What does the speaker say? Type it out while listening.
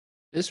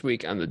This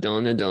week on the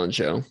Dylan and Dylan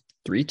Show,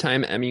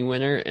 three-time Emmy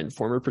winner and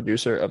former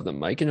producer of the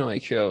Mike and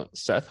Mike Show,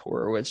 Seth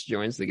Horowitz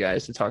joins the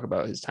guys to talk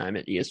about his time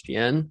at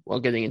ESPN while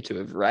getting into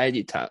a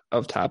variety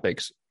of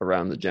topics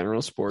around the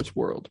general sports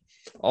world.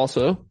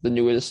 Also, the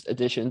newest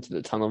addition to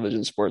the Tunnel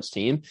Vision sports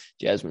team,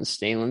 Jasmine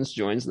Stainlands,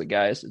 joins the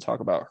guys to talk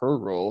about her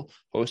role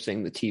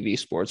hosting the TV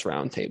sports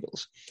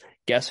roundtables.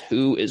 Guess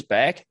who is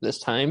back? This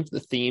time,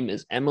 the theme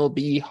is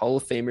MLB Hall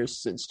of Famers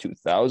since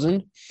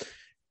 2000.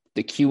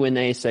 The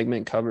Q&A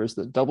segment covers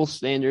the double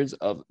standards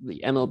of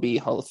the MLB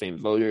Hall of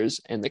Fame voters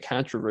and the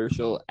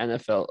controversial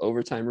NFL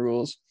overtime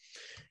rules.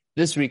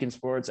 This Week in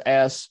Sports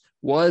asks,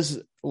 was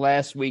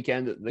last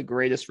weekend the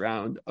greatest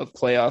round of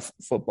playoff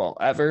football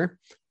ever?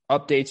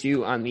 Updates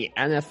you on the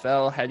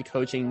NFL head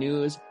coaching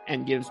news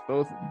and gives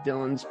both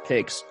Dylan's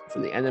picks for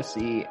the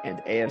NFC and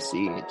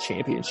AFC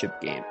championship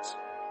games.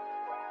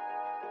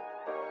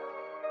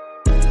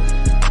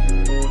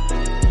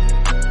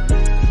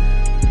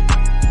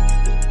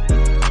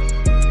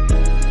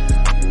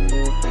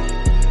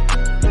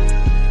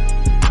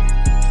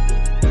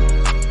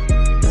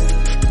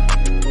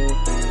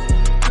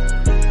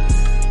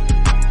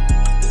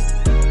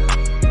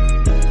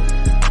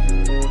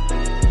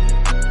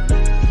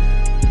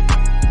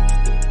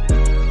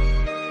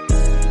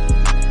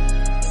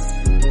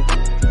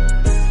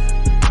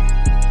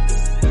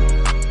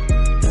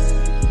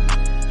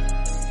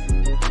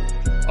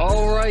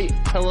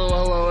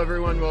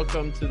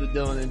 Welcome to the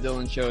Dylan and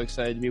Dylan Show.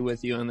 Excited to be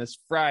with you on this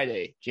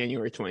Friday,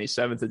 January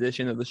 27th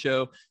edition of the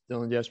show.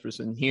 Dylan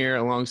Jesperson here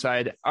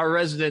alongside our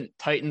resident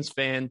Titans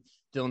fan,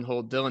 Dylan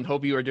Holt. Dylan,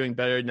 hope you are doing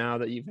better now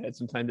that you've had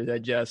some time to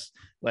digest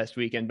last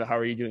weekend, but how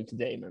are you doing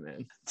today, my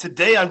man?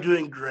 Today I'm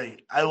doing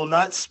great. I will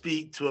not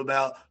speak to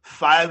about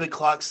 5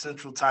 o'clock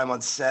Central Time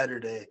on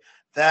Saturday.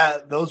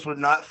 Those were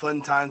not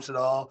fun times at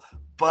all,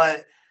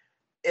 but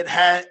it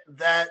had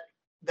that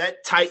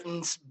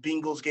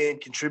Titans-Bengals game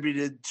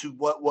contributed to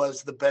what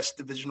was the best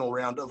divisional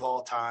round of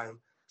all time.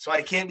 So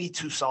I can't be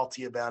too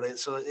salty about it.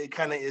 So it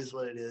kind of is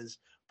what it is.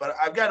 But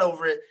I've got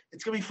over it.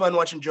 It's going to be fun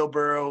watching Joe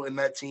Burrow and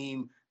that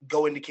team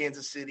go into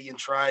Kansas City and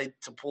try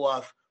to pull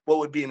off what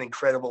would be an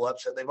incredible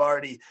upset. They've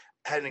already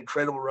had an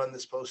incredible run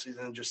this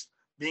postseason, and just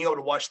being able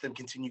to watch them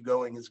continue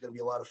going is going to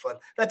be a lot of fun.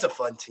 That's a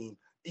fun team.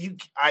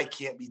 I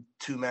can't be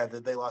too mad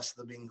that they lost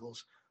to the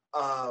Bengals.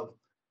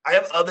 I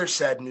have other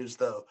sad news,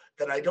 though,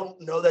 that I don't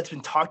know that's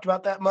been talked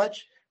about that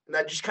much, and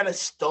I just kind of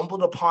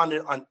stumbled upon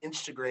it on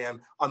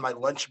Instagram on my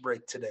lunch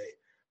break today.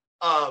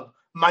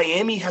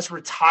 Miami has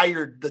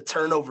retired the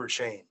turnover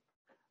chain,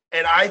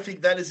 and I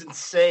think that is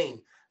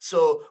insane.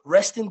 So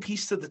rest in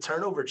peace to the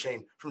turnover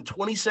chain from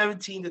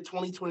 2017 to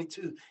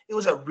 2022. It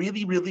was a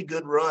really, really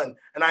good run,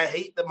 and I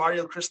hate that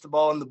Mario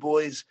Cristobal and the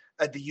boys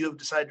at the U have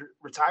decided to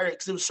retire it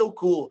because it was so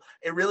cool.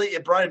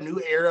 It brought a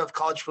new era of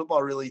college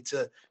football really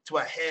to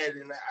a head,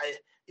 and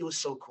it was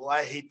so cool.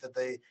 I hate that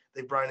they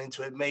brought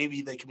into it.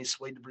 Maybe they can be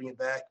swayed to bring it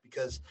back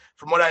because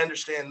from what I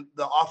understand,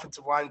 the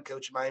offensive line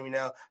coach in Miami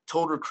now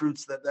told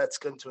recruits that that's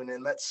come to an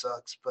end. That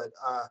sucks. But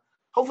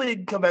hopefully they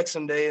can come back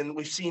someday. And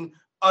we've seen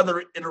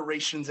other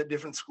iterations at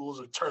different schools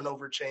of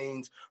turnover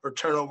chains or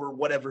turnover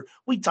whatever.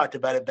 We talked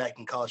about it back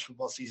in college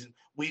football season.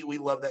 We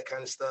love that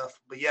kind of stuff.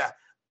 But, yeah.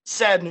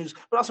 Sad news,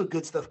 but also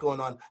good stuff going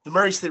on. The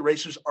Murray State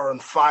Racers are on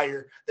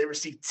fire. They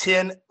received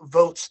 10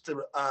 votes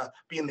to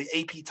be in the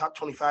AP Top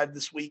 25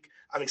 this week.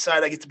 I'm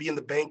excited. I get to be in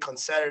the bank on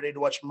Saturday to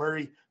watch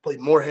Murray play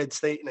Morehead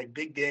State in a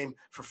big game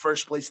for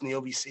first place in the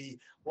OVC.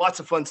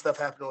 Lots of fun stuff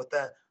happening with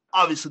that.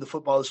 Obviously, the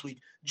football this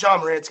week. John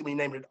Morant's going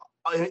to be named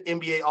an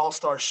NBA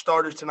All-Star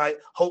starter tonight,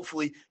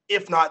 hopefully.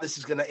 If not, this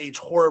is going to age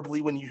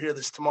horribly when you hear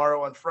this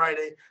tomorrow on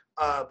Friday.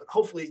 But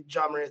hopefully,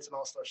 John Morant's an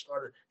All-Star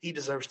starter. He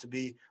deserves to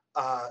be.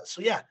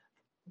 So, yeah.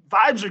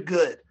 Vibes are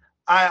good.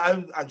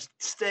 I'm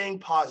staying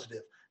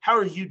positive. How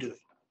are you doing?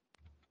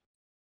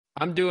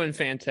 I'm doing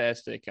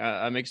fantastic.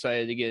 I'm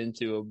excited to get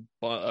into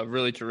a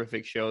really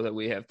terrific show that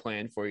we have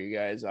planned for you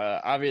guys.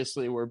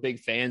 Obviously, we're big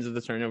fans of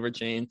the turnover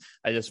chain.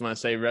 I just want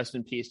to say rest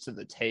in peace to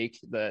the take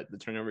that the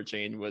turnover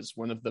chain was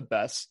one of the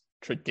best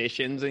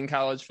traditions in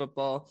college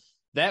football.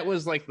 That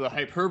was like the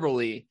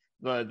hyperbole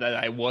that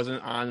I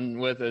wasn't on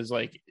with, is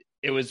like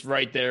it was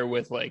right there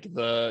with like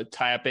the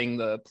tapping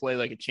the play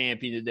like a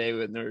champion today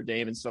with Notre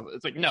Dame and stuff.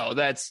 It's like, no,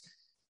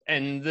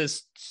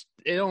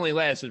 it only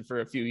lasted for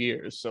a few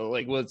years. So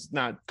like, let's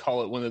not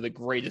call it one of the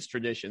greatest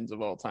traditions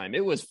of all time.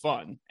 It was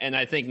fun. And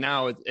I think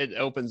now it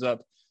opens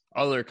up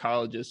other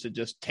colleges to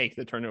just take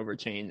the turnover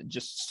chain and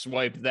just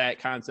swipe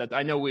that concept.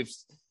 I know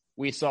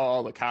we saw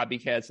all the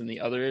copycats in the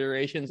other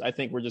iterations. I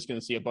think we're just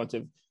going to see a bunch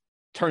of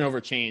turnover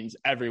chains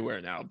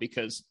everywhere now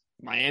because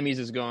Miami's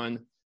is gone.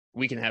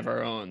 We can have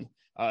our own.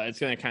 It's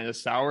going to kind of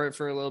sour it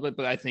for a little bit,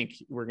 but I think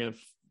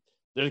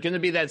there's going to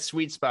be that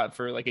sweet spot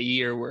for like a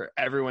year where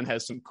everyone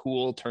has some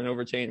cool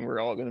turnover chain. We're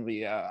all going to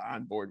be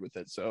on board with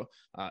it. So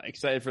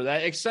excited for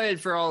that. Excited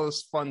for all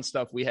this fun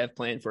stuff we have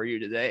planned for you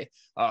today.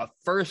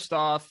 First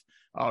off,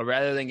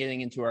 Rather than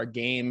getting into our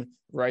game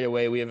right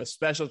away, we have a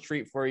special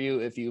treat for you.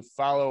 If you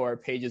follow our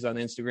pages on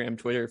Instagram,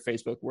 Twitter,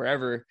 Facebook,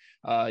 wherever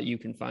you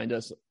can find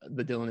us,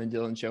 The Dylan and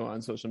Dylan Show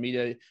on social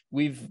media.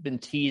 We've been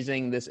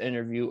teasing this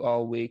interview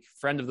all week.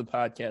 Friend of the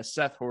podcast,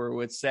 Seth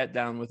Horowitz, sat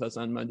down with us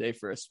on Monday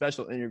for a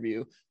special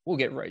interview. We'll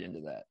get right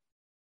into that.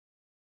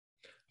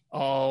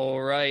 All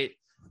right.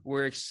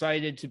 We're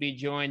excited to be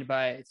joined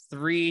by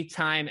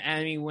 3-time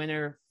Emmy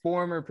winner,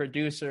 former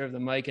producer of the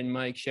Mike and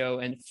Mike Show,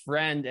 and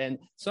friend and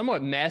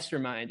somewhat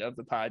mastermind of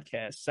the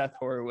podcast, Seth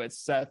Horowitz.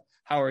 Seth,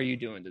 how are you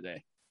doing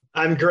today?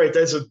 I'm great.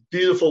 That's a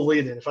beautiful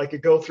lead-in. If I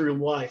could go through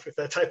life with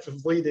that type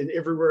of lead-in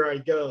everywhere I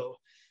go,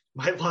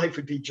 my life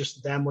would be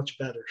just that much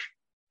better.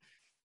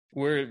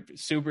 We're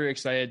super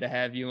excited to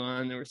have you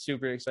on. We're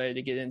super excited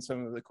to get in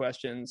some of the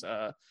questions.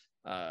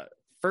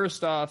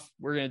 First off,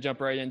 we're going to jump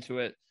right into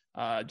it.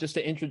 Just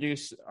to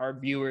introduce our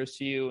viewers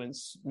to you and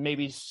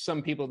maybe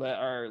some people that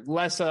are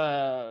less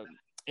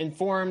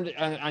informed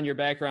on your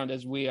background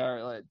as we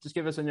are, just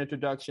give us an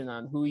introduction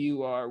on who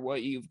you are,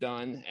 what you've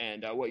done,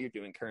 and what you're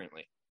doing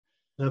currently.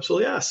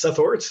 Absolutely. Yeah. Seth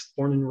Horowitz,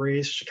 born and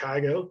raised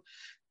Chicago.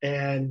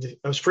 And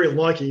I was pretty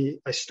lucky.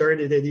 I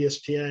started at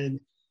ESPN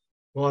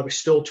while I was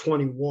still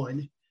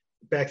 21.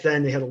 Back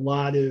then, they had a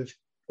lot of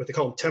what they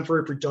call them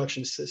temporary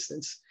production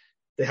assistants.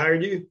 They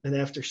hired you, and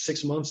after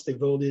 6 months, they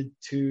voted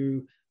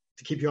to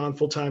keep you on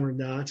full-time or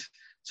not.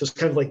 So it's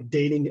kind of like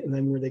dating, and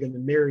then were they going to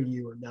marry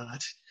you or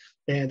not?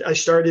 And I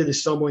started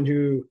as someone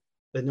who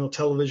had no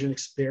television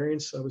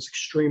experience. I was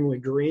extremely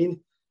green,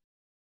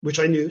 which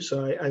I knew,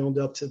 so I owned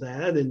up to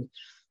that. And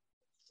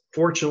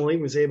fortunately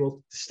was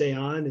able to stay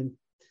on and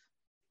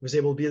was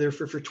able to be there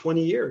for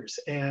 20 years.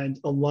 And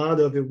a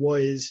lot of it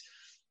was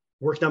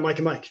working on Mike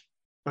and Mike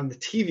on the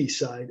TV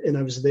side. And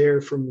I was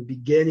there from the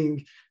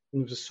beginning. It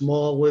was a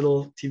small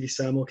little TV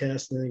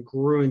simulcast, and then it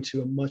grew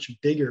into a much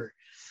bigger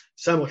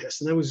simulcast.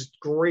 And that was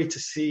great to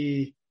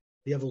see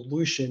the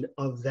evolution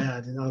of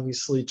that. And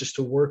obviously just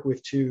to work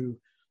with two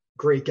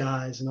great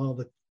guys and all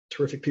the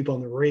terrific people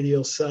on the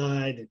radio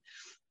side. And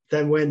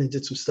then went and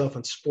did some stuff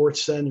on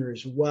Sports Center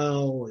as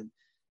well. And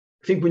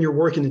I think when you're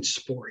working in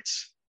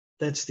sports,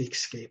 that's the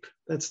escape.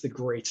 That's the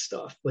great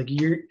stuff. Like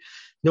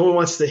no one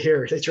wants to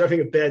hear that you're having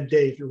a bad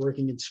day if you're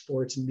working in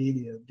sports and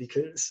media,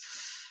 because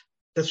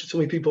that's what so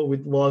many people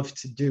would love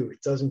to do.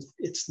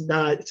 It's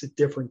a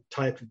different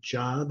type of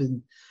job.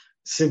 And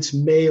since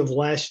May of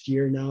last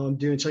year, now I'm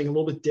doing something a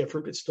little bit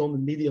different, but still in the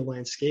media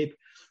landscape,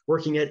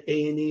 working at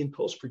A&E in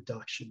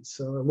post-production.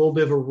 So a little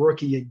bit of a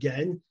rookie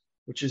again,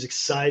 which is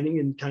exciting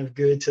and kind of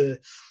good to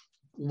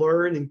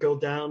learn and go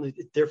down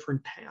a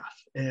different path.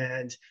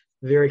 And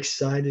very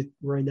excited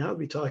right now to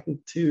be talking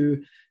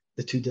to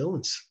the two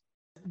Dylans.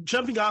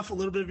 Jumping off a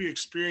little bit of your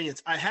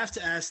experience, I have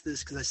to ask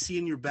this because I see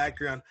in your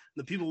background,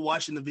 the people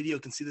watching the video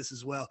can see this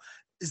as well.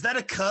 Is that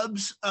a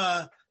Cubs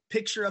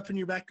picture up in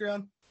your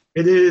background?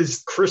 It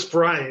is Chris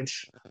Bryant.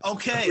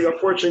 Okay.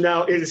 Unfortunately,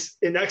 now it is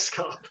an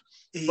ex-Cub.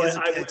 But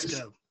I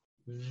was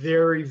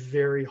very,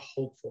 very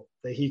hopeful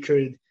that he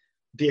could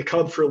be a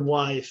Cub for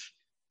life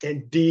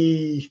and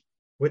be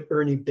what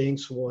Ernie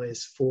Banks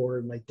was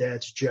for my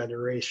dad's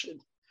generation.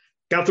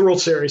 Got the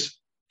World Series,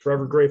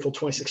 forever grateful,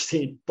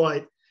 2016.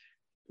 But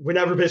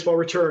whenever baseball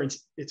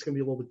returns, it's going to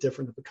be a little bit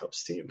different of the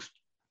Cubs team.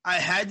 I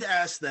had to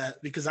ask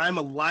that because I'm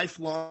a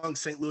lifelong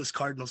St. Louis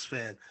Cardinals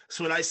fan.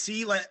 So when I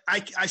see,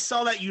 I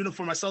saw that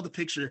uniform, I saw the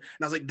picture, and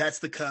I was like, that's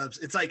the Cubs.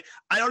 It's like,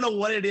 I don't know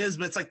what it is,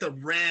 but it's like the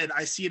red.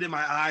 I see it in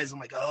my eyes. I'm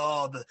like,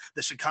 oh,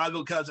 the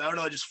Chicago Cubs. I don't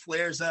know. It just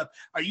flares up.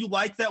 Are you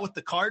like that with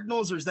the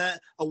Cardinals, or is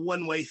that a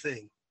one-way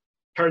thing?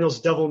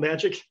 Cardinals devil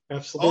magic?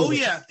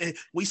 Absolutely. Oh, yeah.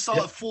 We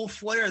saw a full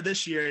flare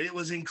this year. It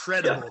was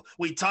incredible. Yeah.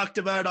 We talked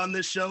about it on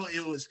this show.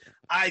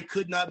 I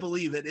could not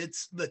believe it.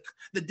 It's the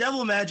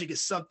devil magic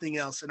is something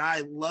else, and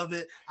I love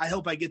it. I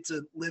hope I get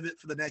to live it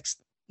for the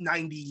next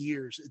 90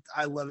 years.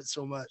 I love it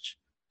so much.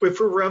 But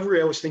for rivalry,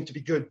 I always think to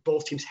be good,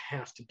 both teams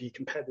have to be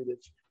competitive.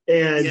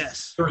 And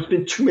yes, there's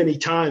been too many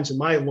times in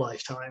my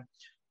lifetime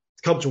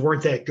the Cubs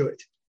weren't that good.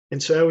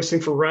 And so I always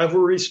think for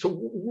rivalries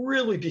to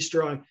really be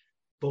strong,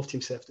 both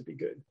teams have to be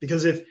good.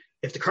 Because if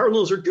the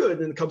Cardinals are good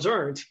and the Cubs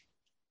aren't,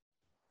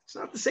 it's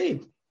not the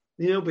same.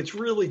 But it's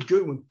really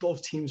good when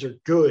both teams are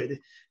good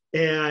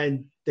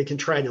and they can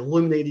try to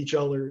eliminate each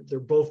other. They're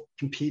both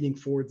competing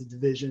for the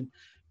division.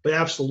 But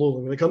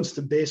absolutely, when it comes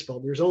to baseball,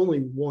 there's only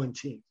one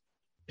team.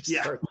 It's the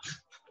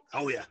Cardinals.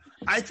 Oh, yeah.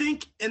 I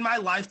think in my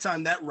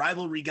lifetime, that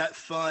rivalry got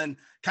fun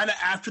kind of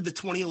after the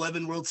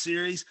 2011 World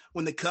Series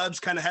when the Cubs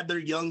kind of had their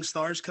young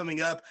stars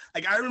coming up.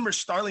 Like, I remember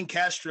Starlin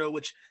Castro,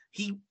 which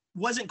he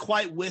wasn't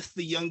quite with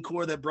the young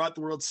core that brought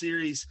the World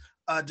Series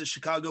to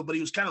Chicago, but he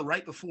was kind of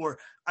right before.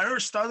 I remember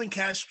Starlin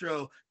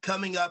Castro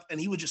coming up,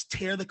 and he would just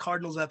tear the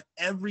Cardinals up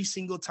every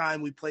single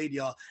time we played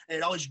y'all, and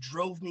it always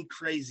drove me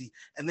crazy.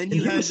 And then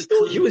he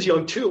was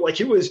young too. Like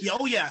he was.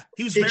 Oh yeah,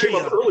 he was very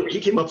young. Early. He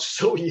came up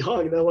so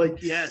young that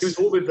yes, he was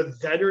a little bit of a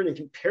veteran in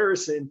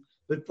comparison,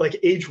 but like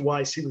age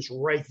wise, he was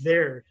right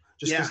there.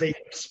 Just because they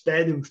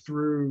sped him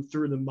through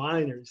the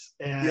minors.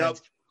 And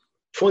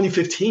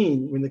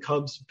 2015, when the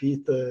Cubs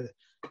beat the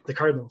the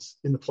Cardinals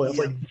in the playoffs.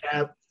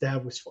 Yeah. Like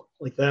that was fun.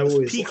 Like that It was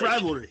was peak like,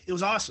 rivalry. It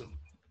was awesome.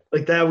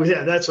 like that was,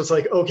 yeah, that's what's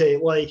like, okay,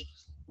 like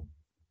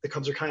the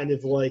Cubs are kind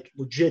of like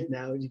legit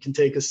now. You can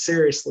take us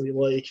seriously,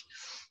 like,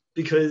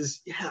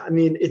 because, yeah, I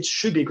mean, it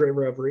should be a great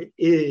rivalry.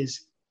 It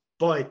is,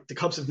 but the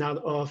Cubs they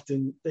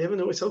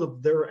haven't always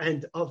held their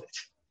end of it.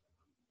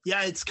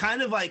 Yeah, it's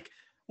kind of like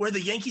where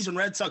the Yankees and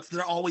Red Sox,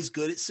 they're always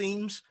good, it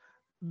seems.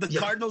 The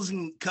Cardinals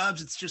and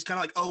Cubs, it's just kind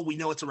of like, oh, we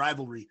know it's a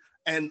rivalry.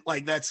 And,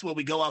 like, that's what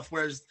we go off,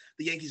 whereas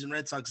the Yankees and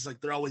Red Sox, it's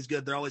like they're always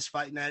good. They're always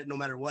fighting at it no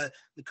matter what.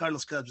 The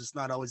Cardinals-Cubs, it's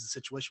not always the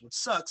situation, which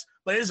sucks.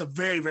 But it is a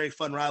very, very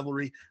fun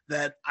rivalry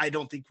that I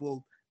don't think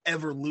will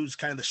ever lose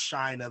kind of the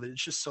shine of it.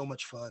 It's just so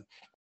much fun.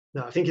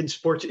 No, I think in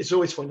sports, it's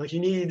always fun. Like, you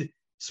need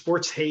 –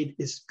 sports hate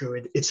is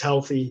good. It's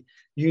healthy.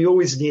 You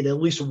always need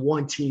at least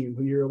one team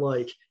who you're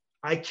like,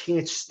 I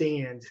can't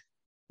stand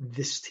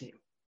this team.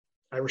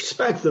 I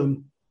respect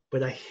them,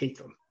 but I hate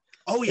them.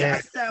 Oh, yeah,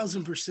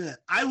 1,000%.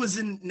 I was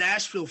in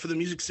Nashville for the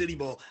Music City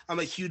Bowl. I'm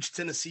a huge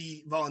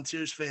Tennessee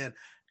Volunteers fan,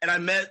 and I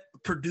met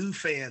Purdue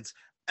fans,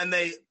 and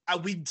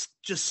we'd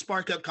just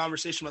spark up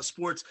conversation about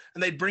sports,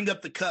 and they'd bring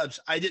up the Cubs.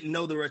 I didn't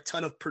know there were a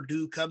ton of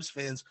Purdue Cubs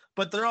fans,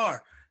 but there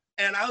are.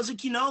 And I was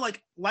like,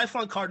 like,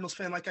 lifelong Cardinals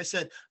fan, like I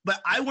said,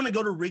 but I want to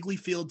go to Wrigley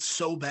Field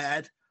so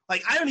bad.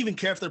 Like, I don't even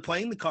care if they're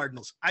playing the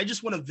Cardinals. I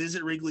just want to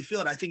visit Wrigley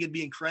Field. I think it'd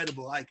be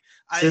incredible. Like,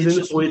 it's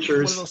just one of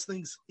those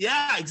things.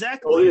 Yeah,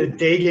 exactly. Oh, a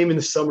day game in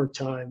the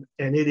summertime,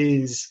 and it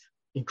is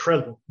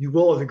incredible. You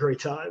will have a great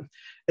time.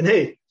 And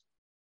hey,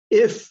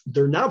 if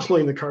they're not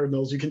playing the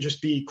Cardinals, you can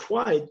just be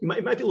quiet. It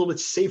might be a little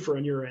bit safer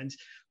on your end,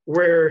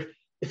 where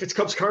if it's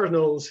Cubs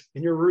Cardinals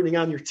and you're rooting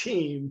on your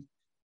team,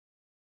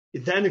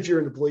 then if you're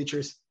in the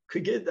bleachers,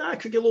 could get a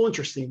little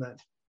interesting then.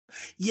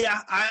 Yeah,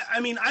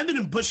 I mean, I've been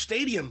in Busch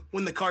Stadium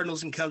when the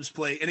Cardinals and Cubs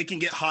play, and it can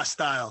get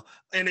hostile.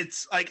 And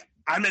it's like,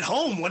 I'm at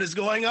home. What is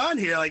going on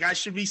here? Like, I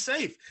should be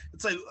safe.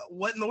 It's like,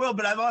 what in the world?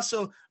 But I've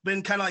also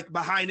been kind of like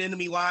behind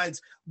enemy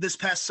lines. This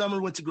past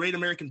summer, went to Great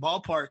American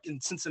Ballpark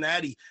in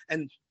Cincinnati,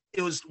 and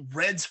it was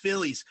Reds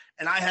Phillies,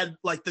 and I had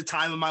like the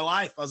time of my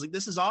life. I was like,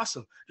 this is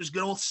awesome. Just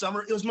good old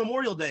summer. It was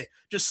Memorial Day,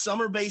 just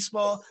summer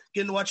baseball,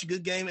 getting to watch a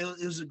good game.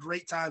 It was a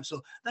great time.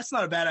 So that's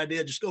not a bad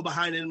idea. Just go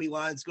behind enemy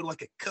lines, go to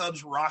like a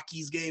Cubs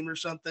Rockies game or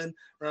something.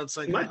 Or it's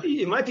like,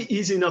 it might be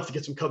easy enough to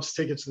get some Cubs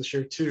tickets this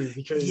year too,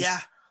 because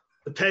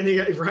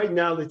depending right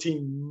now, the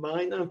team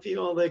might not be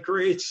all that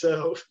great.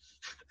 So,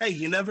 hey,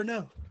 you never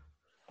know.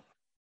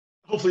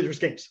 Hopefully there's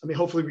games. I mean,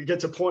 hopefully we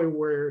get to a point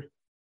where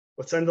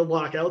let's end the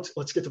lockout.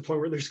 Let's get to the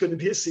point where there's going to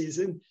be a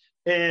season,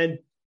 and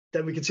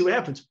then we can see what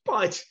happens.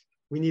 But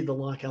we need the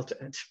lockout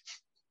to end.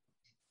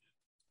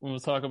 We'll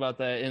talk about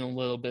that in a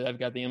little bit. I've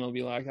got the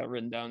MLB lockout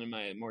written down in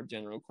my more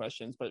general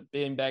questions. But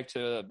being back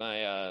to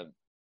my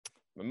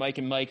Mike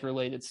and Mike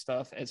related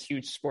stuff, as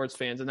huge sports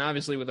fans, and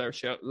obviously with our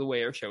show, the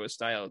way our show is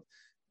styled,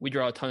 we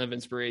draw a ton of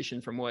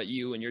inspiration from what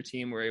you and your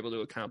team were able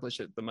to accomplish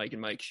at the Mike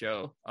and Mike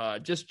show.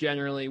 Just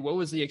generally, what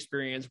was the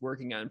experience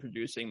working on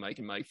producing Mike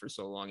and Mike for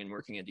so long and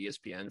working at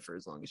ESPN for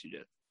as long as you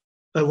did?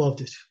 I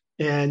loved it.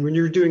 And when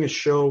you're doing a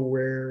show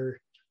where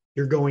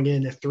you're going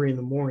in at 3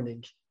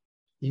 a.m,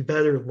 you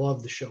better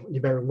love the show. You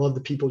better love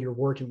the people you're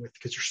working with,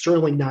 because you're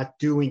certainly not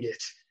doing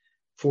it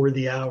for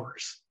the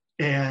hours.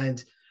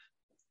 And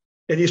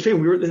at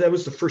ESPN, that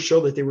was the first show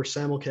that they were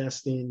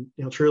simulcasting,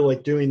 it's really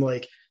like doing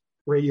like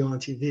radio on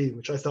TV,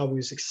 which I thought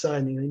was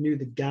exciting. I knew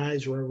the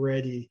guys were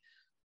already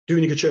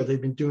doing a good show. They'd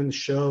been doing the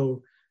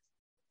show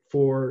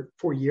for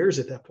 4 years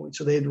at that point.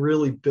 So they had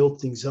really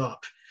built things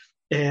up.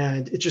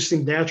 And it just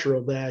seemed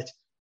natural that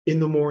in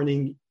the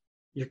morning,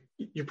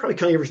 you're probably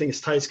cutting everything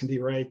as tight as can be,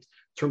 right? In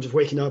terms of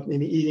waking up,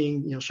 maybe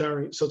eating,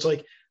 showering. So it's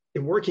like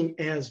working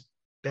as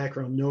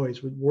background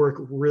noise would work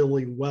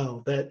really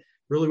well. That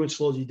really would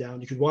slow you down.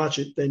 You could watch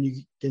it, then you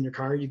get in your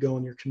car, you go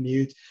on your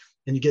commute,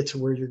 and you get to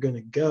where you're going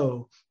to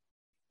go.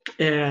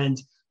 And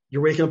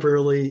you're waking up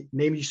early.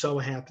 Maybe you saw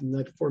what happened the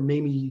night before.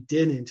 Maybe you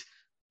didn't,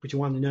 but you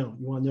want to know.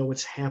 You want to know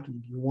what's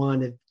happening. You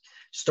want to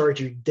start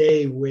your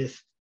day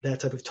with that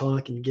type of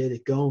talk and get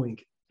it going.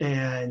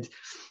 And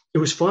it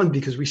was fun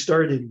because we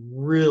started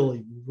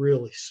really,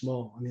 really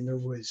small. I mean, there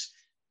was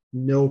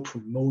no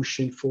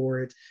promotion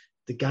for it.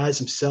 The guys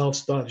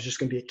themselves thought it was just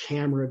going to be a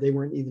camera. They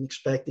weren't even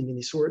expecting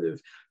any sort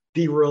of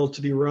B-roll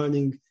to be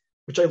running,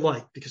 which I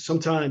like, because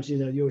sometimes,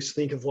 you always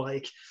think of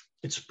like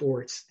in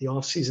sports, the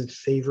off-season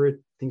favorite,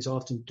 things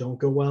often don't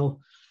go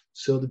well.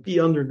 So to be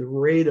under the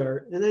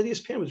radar, and that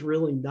ESPN was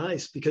really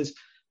nice because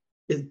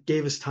it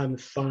gave us time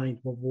to find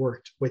what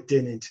worked, what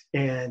didn't.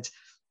 And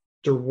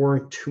there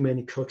weren't too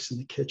many cooks in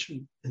the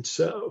kitchen. And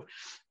so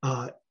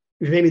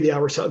maybe the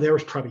hours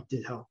probably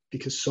did help,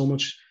 because so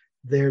much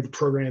there, the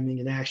programming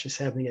and action is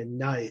happening at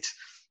night,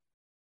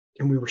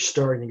 and we were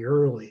starting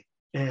early.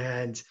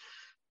 And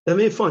that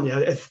made it fun.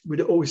 I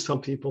would always tell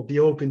people, be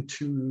open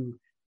to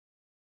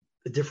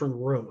a different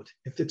road.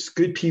 If it's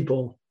good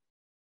people,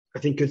 I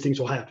think good things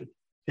will happen.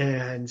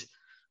 And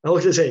I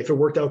looked at it, if it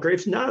worked out great.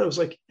 If not, I was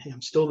like, hey,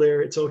 I'm still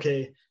there. It's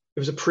okay. It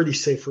was a pretty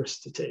safe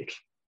risk to take.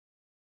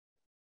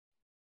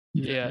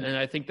 Yeah, and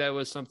I think that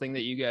was something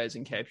that you guys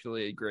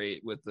encapsulated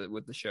great with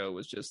the show,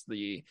 was just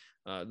the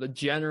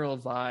general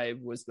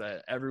vibe was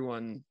that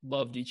everyone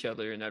loved each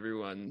other and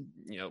everyone,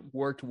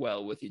 worked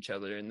well with each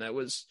other, and that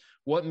was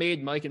what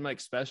made Mike and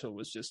Mike special.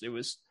 Was just, it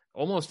was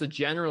almost a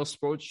general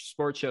sports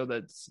show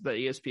that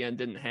ESPN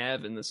didn't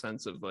have, in the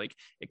sense of like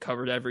it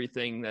covered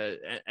everything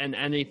and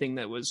anything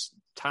that was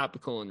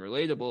topical and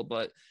relatable,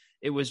 but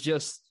it was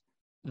just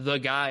the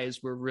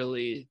guys were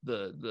really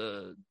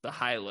the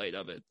highlight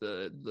of it.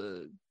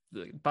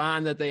 The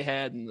bond that they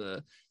had and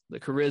the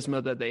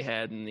charisma that they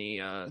had and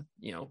the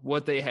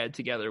what they had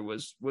together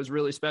was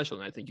really special.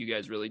 And I think you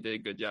guys really did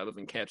a good job of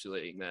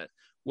encapsulating that.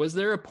 Was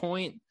there a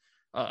point,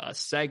 a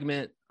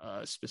segment,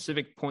 a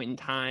specific point in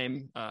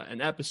time, an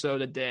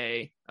episode a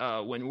day,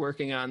 when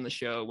working on the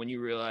show, when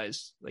you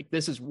realized like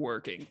this is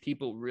working,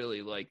 people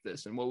really like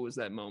this? And what was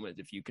that moment,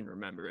 if you can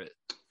remember it?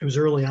 It was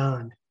early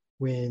on,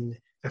 when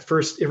at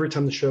first, every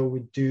time the show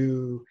would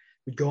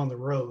go on the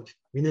road,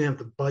 we didn't have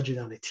the budget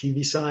on the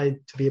TV side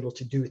to be able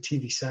to do a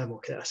TV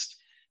simulcast.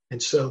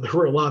 And so there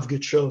were a lot of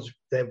good shows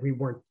that we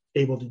weren't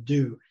able to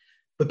do.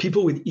 But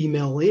people would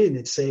email in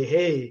and say,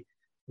 hey,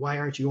 why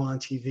aren't you on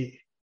TV?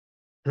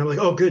 And I'm like,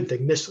 oh, good, they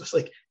missed us.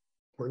 Like,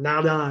 we're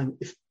not on.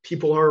 If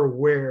people are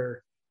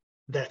aware,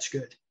 that's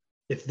good.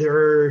 If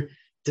they're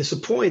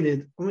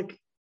disappointed, I'm like,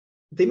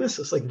 they missed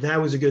us. Like,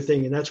 that was a good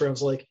thing. And that's where I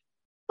was like,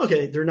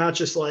 okay, they're not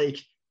just like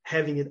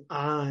having it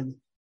on,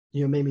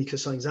 maybe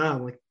because something's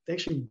on. Like, they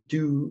actually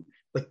do,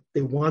 like,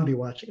 they want to be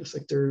watching us.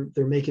 Like, they're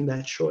making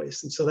that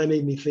choice. And so that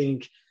made me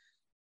think,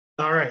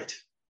 all right,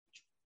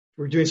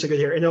 we're doing so good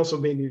here. And it also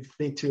made me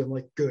think too, I'm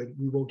like, good,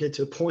 we will get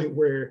to a point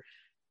where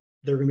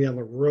they're going to be on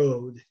the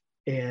road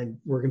and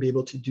we're going to be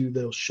able to do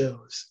those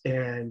shows.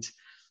 And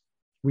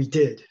we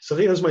did. So I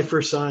think that was my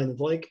first sign of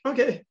like,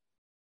 okay,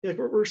 yeah,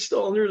 we're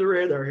still under the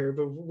radar here,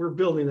 but we're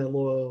building that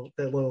little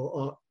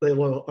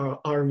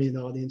army and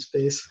audience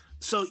base.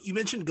 So you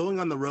mentioned going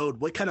on the road.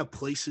 What kind of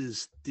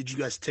places did you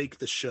guys take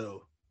the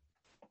show?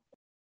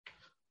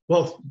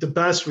 Well, the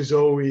best was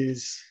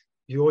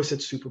you always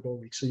had Super Bowl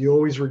week. So you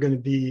always were going to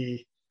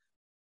be,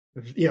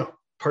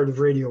 part of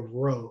Radio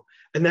Row.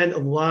 And then a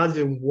lot of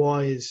it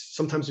was,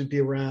 sometimes it'd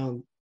be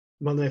around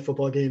Monday Night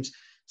Football games.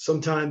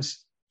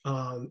 Sometimes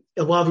a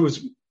lot of it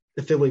was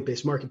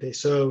affiliate-based,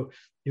 market-based. So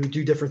you would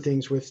do different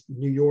things with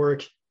New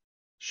York,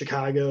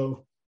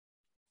 Chicago,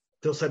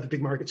 those type of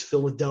big markets,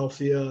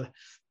 Philadelphia.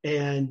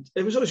 And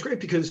it was always great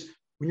because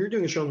when you're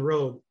doing a show on the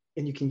road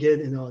and you can get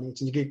an audience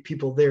and you get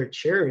people there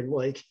cheering,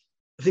 like,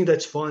 I think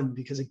that's fun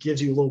because it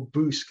gives you a little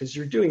boost, because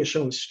you're doing a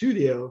show in the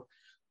studio.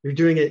 You're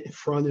doing it in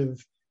front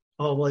of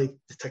all like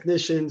the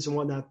technicians and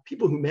whatnot,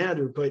 people who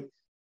matter, but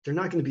they're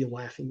not going to be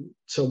laughing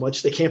so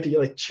much. They can't be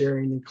like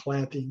cheering and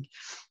clapping.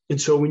 And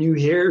so when you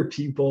hear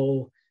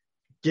people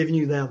giving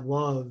you that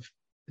love,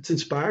 it's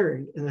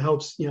inspiring, and it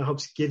helps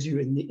gives you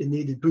a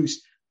needed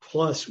boost.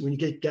 Plus, when you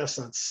get guests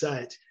on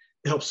set,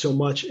 it helps so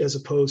much, as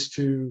opposed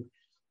to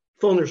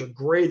phoners are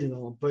great and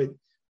all, but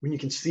when you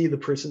can see the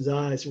person's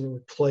eyes and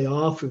really play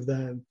off of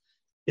them,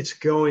 it's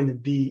going to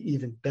be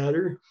even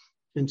better.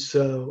 And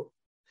so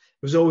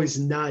it was always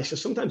nice. So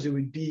sometimes it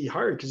would be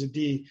hard because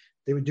they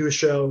would do a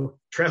show,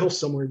 travel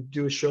somewhere,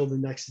 do a show the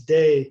next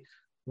day,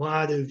 a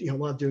lot of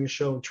doing a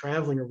show and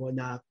traveling or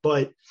whatnot,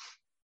 but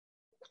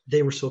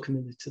they were so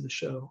committed to the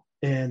show,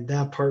 and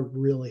that part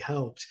really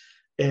helped.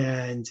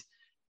 And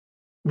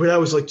what I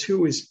was like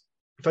too is,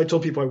 if I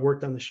told people I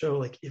worked on the show,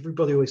 like,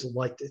 everybody always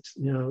liked it.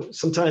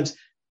 Sometimes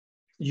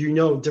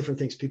different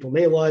things people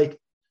may like,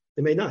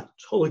 they may not.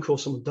 Totally cool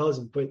if someone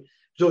doesn't, but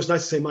it's always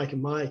nice to say Mike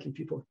and Mike, and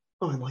people,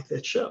 oh, I like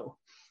that show.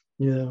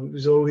 It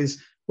was always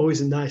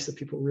nice that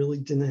people really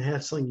didn't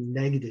have something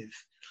negative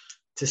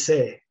to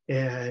say.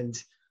 And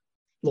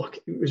look,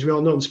 as we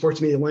all know in the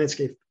sports media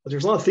landscape,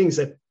 there's a lot of things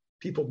that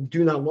people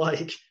do not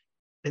like,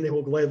 and they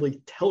will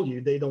gladly tell you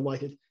they don't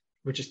like it,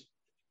 which is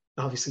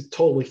obviously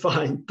totally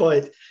fine,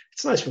 but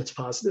it's nice when it's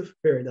positive.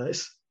 Very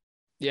nice.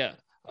 Yeah.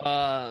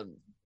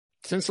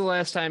 Since the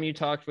last time you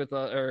talked with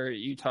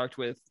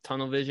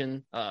Tunnel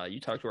Vision, you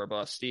talked to our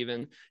boss,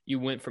 Steven, you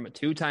went from a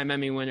 2-time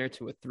Emmy winner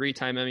to a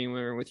 3-time Emmy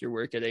winner with your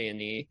work at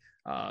A&E.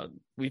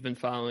 We've been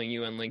following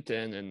you on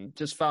LinkedIn and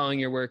just following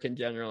your work in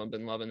general, and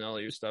been loving all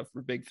your stuff.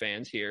 We're big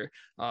fans here.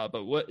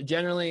 But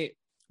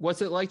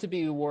what's it like to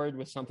be awarded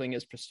with something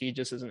as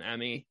prestigious as an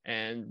Emmy?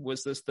 And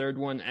was this third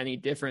one any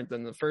different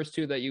than the first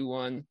 2 that you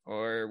won?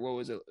 Or what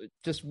was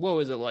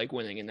it like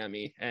winning an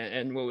Emmy?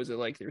 And what was it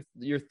like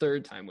your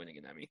third time winning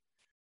an Emmy?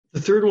 The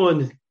third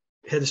one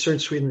had a certain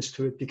sweetness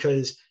to it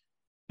because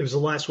it was the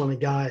last one I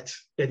got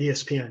at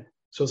ESPN.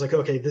 So I was like,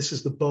 okay, this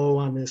is the bow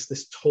on this.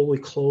 This totally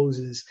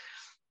closes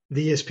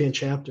the ESPN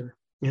chapter.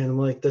 And I'm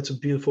like, that's a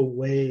beautiful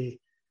way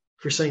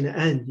for saying to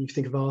end. You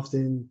think of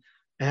often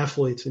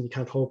athletes and you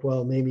kind of hope,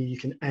 well, maybe you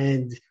can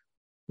end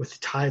with the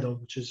title,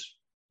 which is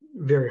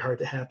very hard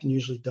to happen,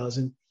 usually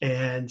doesn't.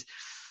 And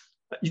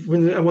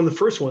when I won the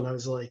first one, I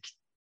was like,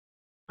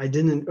 I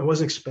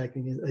wasn't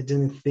expecting it. I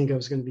didn't think I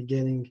was going to be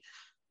getting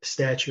a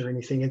statue or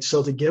anything. And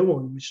so to get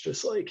one was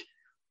just like,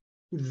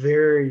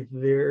 very,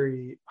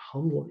 very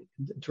humbling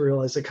to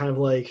realize that, kind of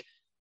like,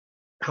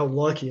 how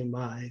lucky am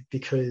I,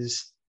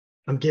 because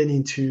I'm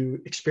getting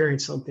to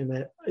experience something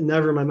that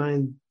never in my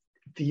mind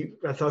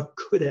I thought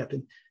could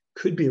happen,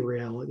 could be a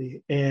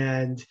reality.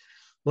 And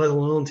let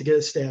alone to get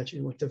a statue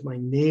and like to have my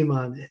name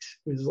on it,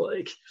 was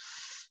like,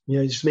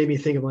 it just made me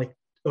think of like,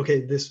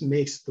 okay, this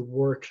makes the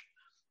work,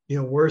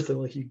 worth it.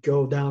 Like, you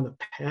go down the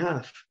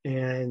path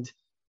and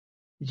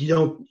you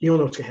don't know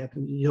what's gonna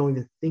happen. You don't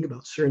even think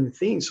about certain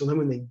things. So then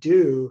when they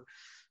do,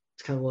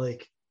 it's kind of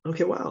like,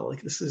 okay, wow,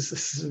 like this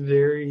is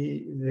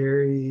very,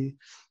 very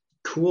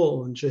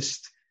cool, and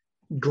just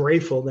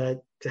grateful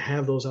that to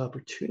have those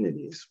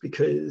opportunities,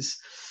 because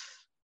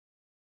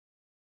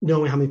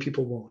knowing how many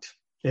people won't.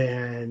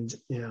 And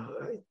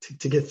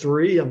to get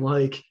 3, I'm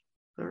like,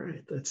 all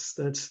right,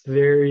 that's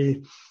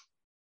very,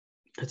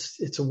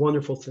 it's a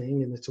wonderful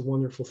thing. And it's a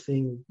wonderful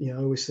thing. I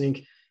always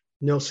think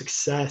no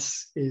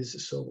success is a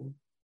solo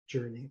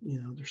journey.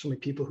 There's so many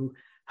people who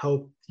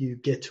help you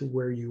get to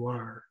where you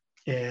are.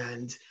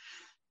 And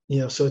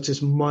so it's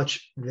as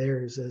much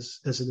theirs as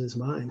it is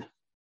mine.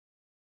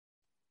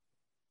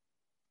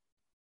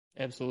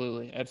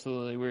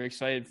 Absolutely. We're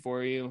excited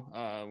for you.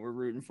 We're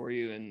rooting for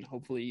you, and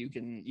hopefully you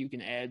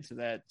can add to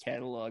that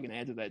catalog and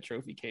add to that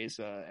trophy case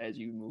as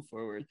you move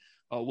forward.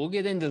 We'll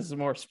get into some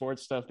more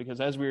sports stuff,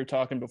 because as we were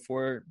talking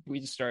before we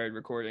just started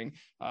recording,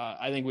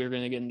 I think we're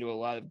going to get into a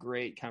lot of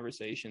great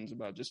conversations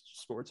about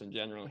just sports in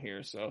general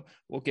here. So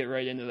we'll get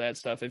right into that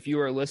stuff. If you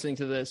are listening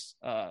to this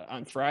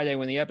on Friday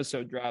when the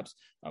episode drops,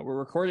 we're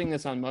recording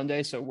this on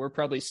Monday, so we're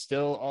probably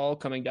still all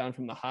coming down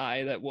from the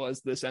high that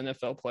was this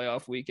NFL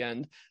playoff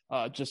weekend.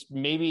 Just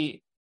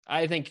maybe,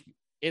 I think,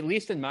 at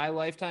least in my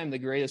lifetime, the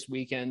greatest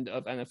weekend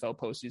of NFL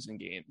postseason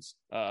games.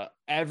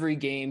 Every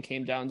game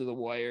came down to the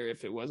wire.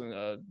 If it wasn't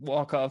a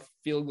walk-off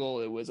field goal,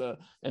 it was an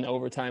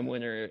overtime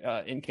winner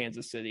in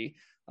Kansas City.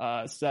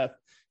 Seth,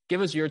 give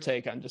us your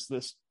take on just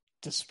this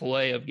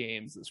display of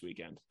games this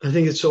weekend. I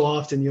think it's so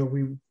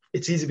often,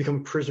 it's easy to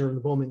become a prisoner of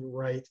the moment,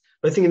 right?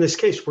 But I think in this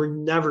case, we're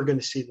never going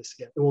to see this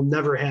again. It will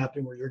never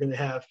happen where you're going to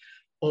have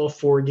all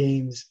 4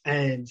 games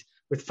end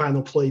with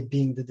final play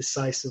being the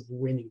decisive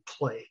winning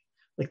play.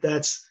 Like,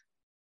 that's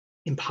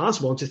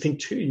impossible. And to think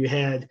too, you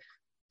had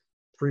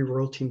 3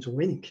 road teams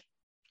winning.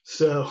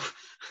 So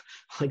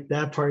like,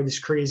 that part is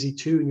crazy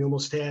too. And you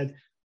almost had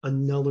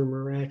another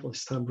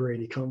miraculous Tom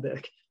Brady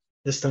comeback.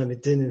 This time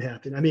it didn't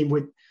happen. I mean,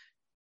 what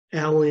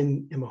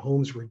Allen and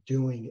Mahomes were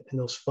doing in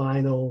those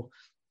final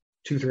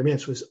 2-3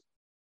 minutes was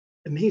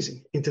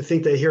amazing. And to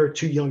think that here are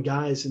 2 young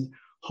guys, and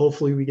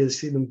hopefully we get to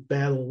see them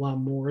battle a lot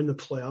more in the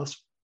playoffs,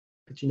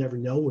 but you never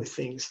know with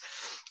things.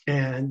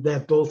 And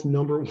that both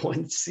number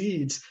 1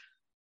 seeds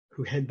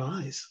who had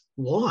buys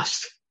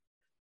lost.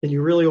 And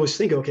you really always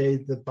think, okay,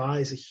 the buy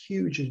is a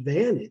huge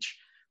advantage.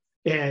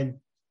 And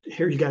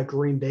here you got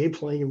Green Bay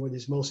playing in what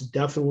is most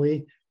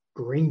definitely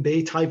Green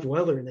Bay type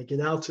weather, and they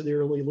get out to the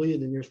early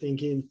lead, and you're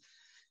thinking,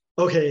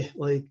 okay,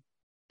 like,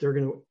 they're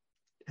going to,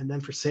 and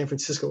then for San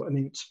Francisco, I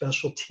mean,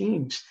 special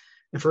teams.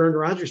 And for Aaron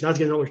Rodgers not to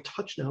get another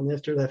touchdown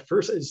after that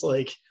first, it's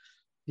like,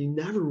 you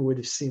never would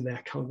have seen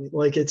that coming.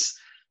 Like, it's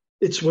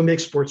what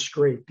makes sports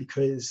great,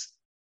 because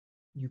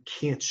you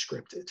can't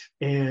script it.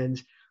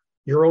 And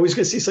you're always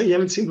going to see something you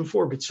haven't seen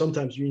before, but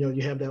sometimes,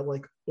 you have that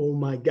like, oh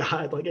my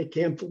God, like, I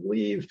can't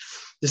believe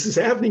this is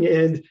happening.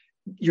 And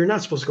you're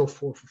not supposed to go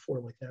 4 for 4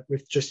 like that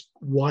with just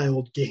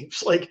wild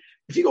games. Like,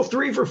 if you go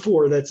 3 for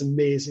 4, that's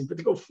amazing. But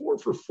to go 4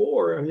 for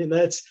 4, I mean,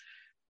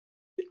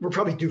 we're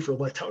probably due for a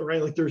letdown,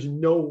 right? Like, there's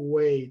no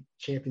way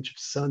Championship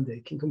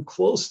Sunday can come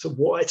close to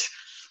what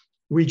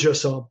we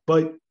just saw.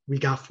 But we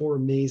got 4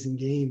 amazing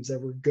games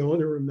that we're going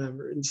to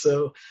remember. And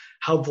so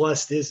how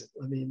blessed is it?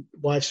 I mean,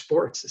 live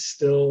sports is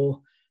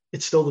still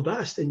the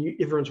best.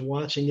 And everyone's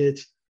watching it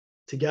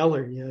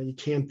together. You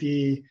can't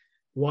be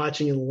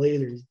watching it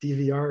later.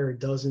 DVR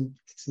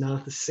it's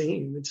not the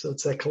same. And so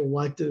it's that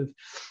collective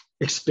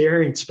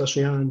experience,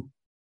 especially on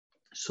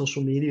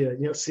social media,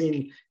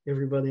 seeing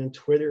everybody on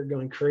Twitter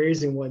going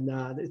crazy and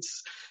whatnot. It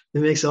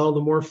makes it all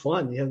the more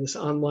fun. You have this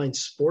online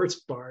sports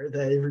bar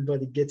that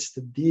everybody gets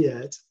to be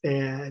at,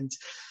 and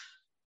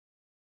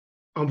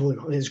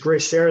unbelievable. And as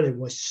great Saturday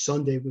was,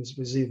 Sunday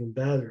was even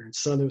better. And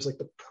Sunday was like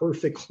the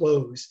perfect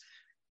close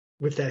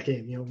with that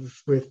game,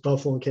 with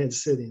Buffalo and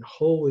Kansas City. And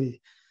holy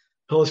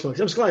smokes.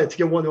 I'm just glad to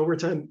get 1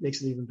 overtime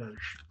makes it even better.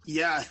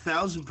 Yeah,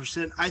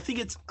 1,000%. I think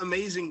it's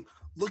amazing.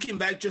 Looking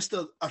back just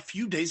a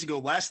few days ago,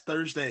 last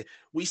Thursday,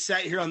 we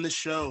sat here on this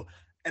show,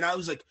 and I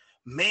was like,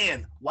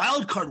 man,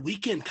 wild card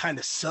weekend kind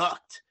of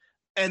sucked.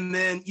 And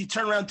then you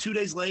turn around 2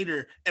 days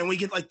later, and we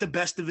get like the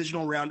best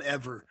divisional round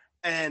ever.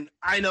 And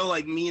I know,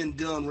 like, me and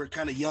Dylan, we're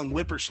kind of young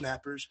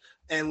whippersnappers,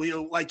 and we,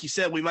 like you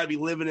said, we might be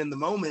living in the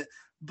moment.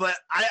 But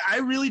I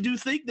really do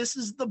think this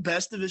is the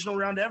best divisional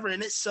round ever,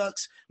 and it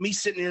sucks. Me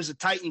sitting here as a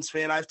Titans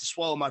fan, I have to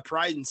swallow my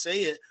pride and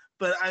say it,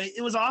 but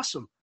it was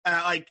awesome.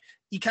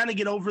 You kind of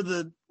get over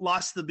the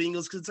loss to the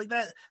Bengals, because it's like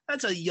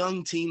that's a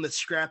young team that's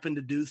scrapping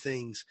to do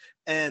things.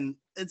 And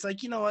it's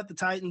like, you know what, the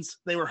Titans,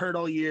 they were hurt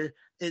all year.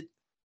 It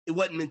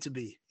wasn't meant to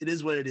be. It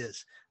is what it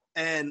is.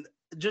 And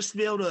just to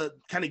be able to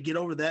kind of get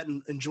over that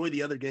and enjoy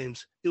the other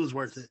games, it was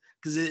worth it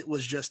because it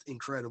was just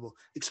incredible,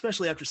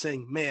 especially after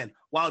saying, man,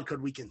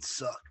 wildcard weekend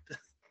sucked.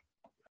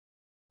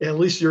 At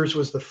least yours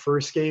was the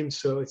first game,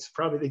 so it's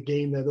probably the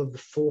game that of the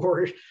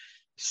four,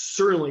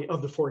 certainly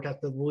of the four, got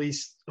the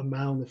least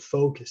amount of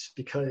focus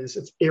because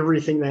it's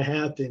everything that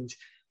happened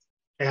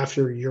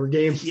after your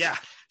game. Yeah.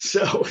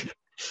 So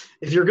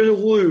if you're going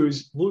to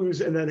lose,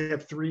 and then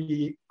have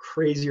three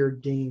crazier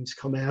games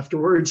come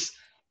afterwards,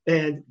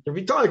 and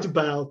we talked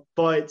about,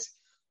 but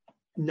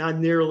not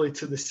nearly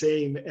to the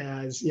same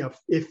as,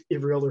 if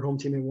every other home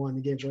team had won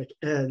the games, like,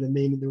 then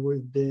maybe there would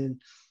have been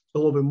a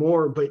little bit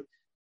more. But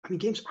I mean,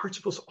 games aren't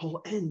supposed to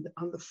all end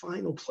on the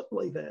final play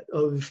like that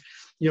of,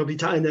 be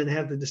tied and then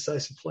have the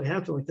decisive play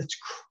happen. Like, that's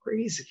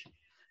crazy.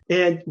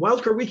 And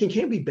wildcard weekend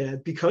can be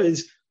bad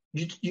because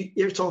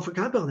it's all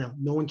forgotten about now.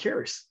 No one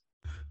cares.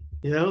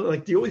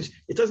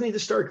 It doesn't need to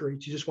start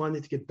great. You just want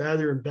it to get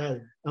better and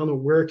better. I don't know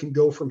where it can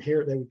go from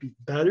here that would be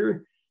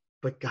better,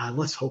 but God,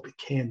 let's hope it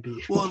can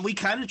be. Well, and we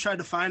kind of tried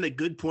to find a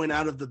good point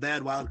out of the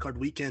bad wildcard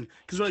weekend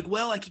because we're like,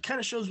 well, like it kind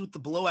of shows with the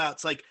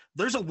blowouts, like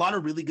there's a lot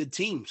of really good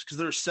teams because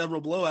there are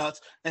several blowouts,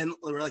 and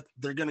we're like,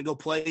 they're going to go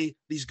play.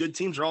 These good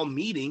teams are all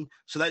meeting,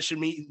 so that should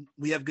mean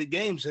we have good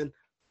games, and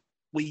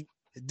we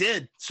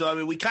did. So I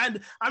mean,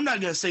 I'm not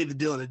going to say the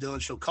Dylan and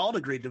Dylan show called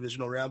a great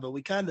divisional round, but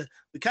we kind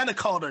of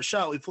called our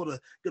shot. We pulled a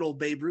good old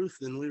Babe Ruth,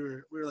 and we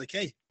were like,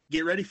 hey,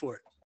 get ready for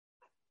it.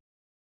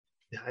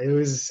 Yeah,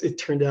 it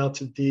turned out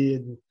to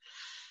be,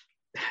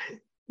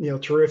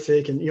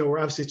 terrific. And, we're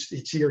obviously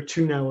it's year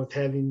 2 now of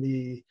having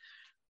the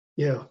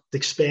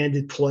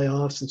expanded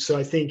playoffs. And so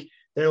I think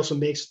that also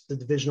makes the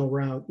divisional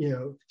round,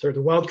 the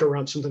wildcard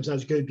round sometimes not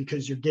as good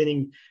because you're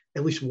getting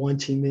at least one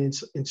team in,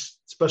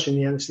 especially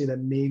in the NFC that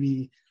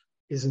maybe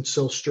isn't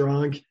so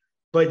strong.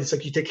 But it's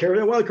like you take care of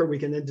that wildcard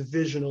weekend, then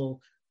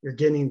divisional, you're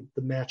getting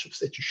the matchups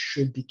that you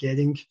should be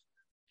getting.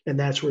 And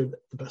that's where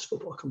the best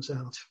football comes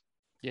out.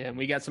 Yeah, and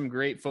we got some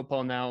great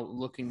football now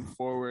looking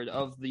forward.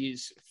 Of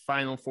these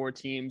final 4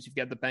 teams, you've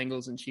got the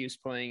Bengals and Chiefs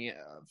playing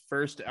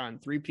first on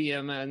 3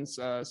 p.m. on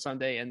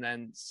Sunday, and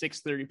then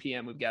 6:30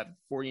 p.m. we've got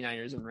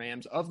 49ers and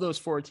Rams. Of those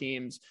 4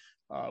 teams,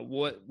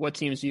 what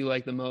teams do you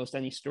like the most?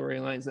 Any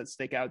storylines that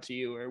stick out to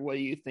you, or what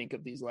do you think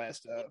of these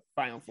last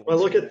final 4? Well,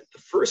 look at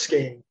the first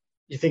game.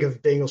 You think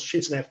of Bengals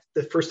Chiefs, and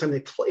the first time they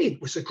played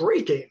was a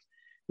great game.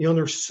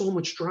 There's so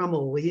much drama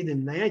late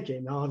in that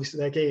game. Now, obviously,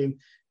 that game,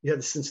 you had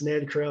the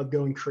Cincinnati crowd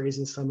going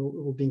crazy. This time it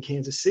will be in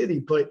Kansas City,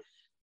 but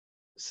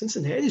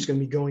Cincinnati is going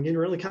to be going in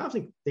really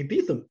confident. They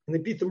beat them, and they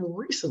beat them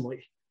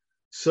recently.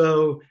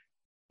 So,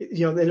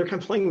 and they're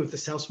kind of playing with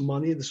this house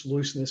money, this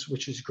looseness,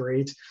 which is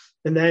great.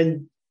 And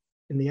then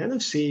in the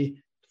NFC,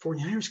 the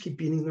 49ers keep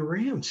beating the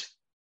Rams.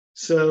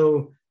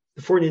 So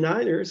the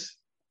 49ers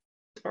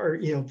are,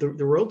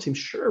 the road team,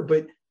 sure,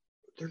 but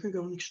they're going to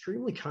go in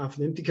extremely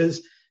confident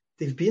because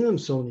they've beaten them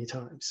so many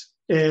times.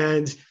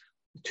 And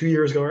 2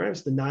 years ago, it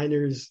was the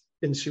Niners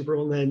in the Super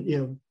Bowl, and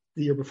then,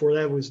 the year before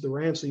that was the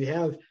Rams. So you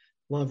have a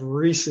lot of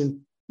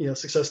recent,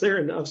 success there.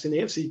 And obviously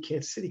in the AFC,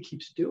 Kansas City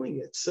keeps doing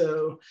it.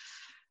 So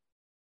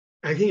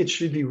I think it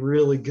should be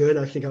really good.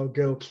 I think I'll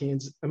go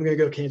Kansas. I'm going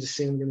to go Kansas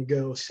City. I'm going to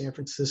go San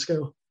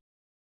Francisco.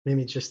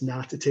 Maybe just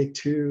not to take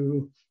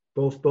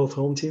both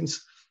home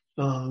teams.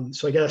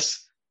 So I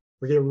guess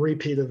we're getting a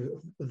repeat of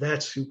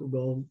that Super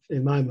Bowl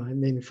in my mind,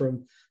 maybe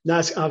from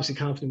not obviously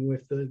confident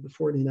with the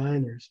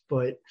 49ers,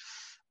 but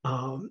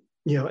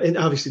and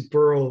obviously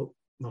Burrow,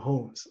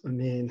 Mahomes. I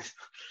mean,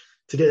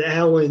 to get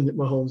Allen,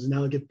 Mahomes, and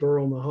now get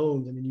Burrow,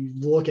 Mahomes. I mean,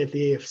 you look at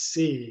the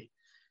AFC,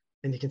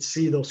 and you can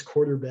see those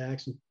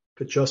quarterbacks, and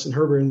put Justin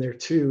Herbert in there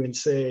too, and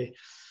say,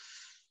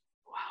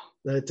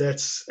 "Wow,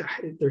 that's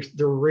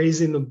they're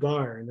raising the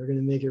bar, and they're going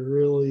to make it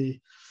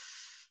really,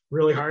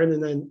 really hard."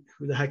 And then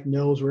who the heck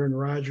knows where Aaron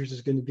Rodgers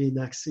is going to be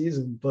next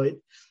season? But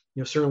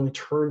certainly in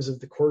terms of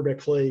the quarterback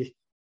play,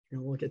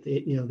 look at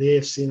the the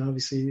AFC, and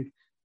obviously,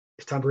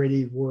 if Tom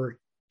Brady were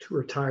to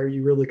retire,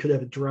 you really could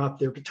have a drop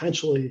there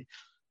potentially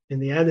in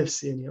the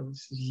NFC, and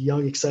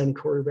young, exciting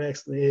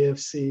quarterbacks in the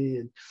AFC,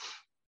 and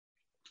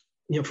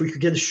if we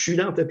could get a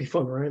shootout, that'd be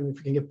fun, right? And if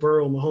we can get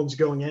Burrow and Mahomes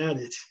going at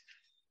it,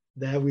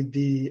 that would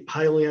be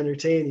highly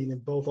entertaining,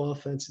 and both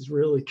offenses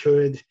really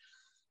could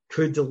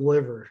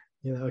deliver.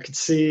 I could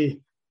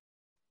see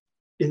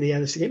in the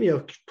NFC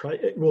game, probably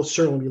it will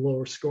certainly be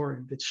lower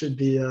scoring. It should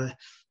be,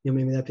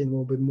 maybe that being a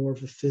little bit more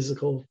of a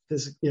physical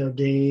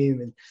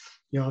game, and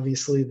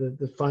obviously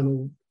the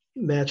final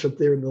matchup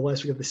there in the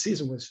last week of the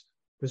season was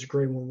a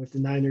great one with the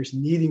Niners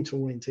needing to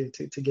win to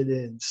get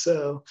in.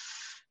 So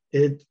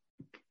it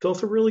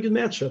both are really good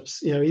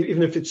matchups.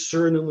 Even if it's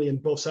certainly in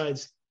both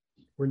sides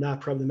were not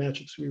probably the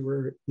matchups we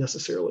were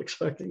necessarily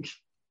expecting.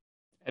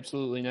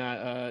 Absolutely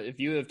not. If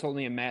you have told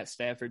me a Matt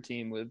Stafford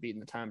team would have beaten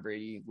the Tom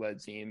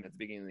Brady-led team at the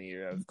beginning of the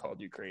year, I've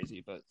called you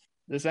crazy. But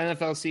this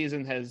NFL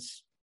season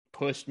has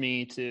pushed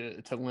me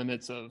to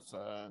limits of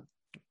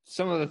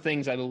some of the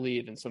things I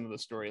believe and some of the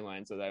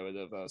storylines that I would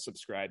have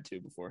subscribed to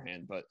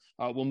beforehand. But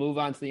we'll move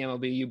on to the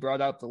MLB. You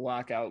brought up the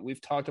lockout.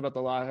 We've talked about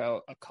the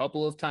lockout a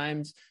couple of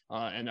times,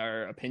 and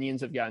our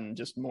opinions have gotten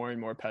just more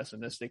and more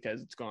pessimistic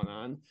as it's gone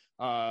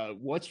on.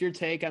 What's your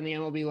take on the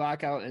MLB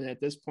lockout? And at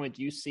this point,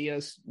 do you see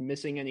us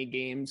missing any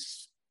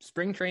games,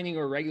 spring training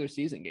or regular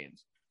season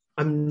games?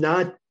 I'm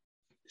not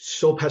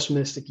so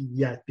pessimistic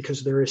yet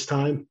because there is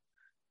time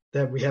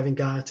that we haven't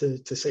got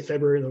to say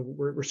February.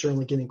 We're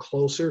certainly getting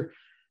closer.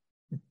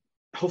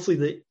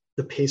 Hopefully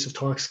the pace of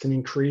talks can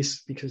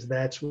increase because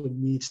that's what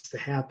needs to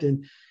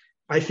happen.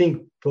 I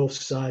think both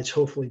sides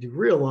hopefully do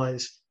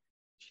realize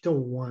you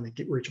don't want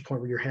to reach a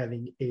point where you're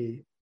having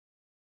a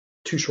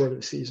too short of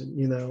a season.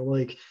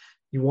 Like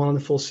you want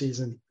a full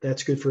season.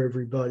 That's good for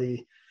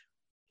everybody.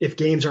 If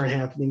games aren't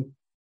happening,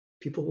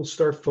 people will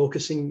start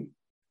focusing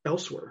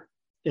elsewhere.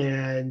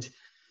 And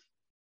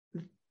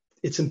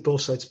it's in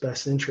both sides'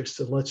 best interest.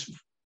 So let's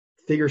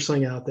figure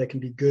something out that can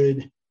be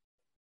good.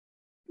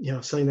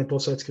 Something that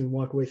both sides can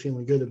walk away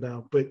feeling good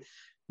about. But,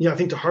 I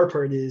think the hard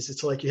part is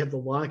it's like you have the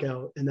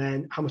lockout and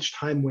then how much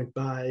time went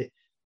by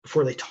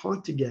before they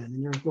talked again.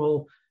 And you're like,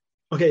 well,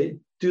 okay,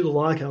 do the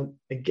lockout.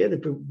 I get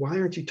it, but why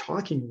aren't you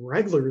talking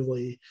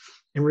regularly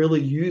and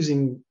really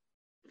using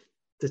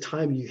the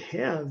time you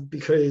have?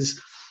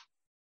 Because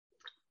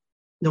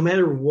no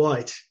matter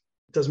what,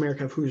 it doesn't matter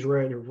kind of who's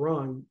right or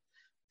wrong,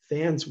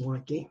 fans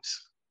want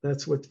games.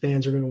 That's what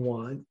fans are going to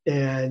want.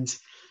 And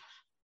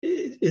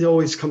it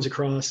always comes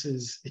across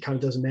as it kind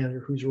of doesn't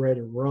matter who's right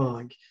or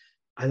wrong.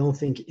 I don't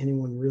think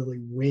anyone really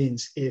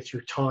wins if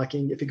you're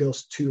talking, if it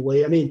goes too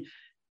late. I mean,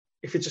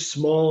 if the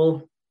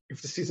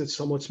season's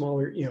somewhat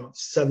smaller,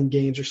 7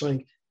 games or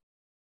something,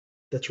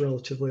 that's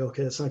relatively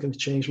okay. It's not going to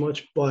change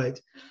much,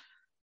 but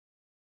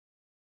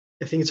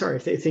I think it's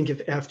hard. I think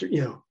if after,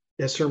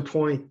 at a certain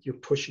point, you're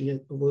pushing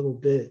it a little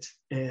bit.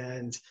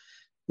 And,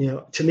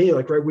 to me,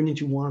 like, right, wouldn't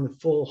you want a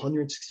full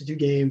 162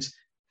 games,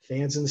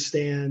 fans in the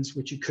stands,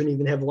 which you couldn't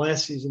even have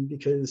last season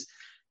because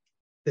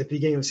at the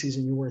beginning of the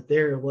season you weren't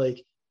there.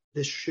 Like,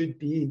 this should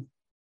be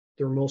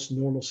their most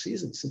normal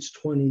season since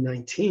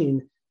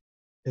 2019.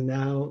 And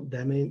now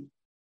that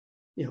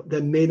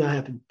may not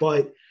happen,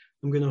 but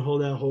I'm going to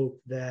hold out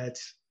hope that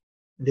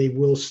they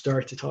will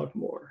start to talk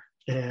more.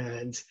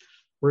 And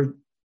we're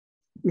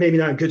maybe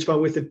not in a good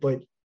spot with it,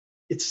 but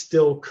it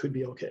still could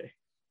be okay.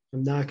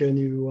 I'm not going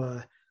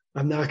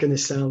to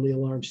sound the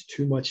alarms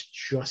too much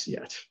just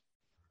yet.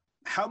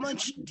 How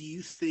much do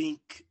you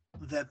think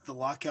that the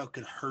lockout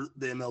could hurt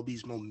the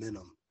MLB's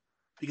momentum?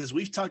 Because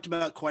we've talked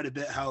about quite a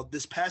bit how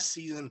this past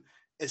season,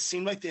 it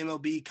seemed like the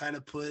MLB kind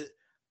of put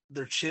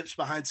their chips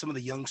behind some of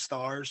the young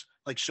stars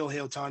like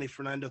Shohei Ohtani,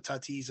 Fernando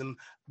Tatis, and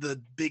the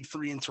big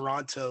 3 in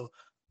Toronto.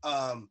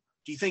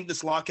 Do you think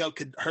this lockout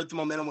could hurt the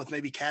momentum with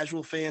maybe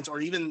casual fans or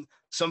even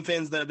some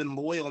fans that have been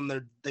loyal and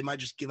they might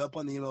just give up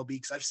on the MLB?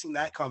 Because I've seen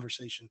that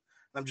conversation.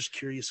 I'm just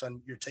curious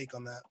on your take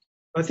on that.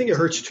 I think it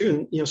hurts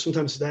too.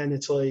 Sometimes then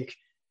it's like,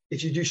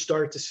 if you do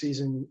start the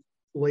season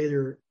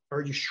later,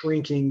 are you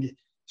shrinking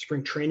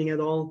spring training at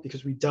all?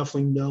 Because we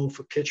definitely know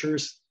for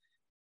pitchers,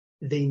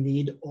 they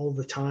need all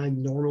the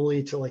time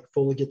normally to like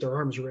fully get their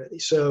arms ready.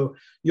 So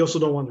you also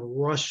don't want to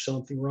rush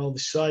something where all of a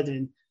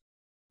sudden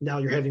now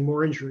you're having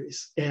more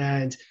injuries.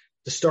 And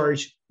the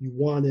stars you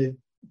want to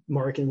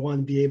mark and want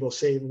to be able to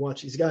say and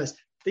watch these guys,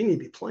 they need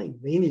to be playing.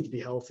 They need to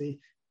be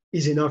healthy.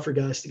 Easy enough for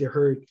guys to get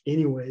hurt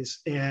anyways.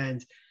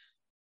 And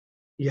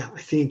yeah, I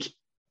think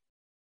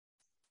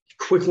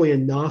quickly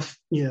enough,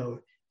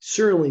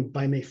 certainly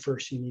by May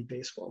 1st, you need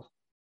baseball.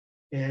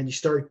 And you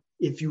start,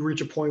 if you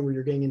reach a point where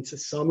you're getting into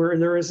summer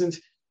and there isn't,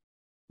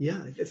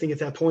 I think at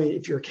that point,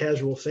 if you're a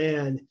casual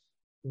fan,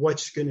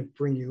 what's going to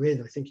bring you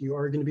in? I think you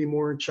are going to be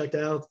more checked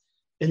out.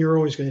 And you're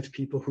always going to have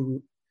people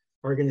who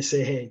are going to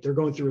say, hey, they're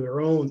going through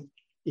their own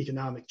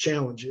economic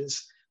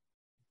challenges.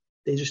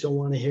 They just don't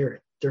want to hear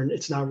it.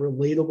 It's not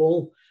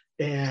relatable,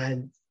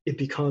 and it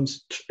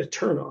becomes a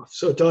turnoff.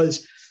 So it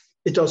does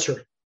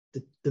hurt.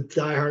 The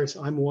diehards,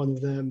 I'm one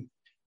of them,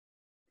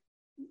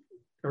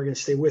 are going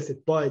to stay with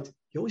it. But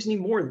you always need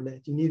more than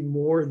that. You need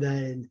more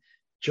than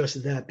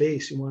just that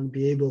base. You want to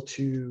be able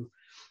to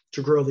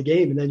grow the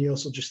game. And then you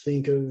also just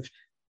think of,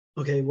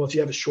 okay, well, if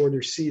you have a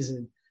shorter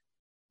season,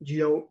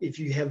 if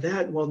you have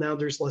that, well, now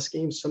there's less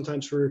games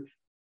sometimes for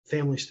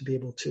families to be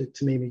able to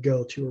maybe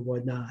go to or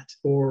whatnot.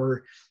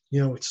 Or,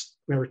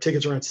 remember,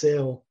 tickets are on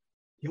sale.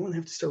 You don't want to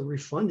have to start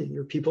refunding.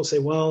 Or people say,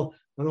 well,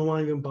 I don't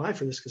want to even buy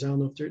for this because I don't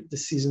know if the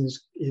season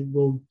it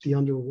will be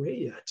underway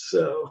yet.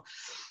 So,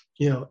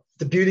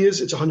 the beauty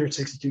is it's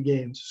 162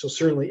 games. So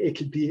certainly it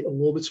could be a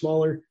little bit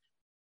smaller.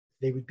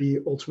 They would be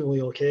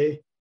ultimately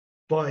okay.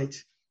 But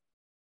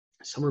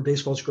summer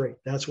baseball is great.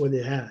 That's what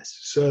it has.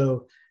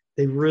 So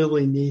they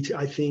really need to,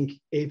 I think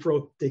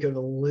April, they got a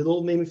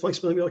little maybe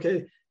flexibility.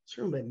 Okay,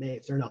 certainly by May,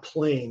 if they're not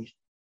playing,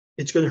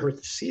 it's going to hurt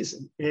the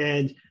season.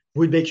 And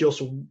would make you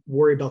also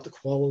worry about the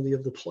quality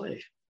of the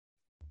play.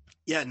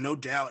 Yeah, no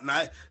doubt.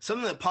 And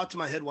something that popped in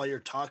my head while you're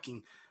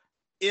talking,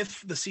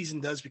 if the season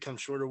does become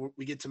shorter,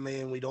 we get to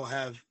May and we don't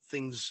have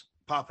things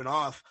popping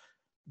off,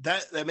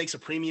 that makes a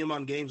premium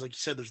on games. Like you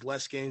said, there's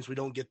less games. We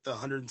don't get the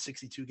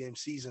 162 game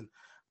season.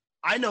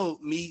 I know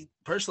me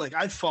personally,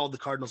 like I've followed the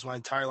Cardinals my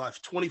entire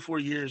life. 24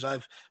 years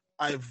I've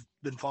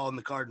been following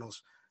the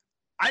Cardinals.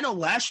 I know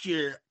last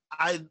year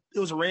it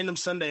was a random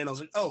Sunday and I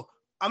was like, oh,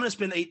 I'm going to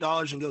spend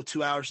 $8 and go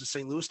 2 hours to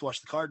St. Louis to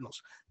watch the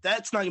Cardinals.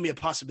 That's not going to be a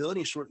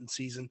possibility in shortened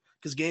season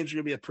because games are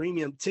going to be a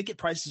premium. Ticket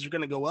prices are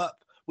going to go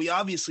up. We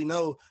obviously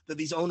know that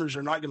these owners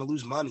are not going to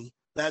lose money.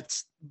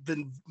 That's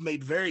been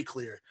made very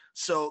clear.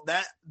 So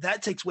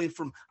that takes away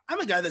from – I'm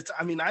a guy that's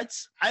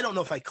 – I don't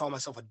know if I call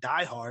myself a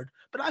diehard,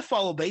 but I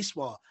follow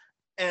baseball.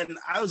 And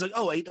I was like,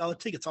 oh, $8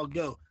 tickets, I'll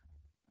go.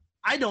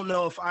 I don't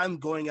know if I'm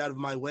going out of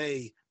my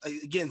way,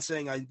 again,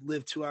 saying I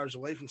live 2 hours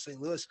away from St.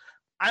 Louis.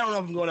 I don't know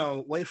if I'm going out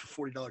away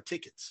for $40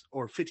 tickets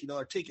or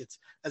 $50 tickets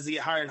as they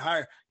get higher and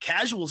higher.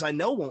 Casuals, I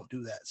know, won't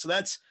do that. So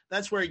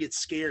that's where it gets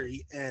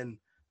scary. And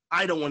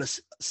I don't want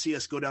to see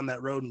us go down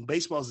that road. And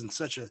baseball's in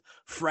such a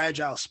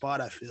fragile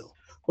spot, I feel.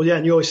 Well, yeah,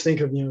 and you always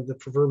think of, the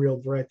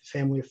proverbial, right, the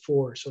family of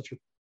four. So if you're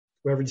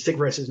wherever the ticket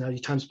price is now, you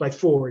times by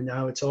 4.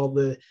 Now it's all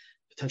the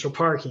potential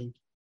parking,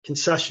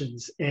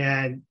 concessions,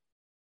 and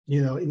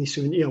any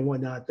souvenir,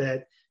 whatnot,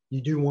 that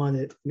you do want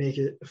to make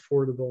it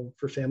affordable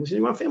for families. And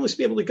you want families to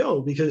be able to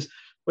go, because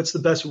what's the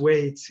best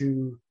way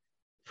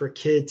for a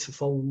kid to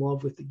fall in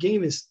love with the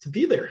game is to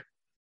be there.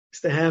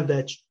 It's to have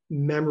that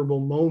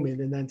memorable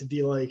moment and then to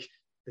be like,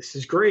 this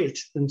is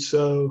great. And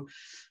so,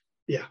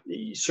 yeah,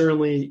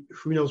 certainly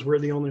who knows where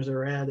the owners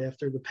are at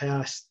after the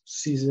past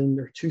season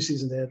or 2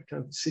 seasons. They have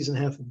kind of season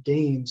and a half of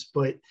games,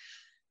 but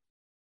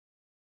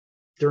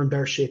they're in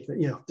better shape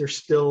they're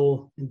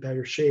still in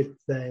better shape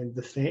than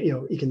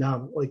the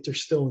economic, like they're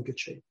still in good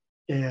shape.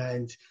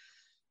 And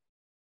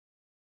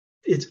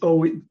it's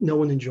always, no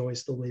one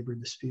enjoys the labor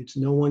disputes.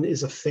 No one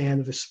is a fan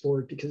of a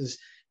sport because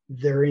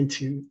they're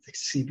into the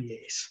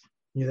CBAs,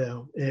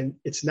 and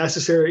it's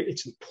necessary.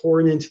 It's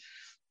important,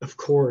 of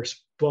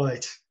course,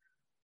 but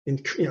in,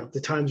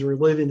 the times we're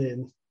living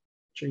in,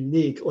 which are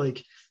unique,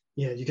 like,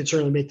 you can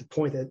certainly make the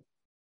point that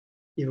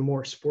even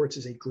more sports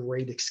is a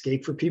great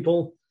escape for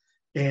people.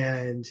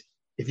 And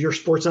if your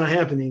sport's not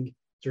happening,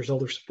 there's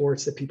other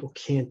sports that people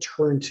can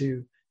turn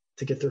to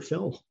get their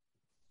fill.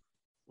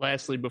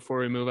 Lastly, before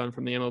we move on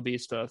from the MLB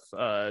stuff,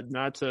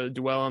 not to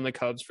dwell on the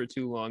Cubs for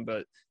too long,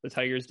 but the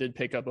Tigers did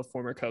pick up a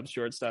former Cubs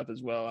shortstop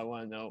as well. I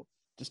want to know,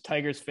 just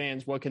Tigers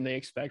fans, what can they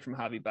expect from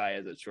Javi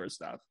Baez at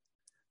shortstop?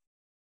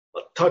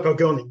 Talk about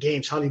going to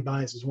games. Javi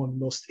Baez is one of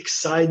the most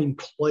exciting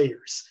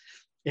players,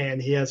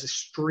 and he has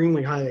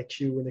extremely high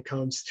IQ when it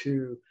comes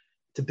to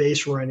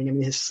base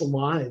running. His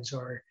slides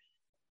are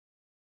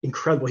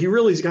incredible. He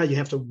really is a guy you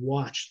have to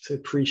watch to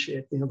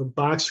appreciate. The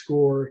box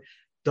score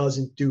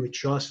doesn't do it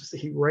justice.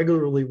 He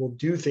regularly will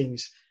do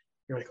things.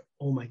 You're like,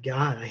 oh my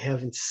God, I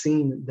haven't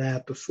seen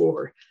that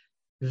before.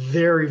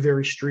 Very,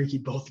 very streaky,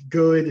 both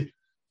good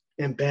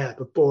and bad.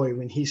 But boy,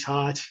 when he's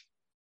hot,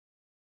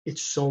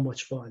 it's so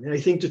much fun. And I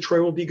think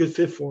Detroit will be a good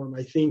fit for him.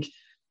 I think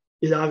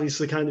it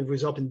obviously kind of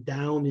was up and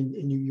down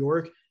in New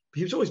York, but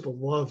he was always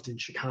beloved in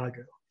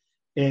Chicago.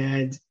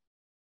 And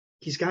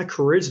he's got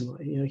charisma.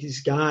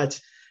 He's got,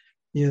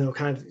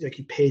 kind of like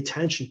you pay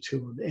attention to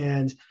him.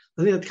 And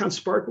I think that kind of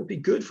spark will be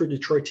good for a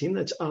Detroit team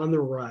that's on the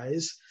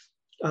rise.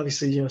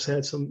 Obviously, has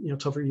had some,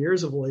 tougher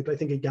years of late, but I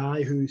think a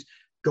guy who's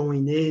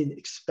going in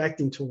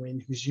expecting to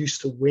win, who's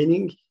used to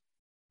winning,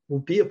 will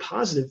be a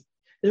positive.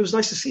 And it was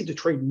nice to see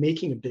Detroit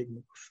making a big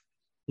move.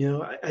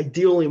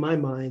 Ideally in my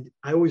mind,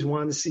 I always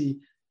wanted to see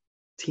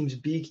teams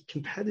be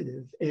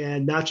competitive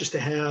and not just to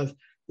have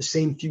the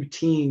same few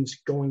teams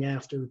going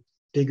after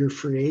bigger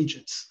free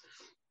agents.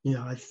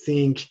 I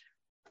think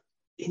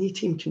any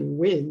team can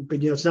win,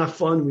 but it's not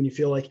fun when you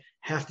feel like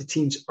half the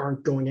teams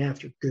aren't going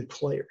after good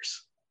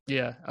players.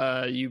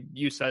 Yeah,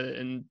 you said it,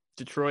 and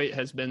Detroit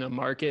has been a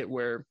market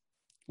where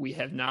we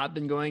have not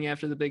been going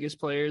after the biggest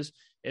players.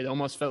 It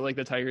almost felt like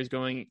the Tigers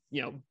going,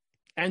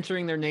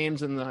 entering their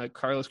names in the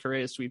Carlos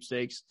Correa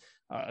sweepstakes,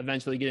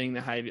 eventually getting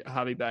the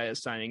Javi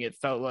Baez signing. It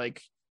felt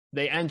like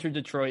they entered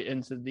Detroit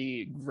into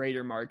the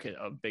greater market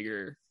of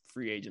bigger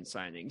free agent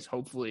signings.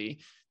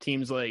 Hopefully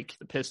teams like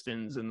the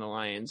Pistons and the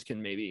Lions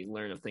can maybe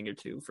learn a thing or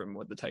two from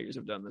what the Tigers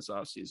have done this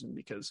offseason,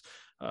 because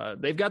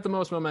they've got the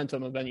most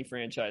momentum of any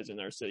franchise in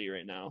our city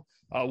right now.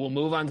 We'll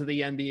move on to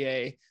the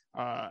NBA.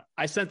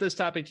 I sent this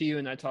topic to you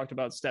and I talked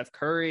about Steph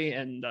Curry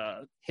and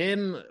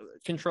him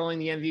controlling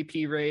the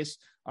MVP race.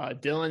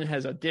 Dylan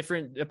has a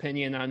different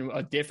opinion on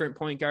a different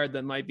point guard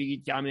that might be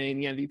dominating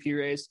the MVP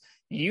race.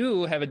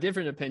 You have a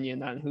different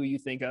opinion on who you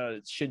think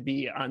should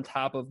be on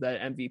top of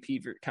that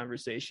MVP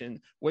conversation.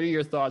 What are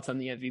your thoughts on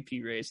the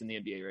MVP race in the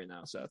NBA right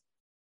now, Seth?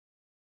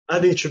 I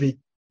think it should be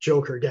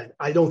Joker again.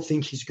 I don't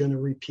think he's going to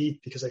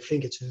repeat because I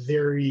think it's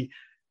very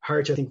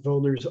hard to, I think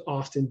voters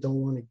often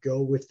don't want to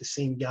go with the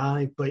same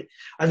guy, but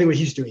I think what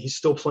he's doing, he's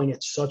still playing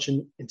at such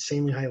an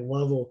insanely high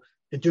level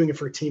and doing it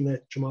for a team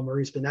that Jamal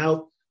Murray's been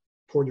out.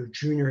 Porter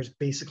Jr. has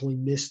basically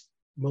missed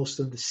most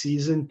of the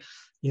season.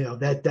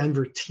 That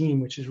Denver team,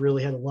 which has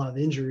really had a lot of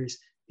injuries,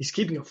 he's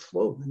keeping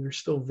afloat and they're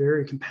still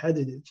very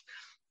competitive.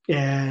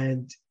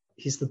 And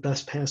he's the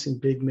best passing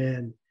big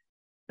man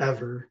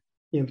ever.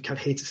 You know, kind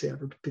of hate to say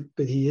ever,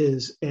 but he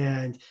is.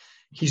 And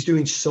he's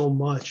doing so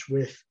much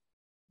with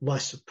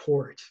less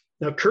support.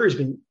 Now, Curry's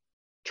been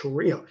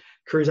terrific.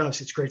 Curry's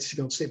obviously, it's great to see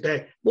Golden State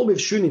back. A little bit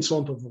of shooting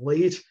slump of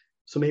late,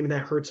 so maybe that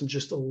hurts him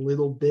just a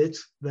little bit.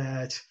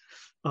 That,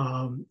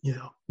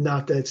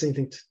 not that it's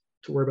anything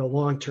to worry about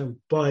long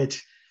term, but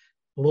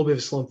a little bit of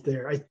a slump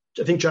there. I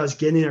think Ja's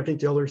getting there. I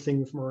think the other thing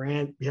with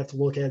Morant we have to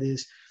look at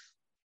is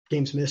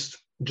games missed,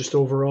 just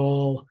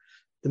overall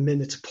the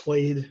minutes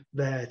played.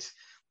 That,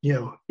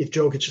 if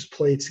Jokic just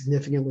played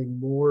significantly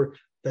more,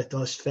 that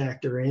does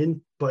factor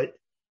in. But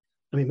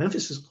I mean,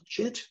 Memphis is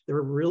legit. They're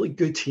a really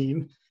good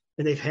team,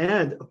 and they've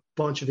had a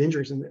bunch of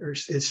injuries, and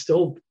it's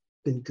still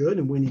been good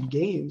and winning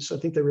games. So I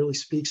think that really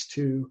speaks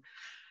to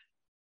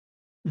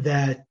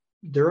that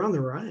they're on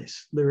the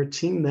rise. They're a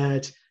team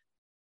that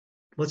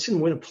lets them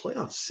win a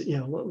playoffs.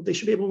 They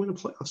should be able to win a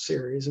playoff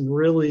series and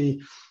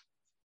really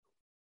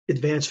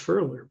advance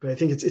further. But I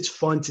think it's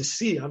fun to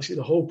see. Obviously,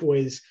 the hope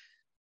was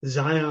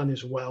Zion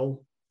as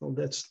well.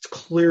 That's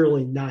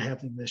clearly not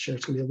happening this year.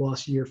 It's going to be a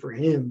lost year for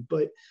him.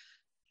 But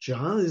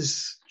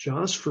Ja's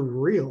for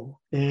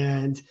real.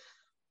 And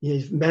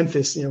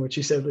Memphis, what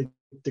you said, like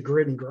the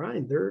grit and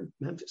grind,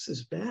 Memphis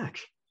is back.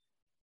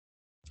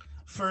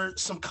 For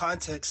some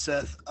context,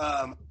 Seth,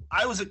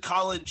 I was a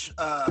college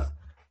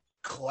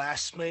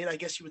classmate, I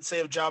guess you would say,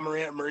 of Ja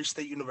Morant at Murray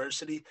State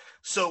University.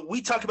 So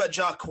we talk about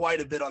Ja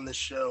quite a bit on this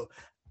show.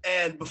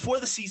 And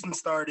before the season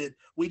started,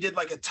 we did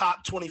like a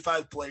top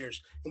 25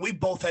 players. And we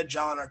both had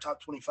Ja in our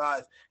top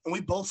 25. And we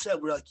both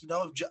said, we're like,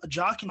 if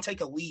Ja can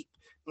take a leap,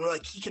 and we're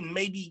like, he can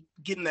maybe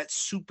get in that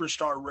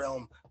superstar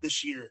realm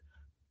this year.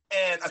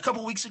 And a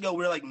couple weeks ago,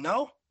 we were like,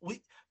 no,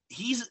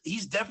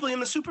 he's definitely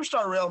in the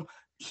superstar realm.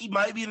 He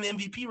might be in the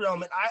MVP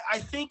realm. And I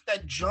think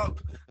that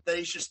jump that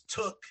he just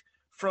took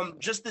from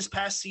just this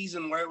past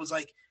season, where it was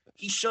like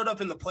he showed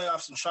up in the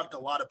playoffs and shocked a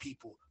lot of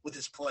people with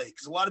his play,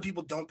 because a lot of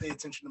people don't pay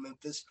attention to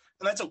Memphis,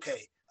 and that's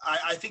okay.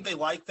 I think they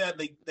like that.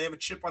 They have a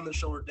chip on their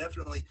shoulder,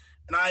 definitely.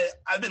 And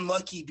I've been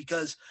lucky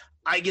because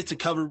I get to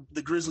cover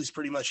the Grizzlies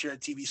pretty much here at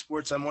TV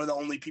Sports. I'm one of the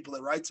only people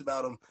that writes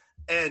about them.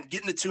 And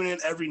getting to tune in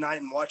every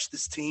night and watch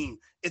this team,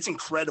 it's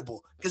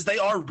incredible because they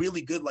are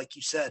really good, like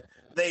you said.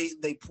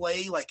 They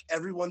play like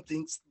everyone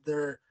thinks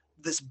they're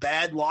this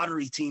bad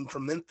lottery team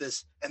from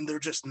Memphis, and they're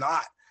just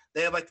not.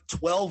 They have like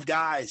 12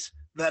 guys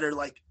that are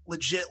like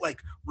legit like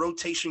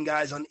rotation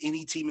guys on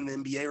any team in the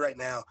NBA right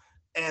now,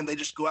 and they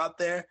just go out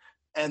there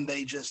and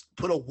they just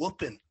put a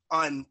whooping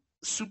on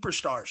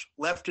superstars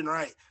left and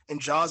right,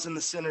 and Ja's in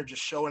the center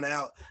just showing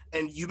out.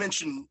 And you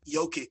mentioned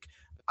Jokic.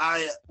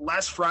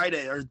 Last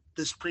Friday, or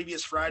this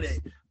previous Friday,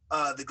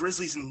 the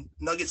Grizzlies and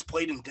Nuggets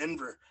played in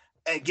Denver,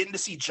 and getting to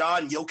see Ja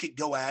and Jokic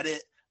go at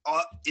it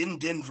in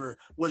Denver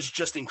was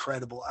just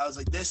incredible. I was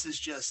like, this is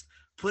just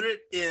put it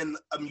in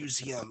a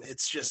museum.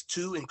 It's just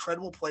two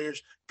incredible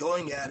players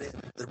going at it.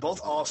 They're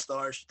both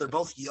all-stars. They're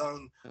both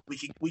young.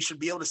 We should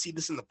be able to see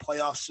this in the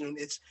playoffs soon.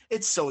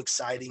 It's so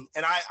exciting.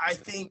 And I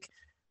think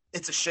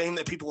it's a shame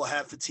that people will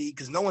have fatigue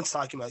because no one's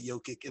talking about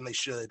Jokic, and they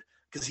should,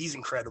 because he's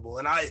incredible.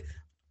 And I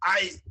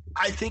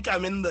think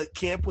I'm in the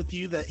camp with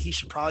you that he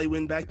should probably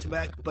win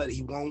back-to-back, but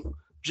he won't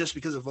just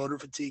because of voter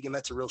fatigue, and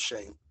that's a real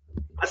shame.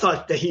 I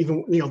thought that he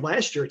even,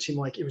 last year it seemed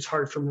like it was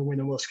hard for him to win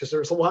the most because there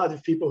was a lot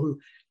of people who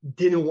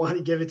didn't want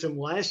to give it to him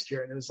last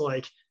year. And it was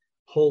like,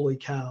 holy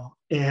cow.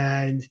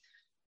 And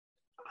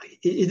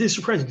it is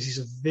surprising because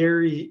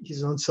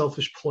he's an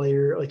unselfish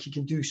player. Like, he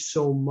can do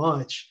so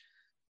much,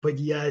 but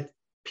yet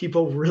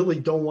people really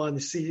don't want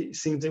to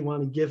seems they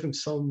want to give him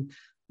some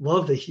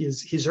love that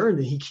he's earned,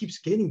 and he keeps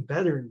getting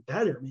better and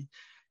better. I mean,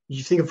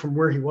 you think of from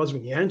where he was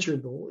when he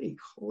entered the league,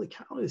 holy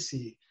cow, has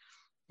he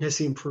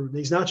improved? And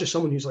he's not just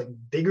someone who's like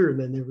bigger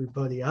than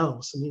everybody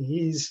else. I mean,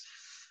 he's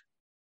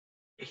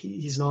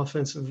an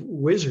offensive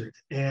wizard,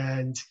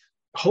 and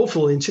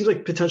hopefully, it seems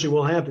like potentially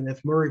will happen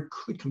if Murray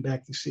could come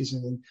back this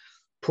season, and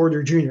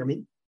Porter Jr. I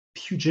mean,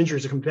 huge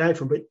injuries to come back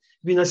from, but it'd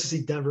be nice to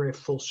see Denver at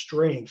full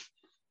strength,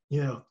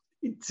 to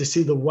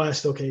see the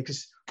West. Okay.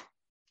 Because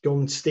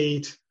Golden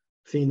State,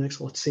 Phoenix,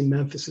 let's see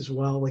Memphis as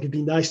well. Like, it'd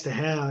be nice to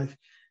have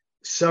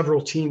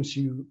several teams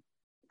who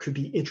could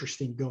be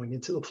interesting going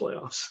into the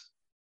playoffs.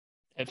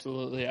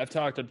 Absolutely. I've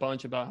talked a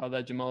bunch about how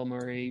that Jamal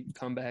Murray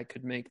comeback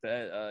could make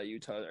that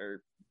Utah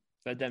or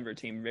that Denver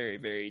team very,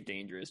 very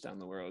dangerous down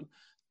the road.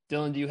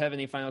 Dylan, do you have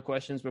any final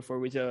questions before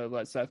we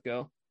let Seth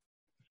go?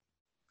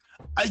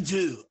 I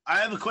do. I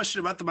have a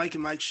question about the Mike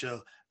and Mike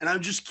show, and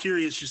I'm just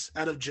curious, just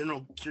out of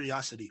general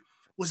curiosity.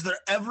 Was there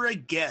ever a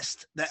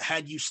guest that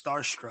had you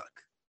starstruck?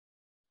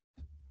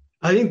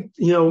 I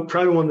think,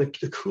 probably one of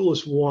the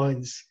coolest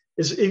ones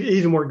is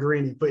even more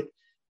grainy, but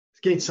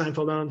getting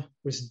Seinfeld on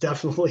was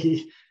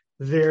definitely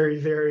very,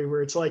 very,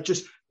 where it's like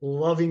just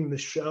loving the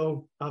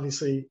show.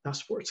 Obviously not a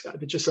sports guy,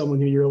 but just someone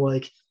who you're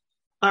like,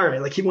 all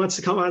right, like, he wants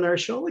to come on our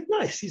show. Like,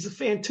 nice. He's a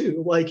fan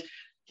too. Like,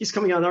 he's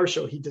coming on our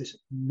show. He does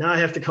not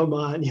have to come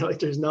on. Like,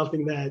 there's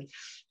nothing that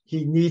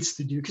he needs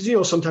to do.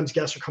 Cause, sometimes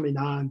guests are coming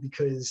on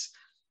because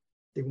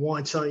they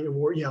want something,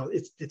 or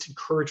it's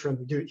encouraged for him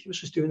to do it. He was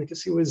just doing it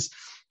because he was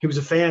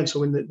a fan. So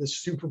when the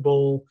Super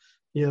Bowl,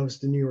 it was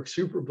the New York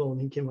Super Bowl,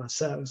 and he came on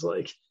set, it was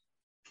like,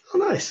 oh,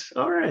 nice,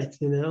 all right,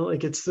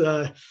 like it's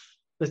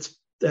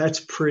that's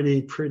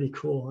pretty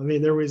cool. I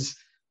mean, there was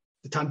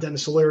the time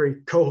Dennis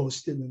O'Leary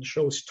co-hosted, and the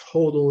show was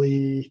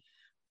totally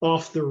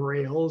off the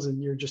rails,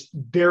 and you're just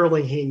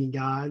barely hanging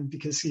on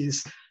because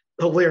he's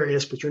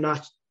hilarious, but you're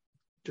not.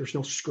 There's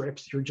no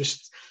script. You're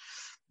just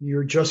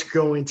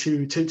going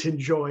to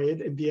enjoy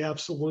it and be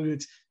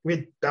absolute. I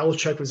mean,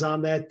 Belichick was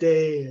on that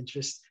day, and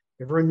just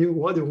everyone knew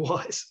what it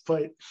was.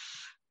 But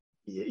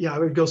yeah, I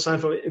would go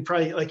Seinfeld, and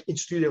probably like in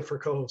studio for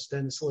co-host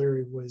Dennis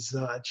Leary was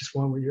just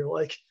one where you're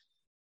like,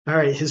 all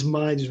right, his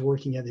mind is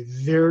working at a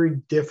very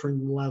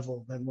different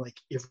level than like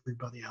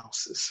everybody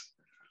else's.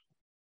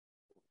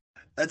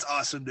 That's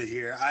awesome to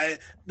hear.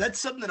 That's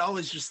something that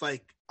always just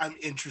like I'm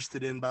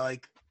interested in, by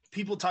like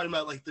people talking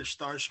about like they're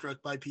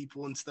starstruck by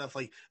people and stuff,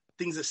 like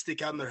things that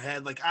stick out in their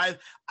head. Like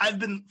I've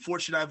been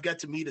fortunate. I've got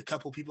to meet a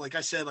couple people. Like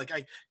I said, like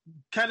I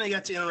kind of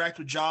got to interact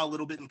with Ja a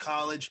little bit in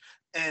college,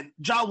 and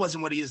Ja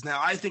wasn't what he is now.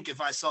 I think if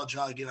I saw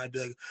Ja again, I'd be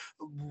like,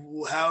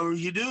 how are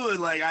you doing?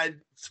 Like I'd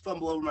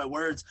fumble over my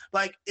words.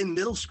 Like in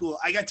middle school,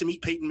 I got to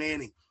meet Peyton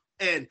Manning,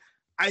 and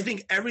I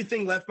think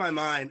everything left my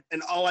mind,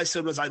 and all I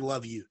said was, I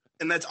love you.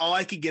 And that's all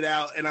I could get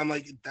out. And I'm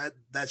like,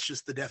 that's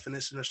just the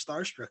definition of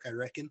starstruck, I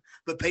reckon.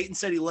 But Peyton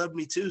said he loved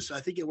me too, so I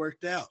think it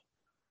worked out.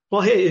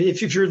 Well, hey,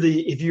 if you're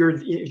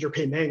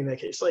Peyton Manning in that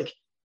case, like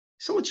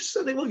someone just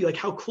said they love you, like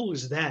how cool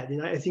is that?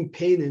 And I think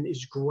Peyton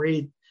is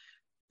great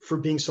for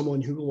being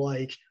someone who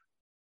like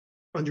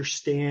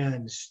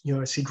understands,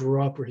 as he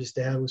grew up, where his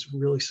dad was a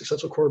really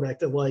successful quarterback,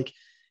 that like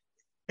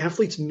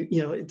athletes,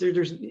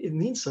 it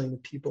means something to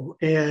people.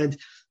 And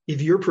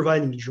if you're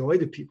providing joy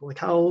to people, like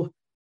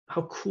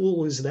how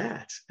cool is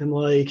that? And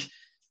like,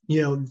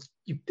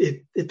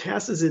 it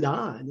passes it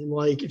on. And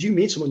like, if you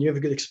meet someone, you have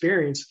a good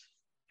experience,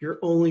 you're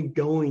only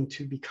going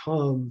to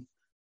become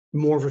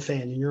more of a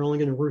fan, and you're only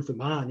going to root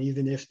them on,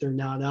 even if they're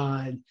not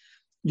on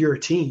your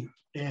team.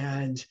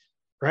 And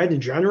right, in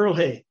general,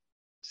 hey,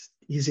 it's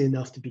easy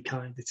enough to be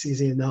kind. It's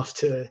easy enough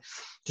to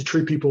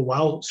treat people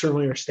well.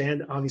 Certainly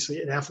understand, obviously,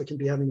 an athlete can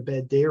be having a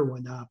bad day or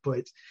whatnot,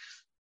 but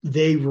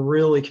they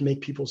really can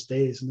make people's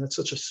days. And that's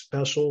such a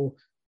special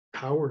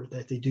power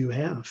that they do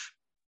have.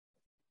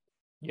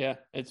 Yeah,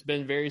 it's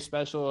been very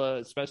special,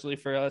 especially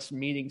for us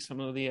meeting some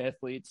of the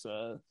athletes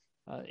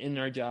in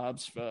our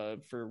jobs for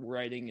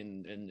writing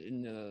and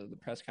in the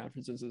press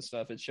conferences and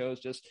stuff. It shows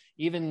just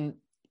even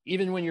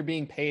when you're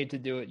being paid to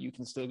do it, you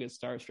can still get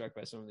starstruck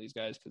by some of these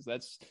guys, because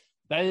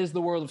that is the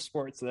world of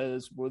sports. That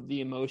is what the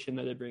emotion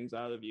that it brings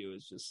out of you,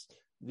 is just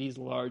these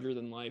larger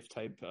than life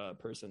type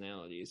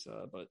personalities.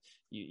 But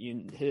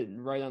you hit it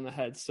right on the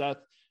head, Seth.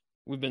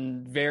 We've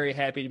been very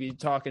happy to be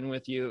talking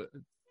with you.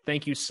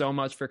 Thank you so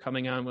much for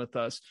coming on with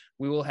us.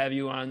 We will have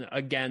you on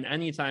again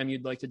anytime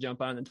you'd like to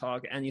jump on and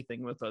talk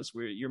anything with us.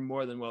 You're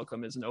more than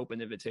welcome. As an open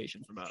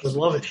invitation from us. I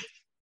love it.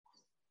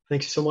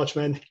 Thank you so much,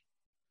 man.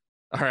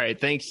 All right.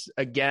 Thanks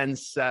again,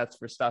 Seth,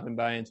 for stopping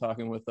by and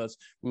talking with us.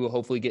 We will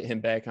hopefully get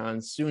him back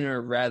on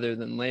sooner rather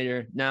than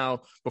later.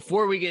 Now,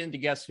 before we get into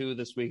Guess Who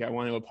this week, I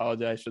want to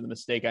apologize for the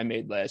mistake I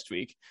made last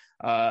week.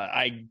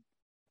 I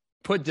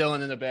put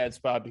Dylan in a bad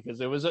spot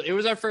because it was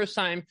our first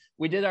time.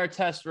 We did our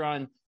test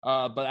run,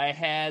 but I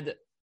had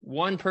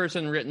one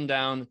person written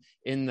down.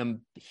 In the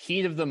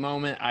heat of the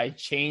moment, I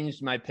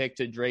changed my pick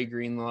to Dre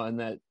Greenlaw,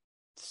 and that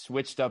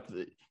switched up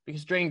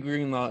because Dre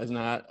Greenlaw is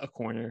not a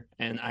corner,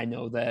 and I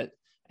know that,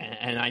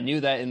 and I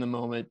knew that in the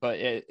moment, but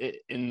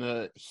it in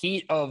the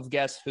heat of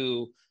Guess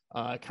Who,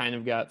 kind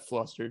of got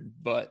flustered,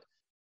 but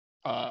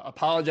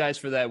apologize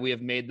for that. We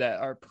have made that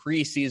our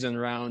preseason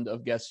round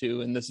of Guess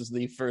Who, and this is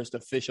the first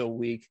official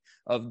week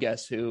of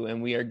Guess Who,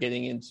 and we are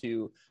getting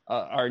into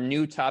our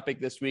new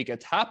topic this week, a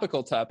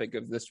topical topic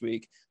of this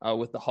week,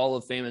 with the Hall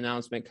of Fame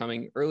announcement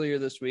coming earlier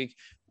this week.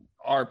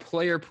 Our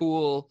player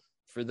pool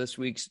for this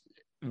week's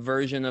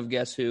version of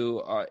Guess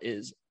Who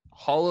is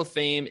Hall of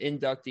Fame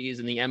inductees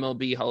in the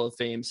MLB Hall of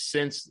Fame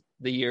since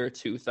the year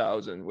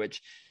 2000,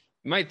 which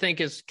you might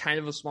think is kind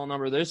of a small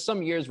number. There's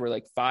some years where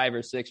like 5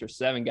 or 6 or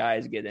 7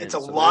 guys get in. It's a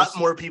lot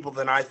more people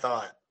than I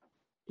thought.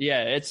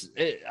 Yeah,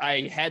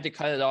 I had to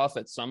cut it off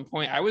at some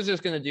point. I was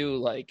just going to do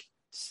like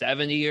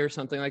 70 or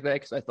something like that,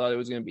 because I thought it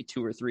was going to be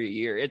 2 or 3 a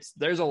year.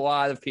 There's a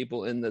lot of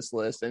people in this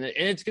list, and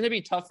it's going to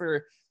be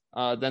tougher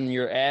than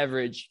your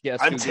average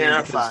Guess Who. I'm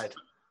terrified.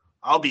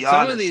 I'll be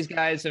honest. Some of these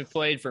guys have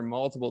played for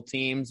multiple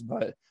teams,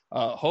 but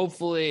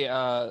hopefully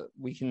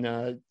we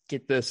can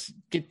get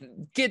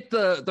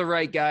the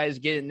right guys,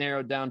 get it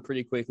narrowed down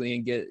pretty quickly,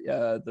 and get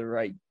the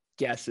right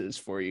guesses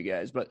for you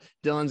guys. But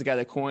Dylan's got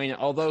a coin,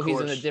 although he's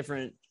in a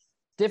different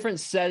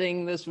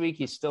setting this week.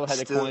 He still had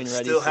a coin ready.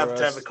 Still have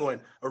to have a coin.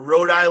 A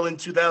Rhode Island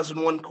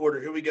 2001 quarter.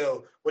 Here we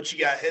go. What you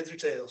got? Heads or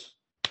tails?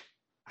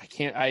 I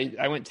can't.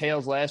 I went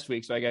tails last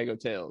week, so I gotta go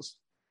tails.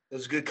 That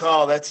was a good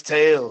call. That's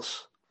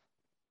tails.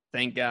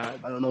 Thank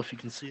God. I don't know if you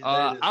can see it.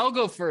 I'll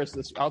go first.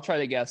 I'll try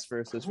to guess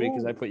first this week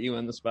because I put you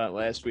on the spot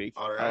last week.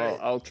 All right.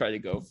 I'll try to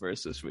go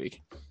first this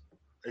week.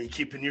 Are you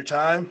keeping your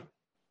time?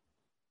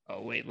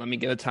 Oh, wait, let me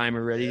get a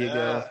timer ready to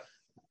go.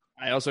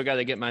 I also got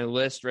to get my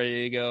list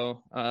ready to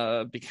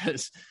go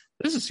because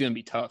this is going to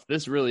be tough.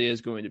 This really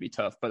is going to be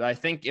tough. But I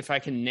think if I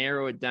can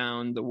narrow it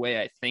down the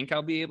way I think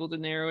I'll be able to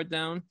narrow it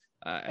down,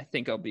 I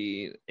think I'll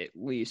be at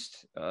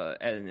least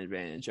at an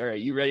advantage. All right,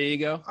 you ready to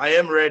go? I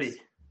am ready.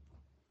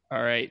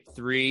 All right,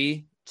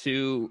 3,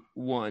 2,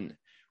 1.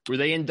 Were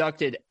they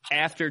inducted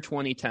after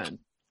 2010?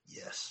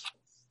 Yes.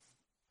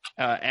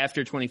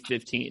 After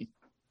 2015?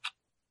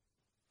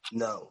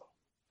 No.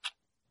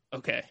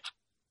 Okay.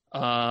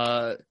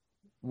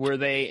 Were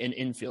they an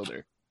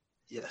infielder?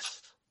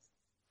 Yes.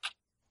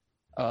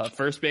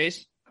 First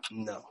base?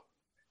 No.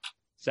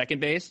 Second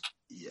base?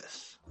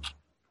 Yes.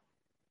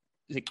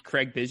 Is it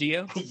Craig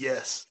Biggio?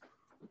 Yes.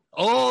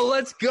 Oh,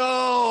 let's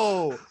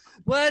go.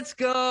 Let's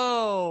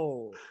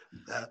go.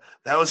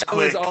 That was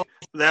quick.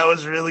 That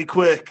was really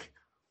quick.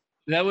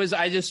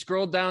 I just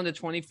scrolled down to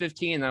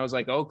 2015 and I was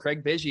like, oh,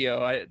 Craig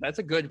Biggio. That's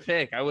a good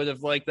pick. I would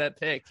have liked that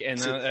pick.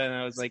 And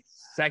I was like,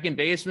 second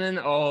baseman.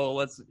 Oh,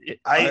 all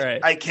right.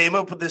 I came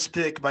up with this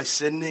pick by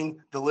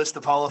sending the list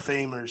of Hall of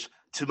Famers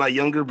to my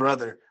younger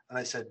brother. And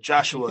I said,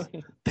 Joshua,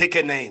 pick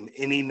a name,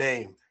 any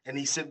name. And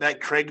he sent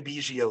back Craig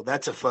Biggio.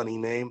 That's a funny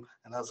name.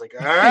 And I was like,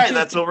 all right,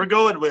 that's what we're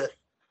going with.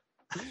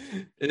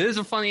 It is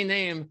a funny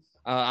name.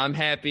 I'm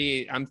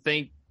happy. I'm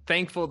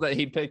thankful that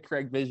he picked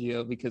Craig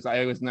Biggio because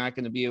I was not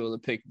going to be able to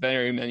pick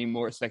very many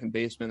more second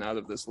basemen out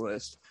of this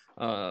list.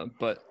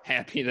 But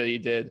happy that he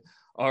did.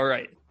 All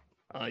right.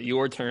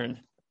 Your turn.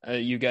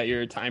 You got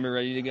your timer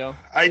ready to go?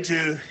 I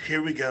do.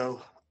 Here we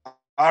go.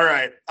 All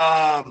right.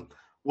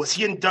 Was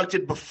he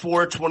inducted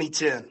before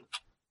 2010?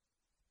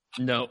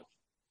 No.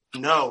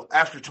 No,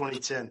 after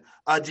 2010.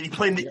 Did he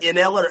play in the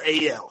NL or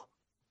AL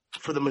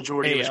for the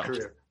majority of his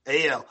career?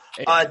 AL.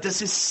 Does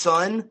his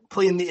son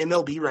play in the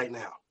MLB right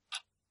now?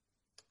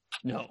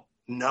 No.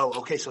 No.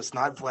 Okay, so it's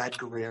not Vlad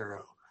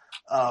Guerrero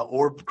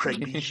or Craig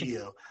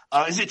Biggio.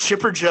 Is it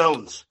Chipper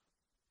Jones?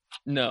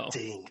 No.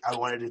 Dang, I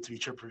wanted it to be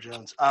Chipper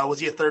Jones. Was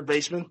he a third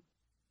baseman?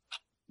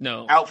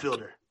 No.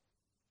 Outfielder?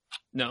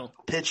 No.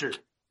 Pitcher?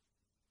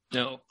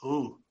 No.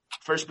 Ooh,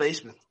 first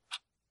baseman?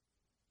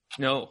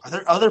 No. Are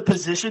there other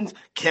positions?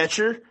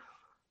 Catcher?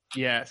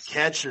 Yes.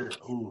 Catcher.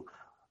 Ooh,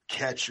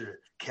 catcher.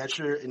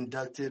 Catcher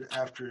inducted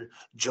after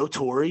Joe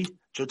Torre.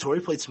 Joe Torre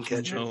played some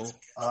catcher. No.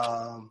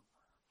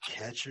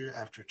 Catcher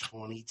after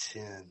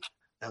 2010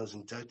 that was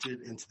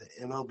inducted into the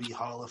MLB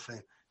Hall of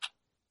Fame.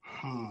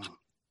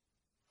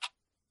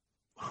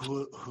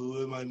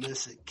 Who am I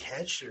missing?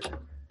 Catcher.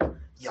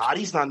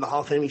 Yachty's not in the Hall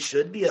of Fame. He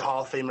should be a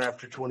Hall of Famer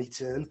after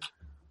 2010.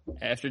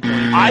 After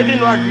 2010.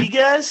 Ivan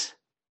Rodriguez?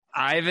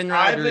 Ivan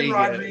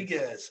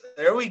Rodriguez.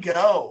 There we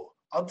go.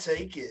 I'll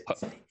take it.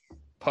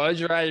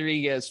 Pudge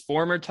Rodriguez,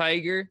 former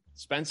Tiger,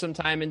 spent some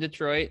time in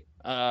Detroit.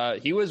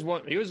 He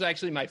was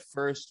actually my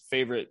first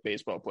favorite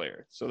baseball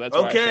player. So that's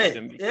why I picked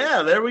him.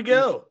 Yeah, there we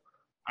go.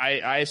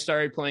 I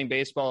started playing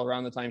baseball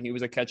around the time he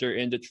was a catcher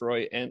in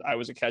Detroit, and I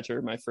was a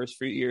catcher my first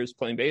few years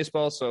playing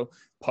baseball. So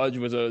Pudge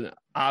was an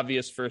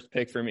obvious first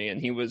pick for me,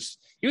 and he was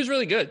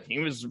really good. He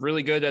was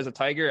really good as a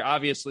Tiger.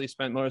 Obviously,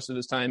 spent most of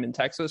his time in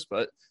Texas,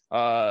 but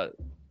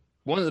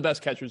one of the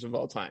best catchers of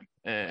all time.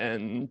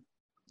 And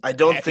I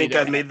don't think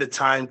I made the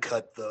time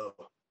cut though.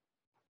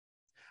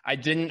 I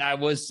didn't. I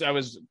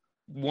was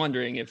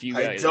wondering if you.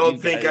 I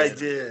don't think I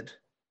did.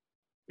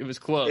 It was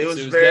close. It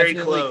was very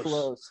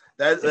close.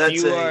 That's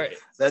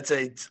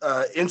a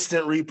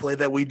instant replay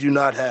that we do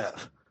not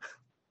have.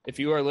 If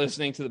you are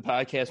listening to the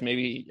podcast,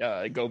 maybe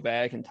go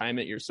back and time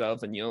it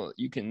yourself, and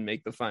you can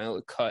make the final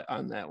cut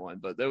on that one.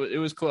 But it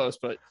was close.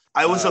 But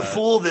I was a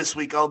fool this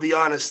week. I'll be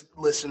honest,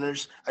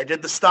 listeners. I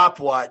did the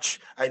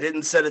stopwatch. I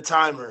didn't set a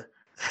timer.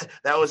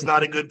 That was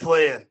not a good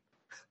plan.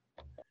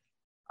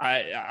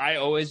 I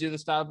always do the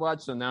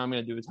stopwatch, so now I'm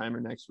going to do a timer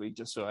next week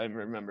just so I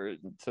remember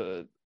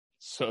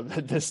so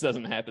that this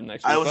doesn't happen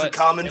next week. I was a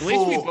common fool. At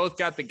least we both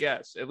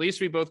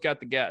got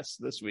the guess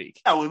this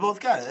week. Yeah, we both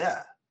got it,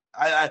 yeah.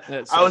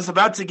 I was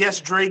about to guess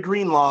Dre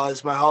Greenlaw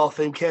as my Hall of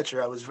Fame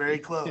catcher. I was very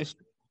close.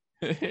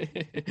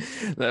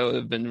 That would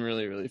have been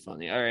really, really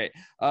funny. All right.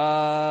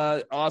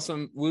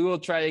 Awesome. We will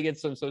try to get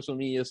some social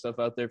media stuff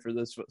out there for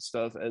this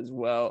stuff as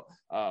well.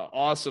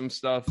 Awesome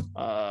stuff.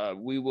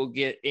 We will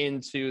get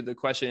into the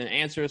question and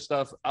answer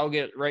stuff. I'll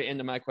get right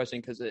into my question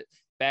because it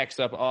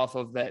backs up off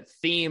of that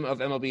theme of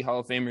MLB Hall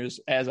of Famers.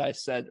 As I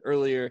said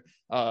earlier,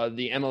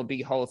 the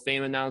MLB Hall of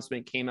Fame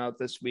announcement came out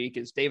this week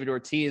as David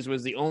Ortiz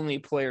was the only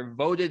player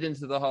voted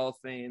into the Hall of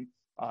Fame,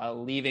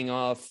 leaving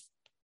off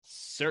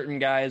certain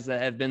guys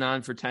that have been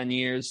on for 10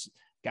 years,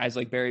 guys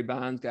like Barry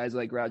Bonds, guys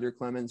like Roger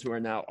Clemens, who are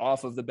now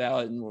off of the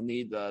ballot and will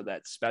need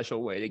that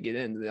special way to get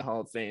into the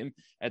Hall of Fame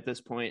at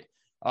this point.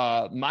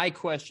 My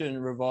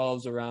question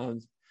revolves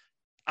around,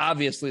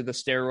 obviously, the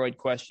steroid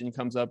question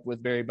comes up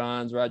with Barry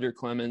Bonds, Roger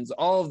Clemens,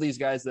 all of these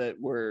guys that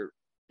were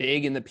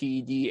big in the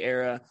PED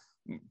era,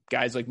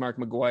 guys like Mark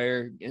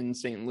McGwire in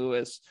St.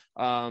 Louis.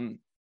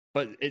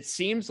 But it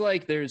seems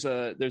like there's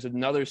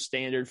another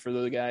standard for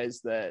the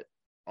guys that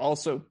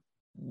also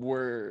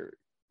were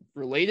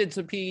related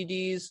to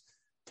PEDs,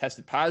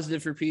 tested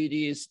positive for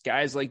PEDs,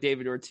 guys like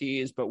David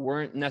Ortiz, but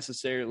weren't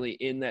necessarily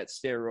in that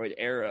steroid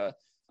era,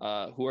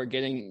 who are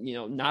getting,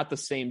 not the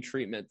same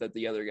treatment that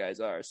the other guys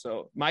are.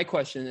 So my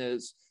question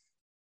is,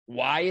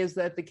 why is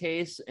that the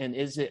case? And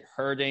is it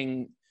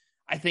hurting?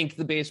 I think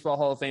the Baseball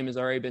Hall of Fame has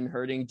already been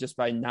hurting just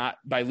by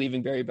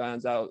leaving Barry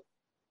Bonds out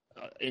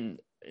in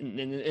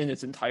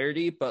its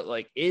entirety. But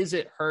is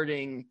it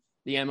hurting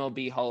the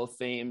MLB Hall of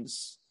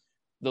Fame's,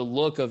 the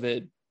look of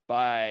it,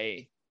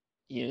 by,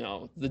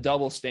 the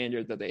double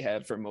standard that they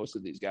have for most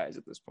of these guys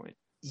at this point?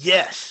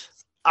 Yes.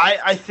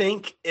 I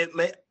think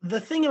the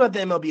thing about the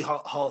MLB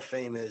Hall of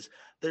Fame is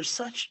there's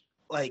such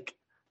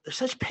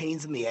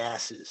pains in the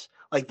asses.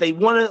 They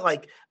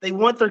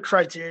want their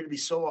criteria to be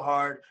so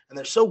hard, and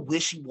they're so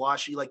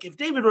wishy-washy. If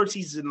David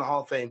Ortiz is in the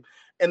Hall of Fame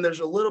and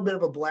there's a little bit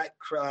of a black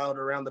crowd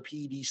around the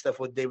PED stuff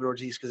with David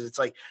Ortiz, because it's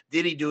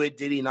did he do it?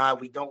 Did he not?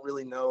 We don't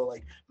really know.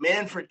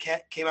 Manfred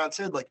came out and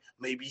said,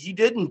 maybe he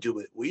didn't do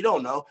it. We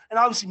don't know. And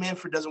obviously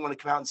Manfred doesn't want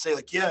to come out and say,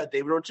 yeah,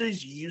 David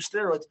Ortiz, you used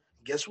steroids.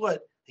 Guess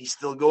what? He's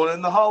still going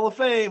in the Hall of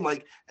Fame,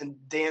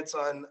 and dance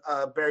on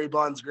Barry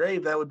Bonds'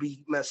 grave. That would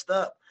be messed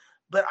up.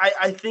 But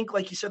I think,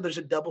 like you said, there's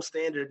a double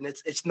standard, and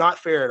it's not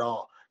fair at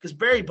all, because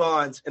Barry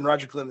Bonds and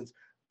Roger Clemens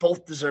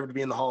both deserve to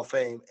be in the Hall of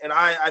Fame. And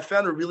I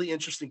found a really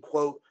interesting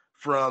quote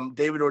from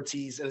David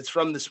Ortiz, and it's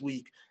from this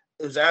week.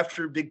 It was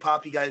after Big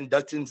Papi got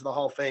inducted into the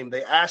Hall of Fame.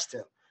 They asked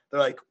him, they're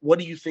like, what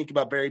do you think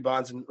about Barry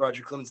Bonds and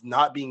Roger Clemens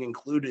not being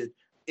included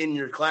in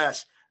your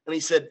class? And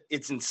he said,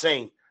 it's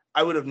insane.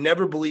 I would have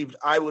never believed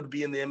I would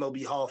be in the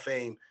MLB Hall of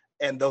Fame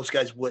and those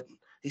guys wouldn't.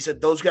 He said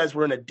those guys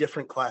were in a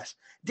different class.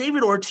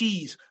 David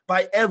Ortiz,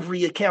 by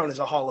every account, is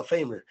a Hall of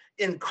Famer.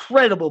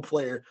 Incredible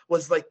player.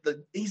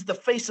 He's the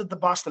face of the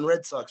Boston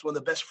Red Sox, one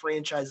of the best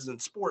franchises in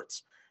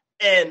sports.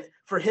 And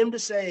for him to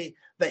say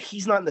that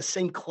he's not in the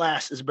same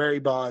class as Barry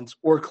Bonds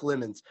or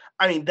Clemens,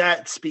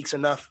 that speaks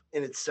enough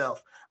in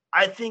itself.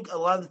 I think a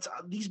lot of the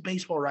time, these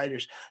baseball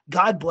writers,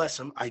 God bless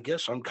them. I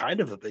guess I'm kind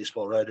of a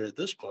baseball writer at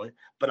this point,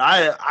 but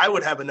I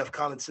would have enough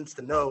common sense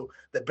to know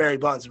that Barry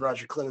Bonds and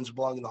Roger Clemens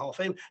belong in the Hall of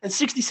Fame, and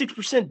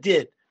 66%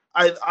 did.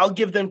 I'll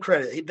give them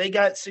credit. They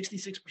got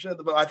 66% of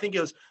the vote. I think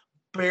it was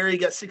Barry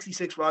got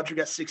 66, Roger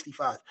got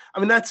 65.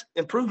 That's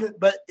improvement,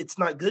 but it's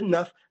not good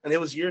enough. And it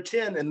was year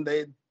 10, and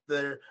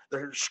they're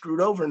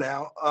screwed over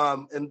now,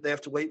 and they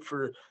have to wait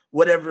for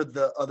whatever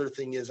the other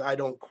thing is. I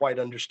don't quite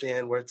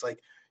understand, where it's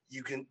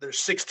there's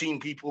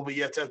 16 people, but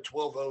you have to have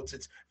 12 votes.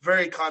 It's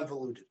very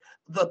convoluted.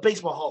 The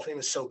Baseball Hall of Fame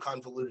is so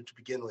convoluted to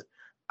begin with.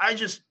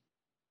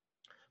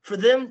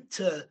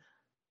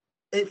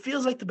 It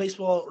feels like the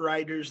baseball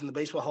writers and the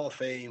Baseball Hall of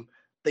Fame,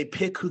 they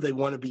pick who they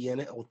want to be in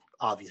it,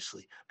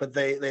 obviously, but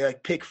they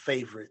pick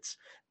favorites,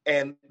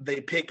 and they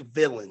pick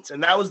villains.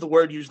 And that was the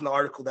word used in the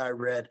article that I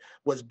read,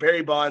 was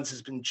Barry Bonds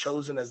has been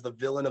chosen as the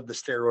villain of the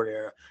steroid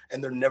era,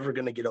 and they're never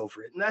going to get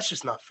over it. And that's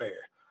just not fair.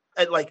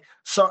 And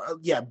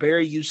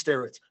Barry used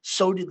steroids.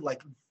 So did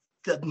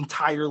the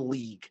entire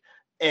league.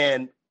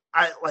 And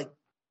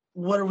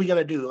what are we going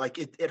to do?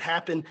 It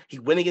happened. He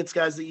went against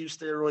guys that use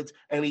steroids,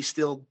 and he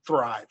still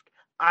thrived.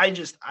 I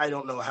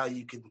don't know how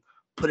you can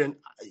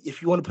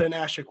if you want to put an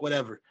asterisk,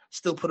 whatever,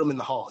 still put him in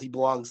the Hall. He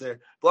belongs there.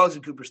 Belongs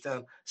in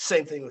Cooperstown.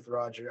 Same thing with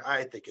Roger.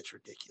 I think it's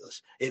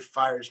ridiculous. It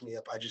fires me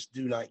up. I just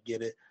do not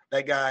get it.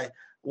 That guy,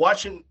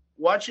 watching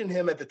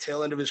him at the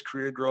tail end of his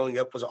career growing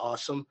up was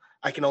awesome.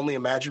 I can only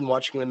imagine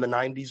watching him in the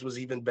 90s was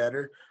even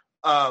better.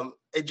 I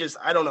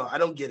don't know. I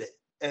don't get it.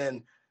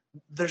 And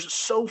there's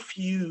so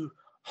few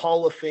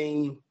Hall of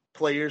Fame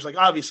players.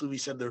 Obviously we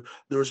said there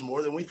was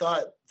more than we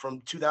thought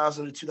from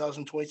 2000 to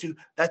 2022.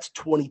 That's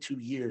 22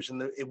 years.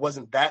 And it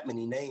wasn't that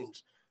many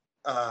names.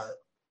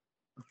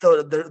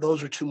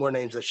 Those are two more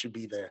names that should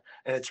be there.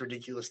 And it's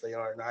ridiculous they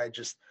are. And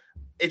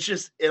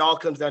it all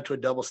comes down to a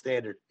double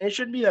standard. And it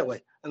shouldn't be that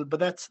way. But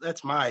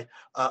that's my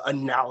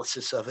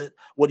analysis of it.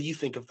 What do you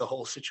think of the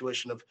whole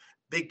situation of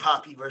Big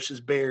Papi versus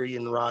Barry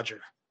and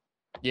Roger?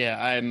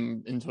 Yeah,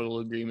 I'm in total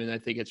agreement. I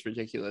think it's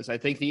ridiculous. I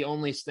think the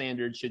only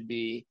standard should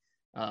be,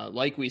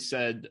 like we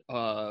said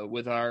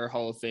with our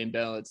Hall of Fame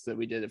ballots that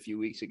we did a few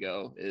weeks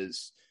ago,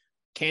 is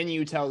can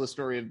you tell the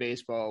story of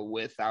baseball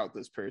without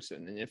this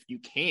person? And if you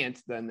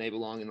can't, then they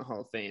belong in the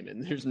Hall of Fame.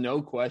 And there's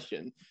no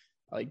question.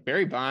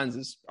 Barry Bonds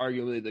is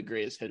arguably the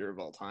greatest hitter of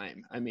all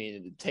time.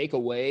 Take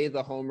away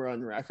the home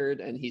run record,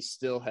 and he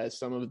still has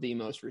some of the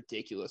most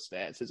ridiculous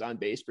stats. His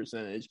on-base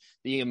percentage,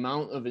 the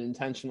amount of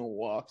intentional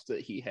walks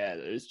that he had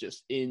is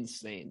just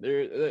insane.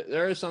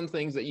 There are some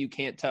things that you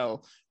can't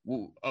tell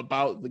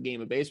about the game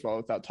of baseball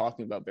without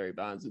talking about Barry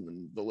Bonds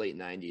in the late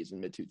 90s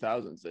and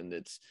mid-2000s. And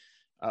it's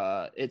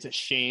a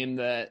shame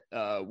that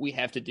we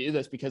have to do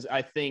this, because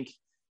I think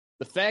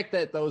the fact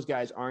that those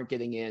guys aren't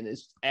getting in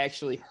is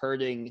actually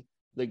hurting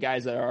the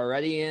guys that are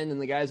already in and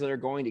the guys that are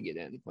going to get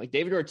in.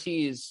 David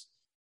Ortiz,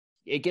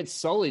 it gets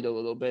sullied a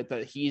little bit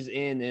that he's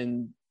in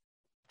and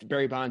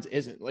Barry Bonds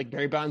isn't.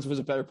 Barry Bonds was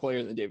a better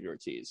player than David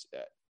Ortiz.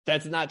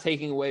 That's not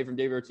taking away from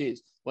David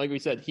Ortiz. Like we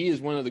said, he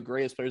is one of the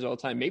greatest players of all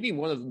time, maybe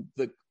one of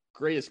the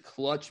greatest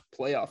clutch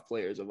playoff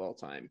players of all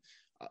time.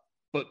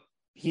 But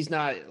he's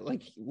not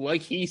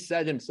like he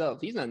said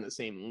himself, he's not in the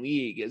same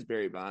league as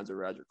Barry Bonds or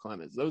Roger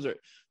Clemens.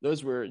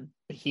 Those were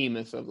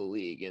behemoths of the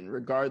league, and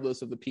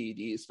regardless of the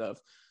PED stuff,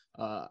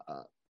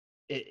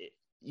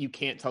 you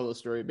can't tell the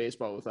story of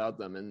baseball without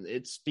them. And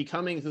it's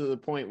becoming to the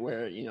point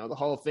where, the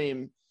Hall of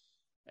Fame,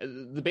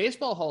 the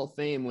Baseball Hall of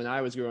Fame when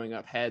I was growing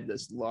up had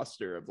this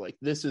luster of like,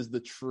 this is the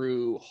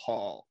true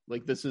hall.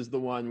 Like, this is the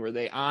one where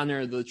they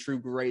honor the true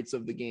greats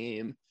of the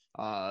game.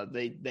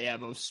 They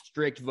have a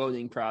strict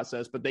voting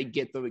process, but they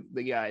get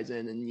the guys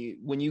in. And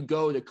when you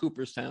go to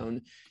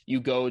Cooperstown, you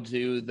go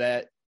to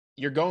that,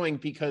 you're going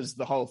because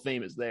the Hall of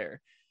Fame is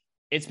there.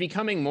 It's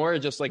becoming more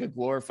just like a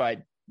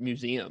glorified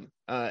museum.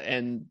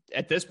 And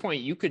at this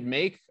point, you could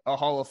make a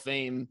Hall of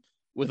Fame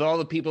with all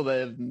the people that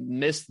have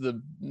missed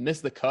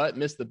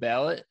the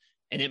ballot,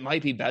 and it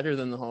might be better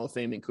than the Hall of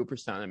Fame in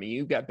Cooperstown. I mean,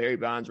 you've got Barry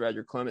Bonds,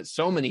 Roger Clemens,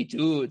 so many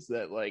dudes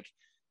that like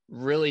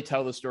really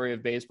tell the story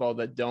of baseball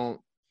that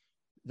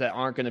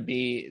aren't going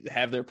to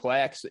have their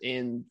plaques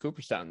in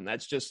Cooperstown. And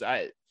that's just,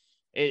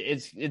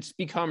 it's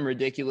become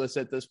ridiculous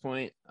at this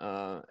point.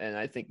 And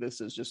I think this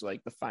is just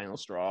like the final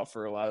straw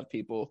for a lot of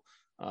people.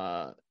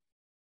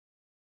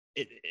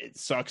 It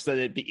sucks that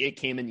it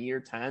came in year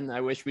 10.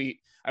 I wish we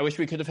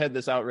could have had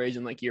this outrage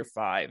in like year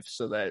 5,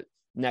 so that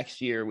next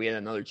year we had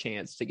another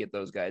chance to get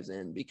those guys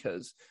in,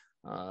 because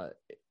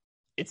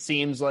it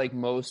seems like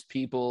most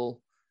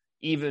people,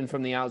 even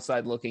from the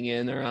outside looking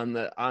in, are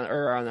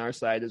on our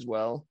side as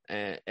well.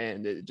 And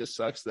it just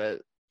sucks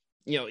that,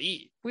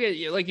 we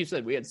had, like you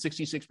said, we had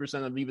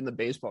 66% of even the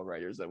baseball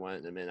writers that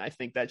wanted them in. I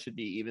think that should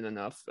be even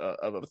enough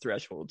of a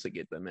threshold to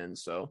get them in.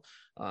 So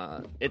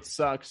it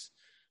sucks.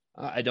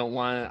 I don't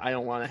want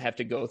to have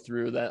to go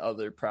through that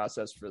other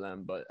process for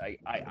them, but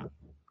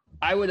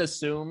I would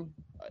assume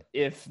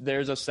if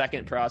there's a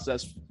second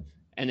process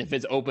and if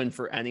it's open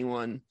for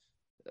anyone,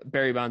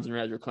 Barry Bonds and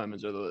Roger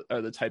Clemens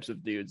are the types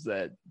of dudes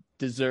that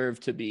deserve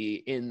to be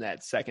in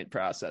that second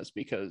process,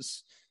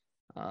 because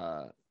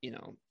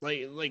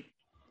like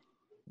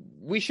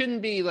we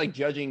shouldn't be like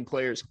judging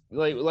players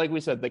like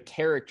we said, the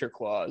character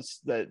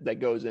clause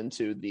that goes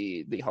into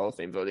the Hall of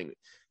Fame voting.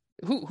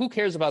 Who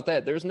cares about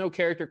that? There's no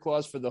character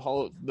clause for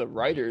the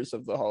writers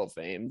of the Hall of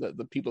Fame,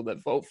 the people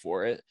that vote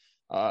for it.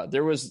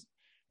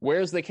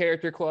 Where's the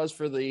character clause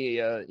for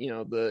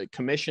the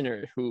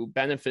commissioner who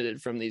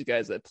benefited from these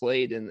guys that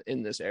played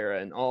in this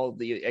era, and all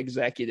the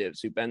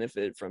executives who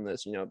benefited from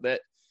this? That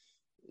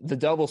the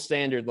double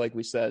standard, like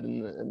we said,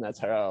 and that's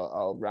how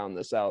I'll round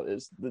this out,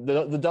 is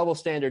the double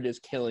standard is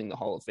killing the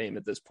Hall of Fame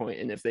at this point.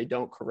 And if they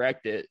don't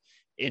correct it,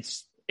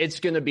 it's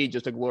going to be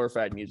just a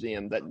glorified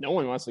museum that no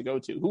one wants to go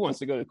to. Who wants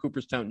to go to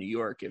Cooperstown, New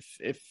York,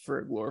 if for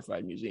a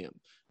glorified museum?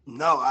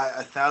 No,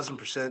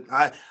 1,000%.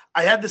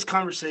 I had this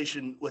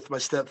conversation with my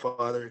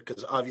stepfather,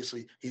 because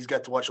obviously he's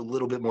got to watch a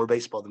little bit more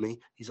baseball than me.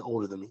 He's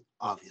older than me,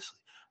 obviously.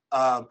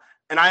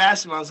 And I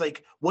asked him, I was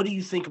like, what do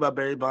you think about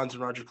Barry Bonds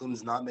and Roger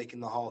Clemens not making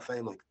the Hall of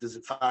Fame? Like, does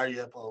it fire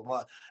you up, blah, blah, blah.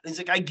 And he's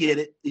like, I get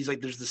it. He's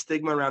like, there's the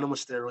stigma around him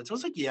with steroids. I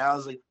was like, yeah. I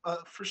was like,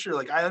 for sure.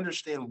 Like, I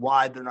understand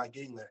why they're not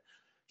getting there.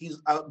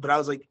 But I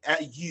was like,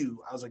 I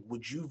was like,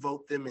 would you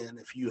vote them in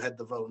if you had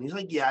the vote? And he's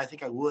like, yeah, I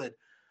think I would.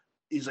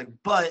 He's like,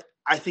 but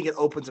I think it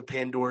opens a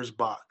Pandora's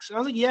box. And I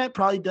was like, yeah, it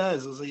probably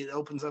does. I was like, it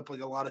opens up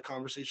like a lot of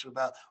conversation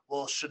about,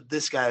 well, should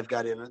this guy have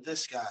got in or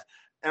this guy?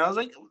 And I was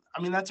like,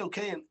 I mean, that's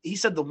okay. And he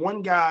said the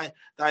one guy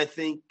that I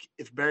think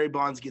if Barry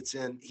Bonds gets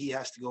in, he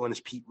has to go in is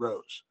Pete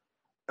Rose.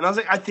 And I was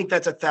like, I think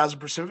that's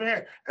 1,000%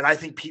 fair. And I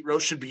think Pete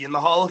Rose should be in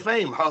the Hall of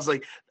Fame. I was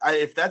like,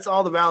 if that's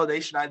all the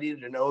validation I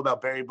needed to know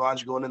about Barry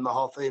Bonds going in the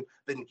Hall of Fame,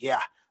 then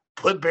yeah,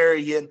 put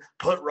Barry in,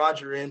 put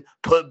Roger in,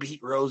 put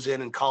Pete Rose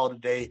in, and call it a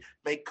day.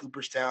 Make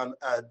Cooperstown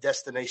a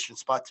destination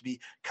spot to be,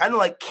 kind of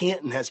like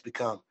Canton has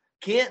become.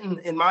 Canton,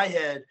 in my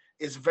head,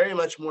 is very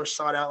much more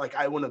sought out. Like,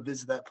 I want to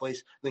visit that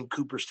place than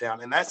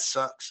Cooperstown. And that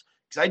sucks,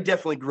 because I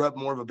definitely grew up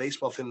more of a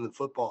baseball fan than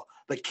football.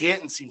 But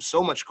Canton seems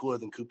so much cooler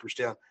than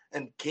Cooperstown.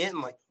 And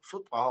Canton, like,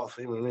 football Hall of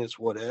Fame, I mean, it's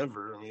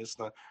whatever. I mean, it's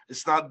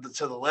not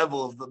to the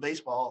level of the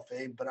baseball Hall of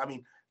Fame. But I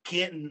mean,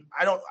 Canton,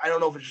 I don't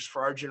know if it's just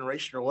for our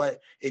generation or what.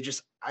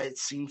 It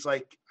seems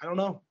like, I don't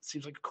know. It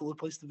seems like a cooler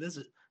place to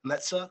visit, and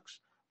that sucks.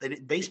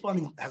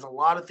 Baseball has a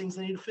lot of things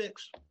they need to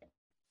fix.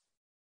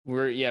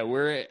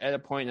 We're at a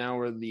point now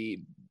where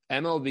the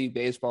MLB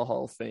Baseball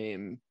Hall of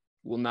Fame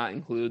will not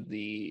include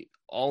the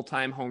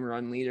all-time home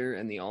run leader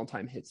and the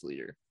all-time hits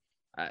leader.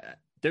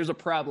 There's a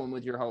problem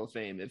with your Hall of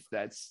Fame if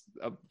that's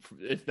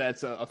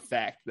a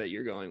fact that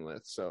you're going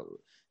with. So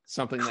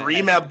something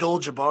Kareem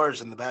Abdul-Jabbar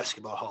is in the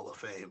Basketball Hall of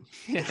Fame.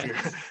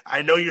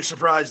 I know you're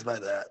surprised by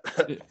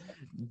that.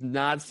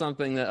 Not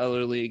something that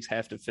other leagues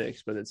have to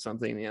fix, but it's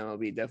something the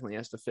MLB definitely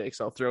has to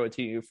fix. I'll throw it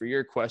to you for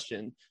your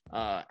question,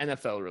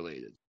 NFL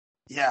related.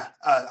 Yeah,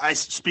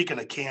 speaking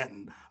of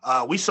Canton,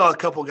 we saw a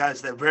couple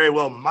guys that very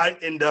well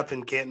might end up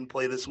in Canton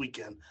play this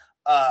weekend.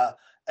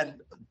 And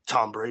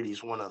Tom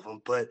Brady's one of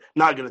them, but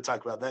not going to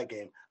talk about that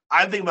game.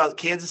 I'm thinking about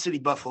Kansas City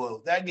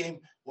Buffalo. That game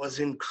was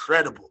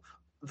incredible.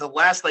 The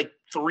last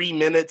 3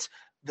 minutes,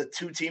 the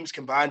two teams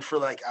combined for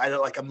like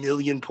a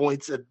million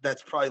points.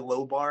 That's probably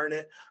low bar in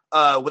it.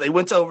 When they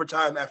went to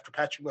overtime after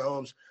Patrick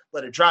Mahomes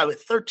let it drive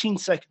with 13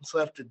 seconds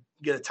left to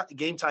get a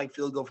game-tying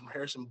field goal from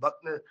Harrison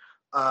Buckner.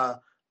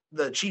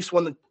 The Chiefs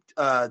won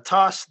the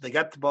toss. They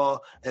got the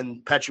ball,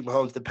 and Patrick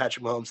Mahomes did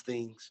Patrick Mahomes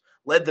things,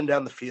 led them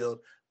down the field,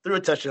 threw a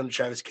touchdown to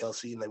Travis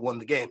Kelce, and they won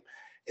the game.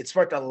 It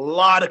sparked a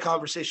lot of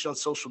conversation on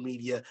social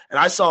media, and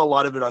I saw a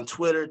lot of it on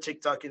Twitter,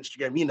 TikTok,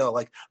 Instagram,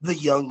 like the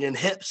young and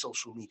hip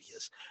social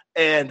medias.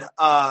 And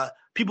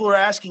people are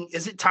asking,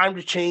 is it time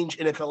to change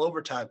NFL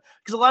overtime?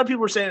 Because a lot of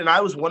people were saying, and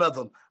I was one of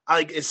them,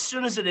 as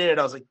soon as it ended,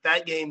 I was like,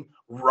 that game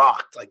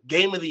rocked. Like,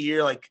 game of the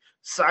year, like,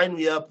 sign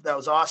me up. That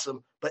was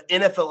awesome. But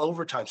NFL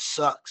overtime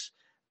sucks.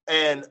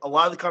 And a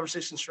lot of the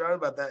conversation surrounded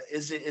about that,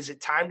 is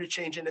it time to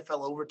change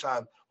NFL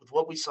overtime with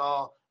what we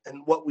saw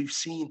and what we've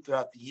seen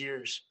throughout the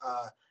years?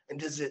 And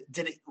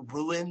did it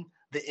ruin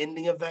the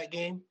ending of that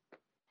game?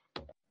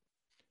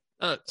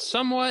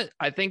 Somewhat.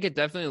 I think it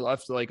definitely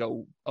left like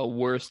a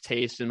worse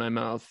taste in my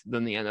mouth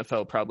than the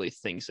NFL probably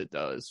thinks it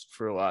does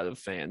for a lot of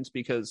fans,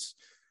 because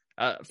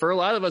for a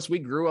lot of us, we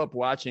grew up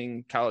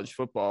watching college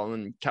football,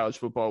 and college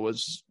football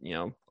was,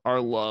 our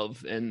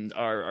love and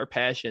our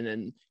passion,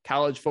 and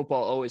college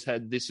football always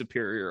had the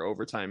superior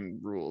overtime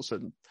rules.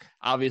 And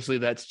obviously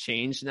that's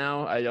changed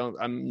now.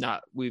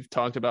 We've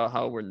talked about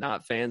how we're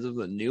not fans of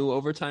the new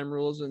overtime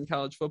rules in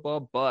college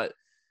football, but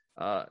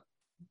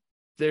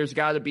there's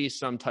got to be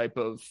some type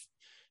of,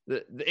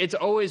 it's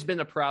always been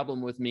a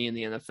problem with me in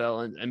the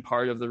NFL, and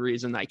part of the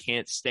reason I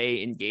can't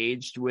stay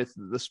engaged with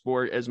the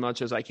sport as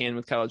much as I can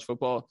with college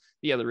football.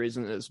 The other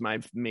reason is my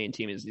main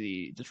team is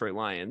the Detroit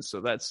Lions,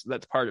 so that's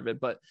part of it.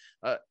 But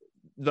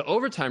the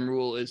overtime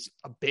rule is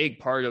a big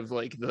part of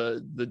like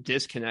the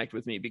disconnect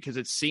with me, because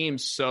it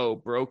seems so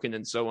broken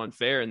and so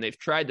unfair, and they've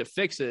tried to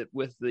fix it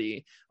with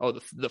the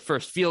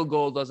first field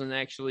goal doesn't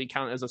actually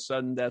count as a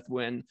sudden death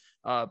win,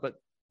 but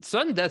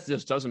sudden death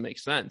just doesn't make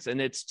sense, and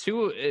it's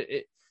too.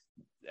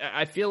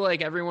 I feel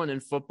like everyone in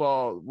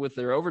football with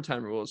their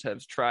overtime rules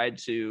have tried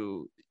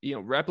to,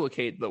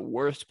 replicate the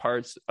worst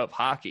parts of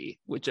hockey,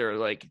 which are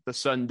like the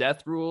sudden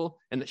death rule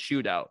and the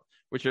shootout,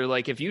 which are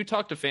like, if you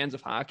talk to fans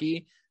of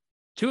hockey,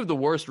 two of the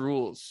worst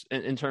rules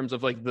in terms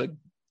of like the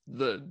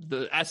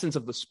essence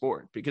of the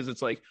sport, because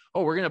it's like,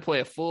 oh, we're going to play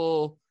a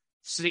full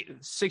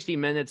 60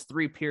 minutes,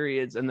 3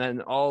 periods, and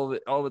then all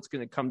of it's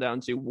going to come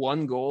down to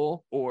one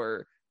goal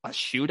or a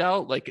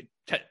shootout,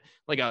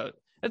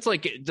 it's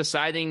like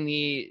deciding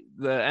the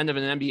end of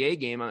an NBA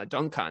game on a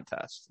dunk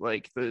contest.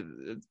 Like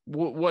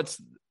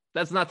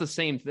that's not the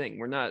same thing.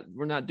 We're not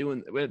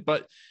doing it.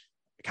 But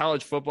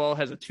college football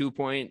has a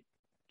 2-point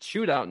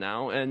shootout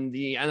now, and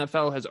the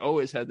NFL has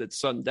always had that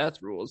sudden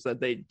death rules that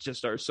they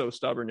just are so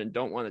stubborn and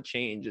don't want to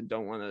change and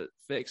don't want to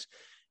fix.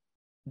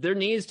 There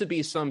needs to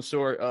be some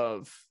sort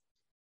of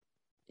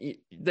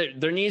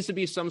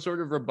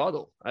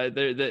rebuttal.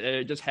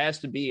 There just has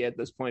to be at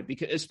this point,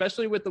 because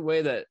especially with the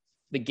way that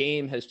the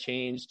game has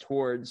changed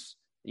towards,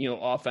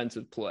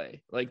 offensive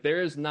play. Like,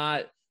 there is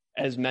not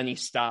as many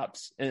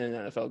stops in an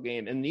NFL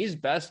game. And these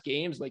best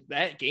games, like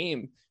that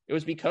game, it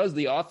was because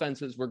the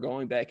offenses were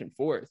going back and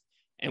forth.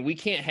 And we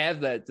can't have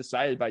that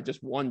decided by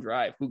just one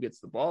drive, who gets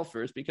the ball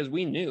first, because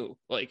we knew,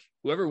 like,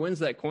 whoever wins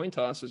that coin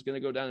toss is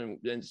going to go down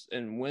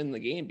and win the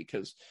game,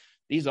 because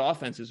these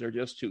offenses are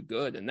just too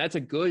good. And that's a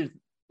good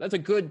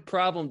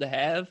problem to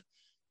have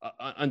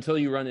until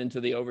you run into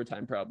the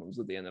overtime problems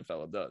that the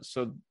NFL does.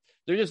 So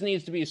there just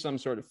needs to be some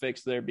sort of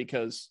fix there,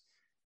 because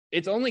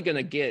it's only going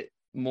to get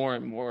more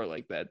and more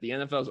like that. The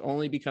NFL is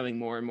only becoming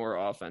more and more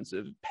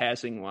offensive,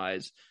 passing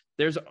wise.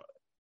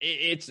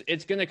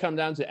 It's going to come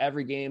down to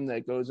every game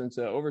that goes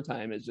into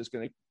overtime is just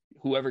going to,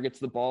 whoever gets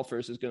the ball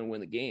first is going to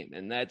win the game.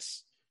 And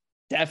that's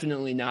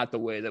definitely not the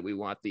way that we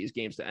want these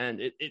games to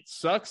end. It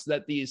sucks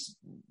that the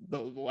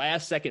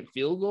last second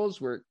field goals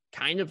were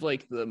kind of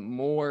like the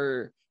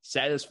more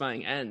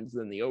satisfying ends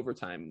than the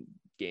overtime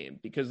game,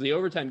 because the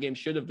overtime game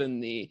should have been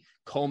the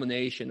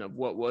culmination of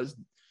what was,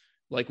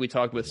 like we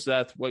talked with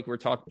Seth, like we're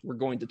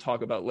going to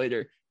talk about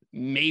later,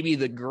 maybe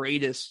the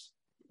greatest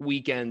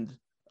weekend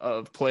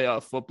of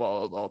playoff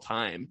football of all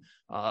time.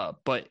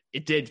 But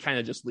it did kind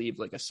of just leave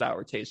like a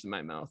sour taste in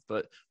my mouth.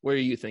 But what are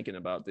you thinking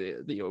about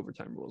the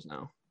overtime rules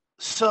now?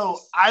 So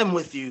I'm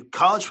with you.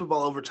 College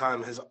football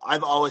overtime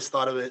I've always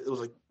thought of it. It was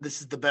like, this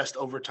is the best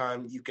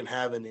overtime you can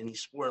have in any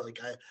sport. Like,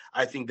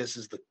 I think this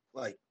is the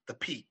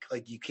peak.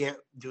 Like, you can't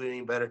do it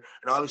any better.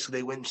 And obviously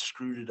they went and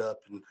screwed it up.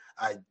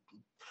 And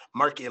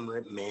Mark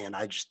Emmert, man,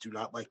 I just do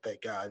not like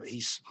that guy. But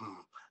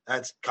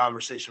that's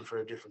conversation for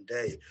a different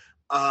day.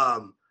 I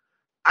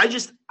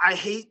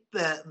hate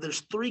that there's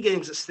 3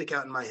 games that stick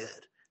out in my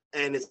head.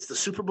 And it's the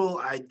Super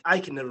Bowl. I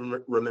can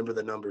never remember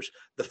the numbers.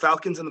 The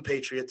Falcons and the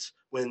Patriots,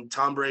 when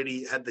Tom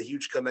Brady had the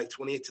huge comeback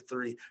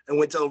 28-3 and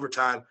went to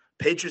overtime.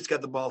 Patriots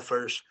got the ball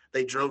first.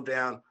 They drove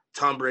down.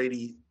 Tom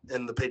Brady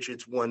and the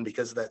Patriots won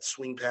because of that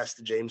swing pass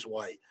to James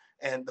White.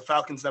 And the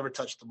Falcons never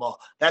touched the ball.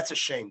 That's a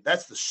shame.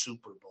 That's the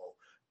Super Bowl.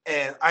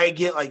 And I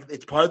get, like,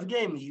 it's part of the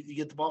game. You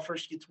get the ball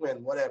first, you get to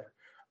win, whatever.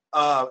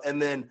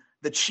 And then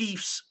the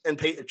Chiefs and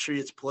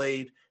Patriots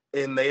played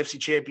in the AFC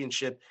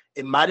Championship.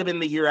 It might have been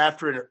the year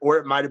after, or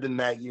it might have been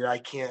that year. I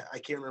can't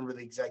remember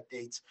the exact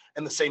dates.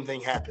 And the same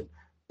thing happened.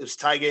 It was a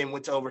tie game,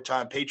 went to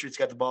overtime. Patriots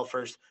got the ball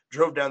first,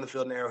 drove down the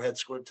field in Arrowhead,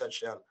 scored a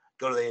touchdown,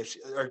 go to the AFC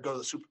or go to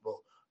the Super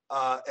Bowl.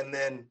 And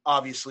then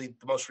obviously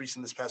the most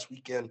recent this past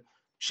weekend,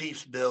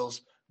 Chiefs,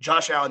 Bills.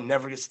 Josh Allen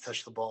never gets to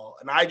touch the ball.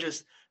 And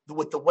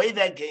with the way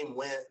that game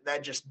went,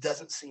 that just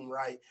doesn't seem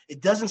right.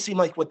 It doesn't seem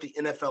like what the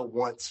NFL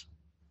wants.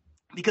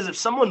 Because if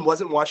someone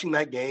wasn't watching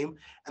that game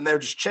and they're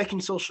just checking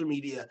social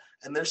media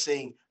and they're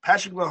seeing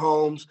Patrick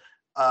Mahomes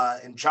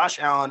and Josh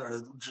Allen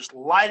are just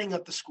lighting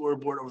up the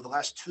scoreboard over the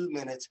last 2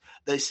 minutes,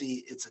 they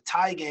see it's a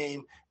tie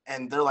game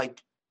and they're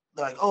like,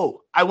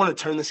 oh, I want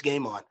to turn this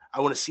game on. I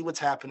want to see what's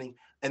happening.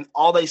 And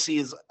all they see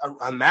is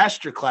a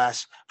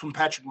masterclass from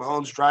Patrick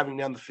Mahomes driving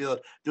down the field,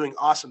 doing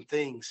awesome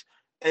things,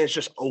 and it's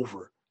just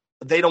over.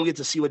 They don't get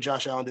to see what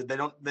Josh Allen did. They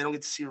don't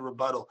get to see a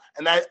rebuttal.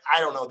 And that, I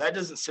don't know, that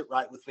doesn't sit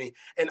right with me.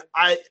 And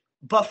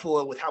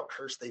Buffalo, with how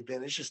cursed they've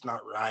been, it's just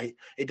not right.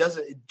 It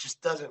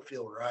just doesn't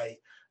feel right.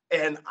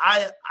 And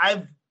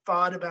I've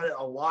thought about it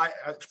a lot.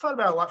 I've thought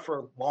about it a lot for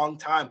a long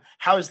time.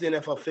 How does the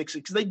NFL fix it?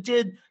 Because they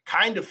did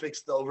kind of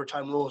fix the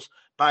overtime rules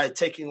by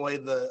taking away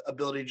the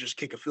ability to just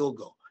kick a field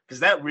goal, because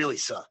that really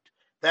sucked.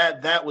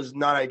 That was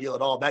not ideal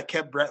at all. That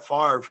kept Brett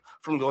Favre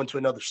from going to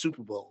another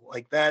Super Bowl.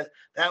 Like that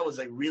was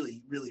a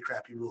really, really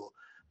crappy rule.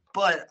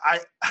 But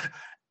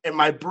and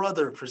my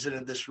brother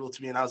presented this rule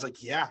to me, and I was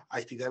like, yeah, I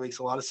think that makes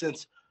a lot of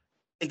sense.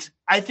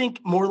 I think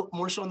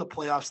more so in the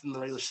playoffs than the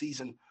regular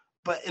season.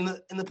 But in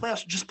the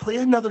playoffs, just play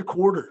another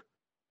quarter.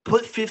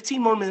 Put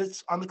 15 more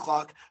minutes on the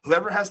clock.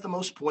 Whoever has the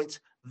most points,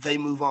 they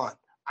move on.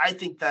 I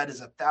think that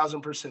is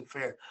 1,000%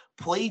 fair.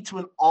 Play to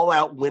an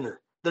all-out winner.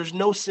 There's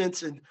no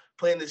sense in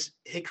playing this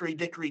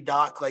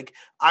hickory-dickory-dock, like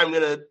I'm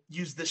going to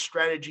use this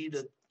strategy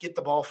to get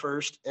the ball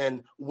first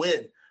and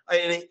win.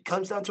 And it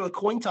comes down to a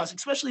coin toss,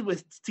 especially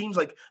with teams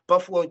like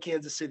Buffalo and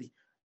Kansas City.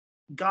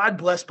 God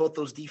bless both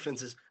those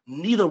defenses.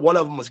 Neither one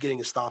of them was getting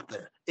a stop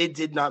there. It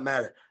did not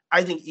matter.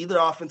 I think either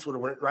offense would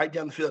have went right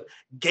down the field.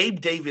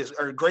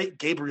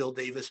 Gabriel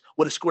Davis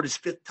would have scored his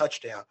 5th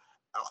touchdown.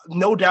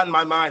 No doubt in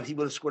my mind he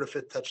would have scored a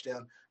 5th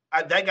touchdown.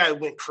 That guy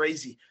went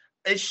crazy.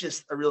 It's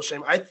just a real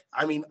shame.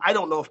 I mean, I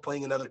don't know if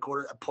playing another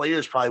quarter,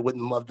 players probably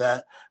wouldn't love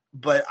that,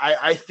 but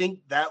I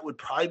think that would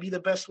probably be the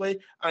best way.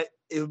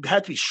 It would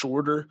have to be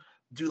shorter,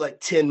 do like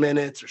 10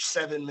 minutes or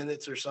 7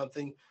 minutes or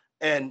something,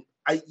 and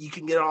you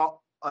can get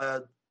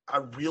a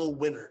real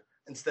winner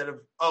instead of,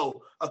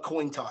 a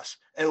coin toss.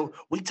 And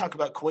we talk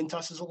about coin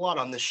tosses a lot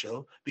on this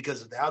show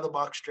because of the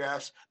out-of-the-box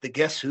drafts, the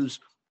guess who's.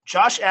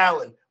 Josh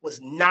Allen was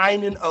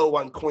 9-0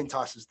 on coin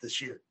tosses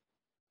this year.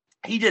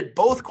 He did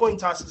both coin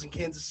tosses in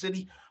Kansas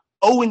City,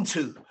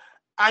 0-2.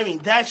 I mean,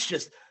 that's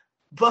just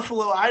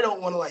Buffalo. I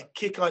don't want to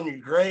kick on your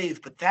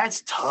grave, but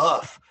that's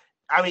tough.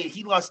 I mean,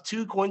 he lost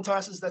 2 coin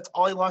tosses. That's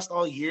all he lost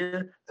all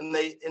year, and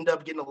they end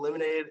up getting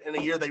eliminated in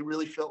a year they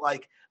really felt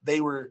like they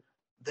were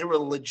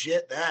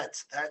legit.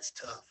 That's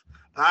tough.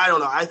 But I don't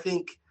know. I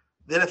think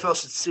the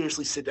NFL should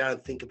seriously sit down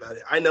and think about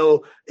it. I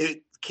know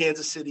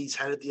Kansas City's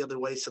had it the other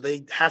way, so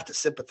they have to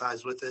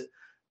sympathize with it.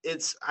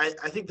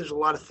 I think there's a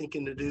lot of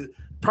thinking to do.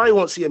 Probably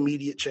won't see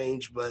immediate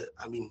change, but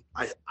I mean,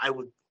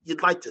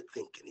 you'd like to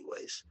think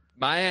anyways.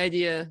 My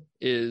idea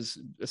is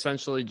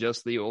essentially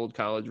just the old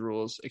college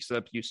rules,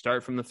 except you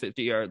start from the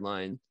 50-yard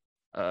line.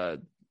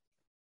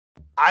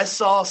 I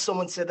saw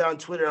someone say that on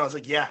Twitter, and I was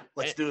like, yeah,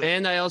 let's do it.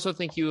 And I also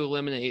think you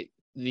eliminate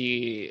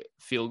the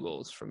field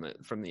goals from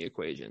the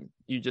equation.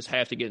 You just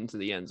have to get into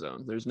the end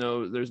zone. There's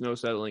no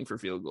settling for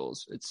field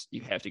goals.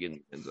 You have to get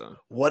in the end zone.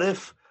 What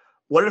if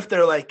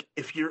they're like,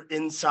 if you're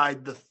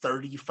inside the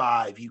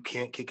 35, you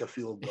can't kick a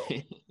field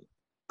goal?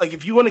 Like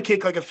if you want to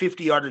kick like a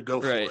 50-yarder,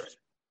 go for it.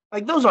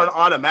 Like those aren't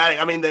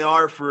automatic. I mean, they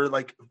are for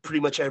like pretty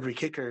much every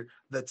kicker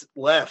that's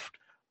left,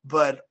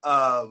 but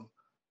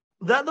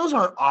those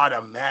aren't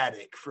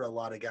automatic for a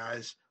lot of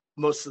guys.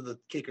 Most of the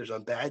kickers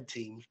on bad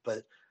teams,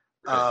 but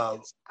I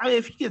mean,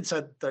 if you get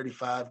inside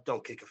 35,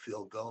 don't kick a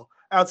field goal.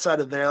 Outside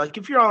of there, like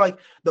if you're on like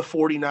the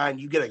 49,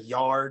 you get a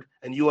yard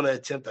and you want to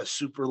attempt a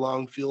super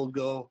long field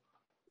goal,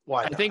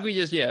 why not? I think we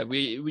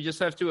just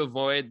have to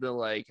avoid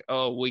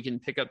the we can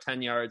pick up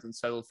 10 yards and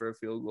settle for a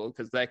field goal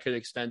because that could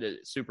extend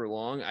it super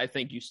long. I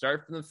think you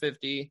start from the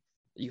 50,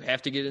 you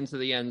have to get into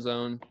the end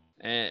zone,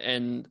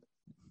 and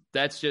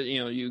that's just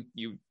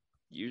you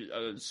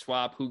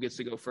swap who gets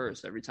to go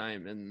first every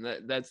time, and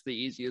that's the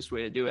easiest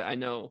way to do it. I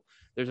know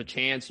there's a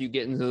chance you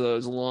get into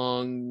those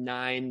long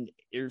 9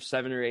 or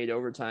 7 or 8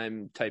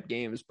 overtime type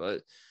games,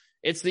 but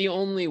it's the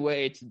only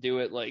way to do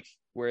it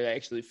where it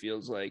actually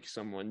feels like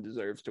someone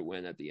deserves to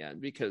win at the end,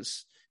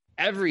 because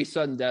every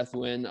sudden death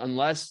win,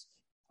 unless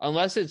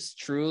it's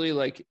truly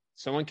like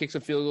someone kicks a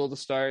field goal to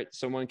start,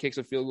 someone kicks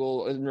a field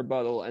goal in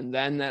rebuttal, and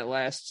then that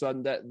last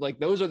sudden death,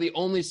 those are the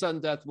only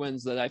sudden death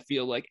wins that I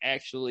feel like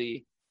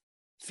actually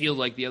feel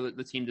like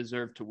the team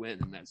deserved to win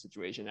in that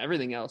situation.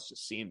 Everything else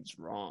just seems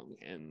wrong.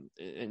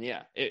 And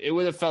yeah, it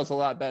would have felt a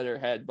lot better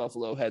had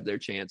Buffalo had their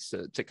chance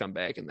to come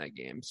back in that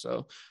game.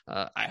 So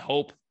I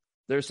hope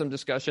there's some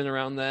discussion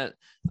around that,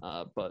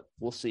 but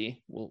we'll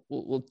see.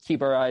 We'll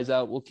keep our eyes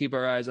out. We'll keep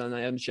our eyes on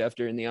Adam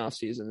Schefter in the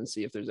offseason and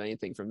see if there's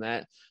anything from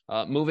that.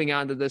 Moving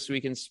on to this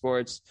week in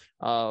sports,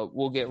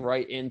 we'll get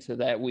right into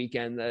that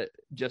weekend that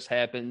just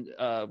happened.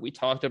 We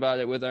talked about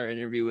it with our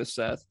interview with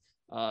Seth.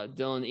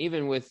 Dylan,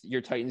 even with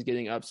your Titans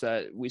getting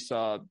upset, we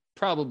saw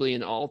probably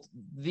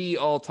the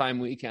all-time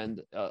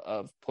weekend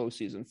of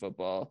postseason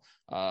football.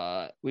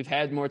 We've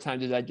had more time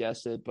to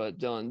digest it, but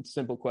Dylan,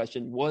 simple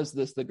question: was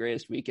this the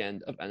greatest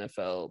weekend of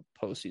NFL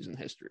postseason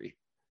history?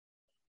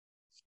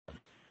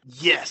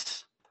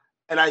 Yes,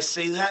 and I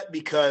say that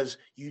because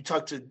you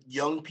talk to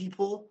young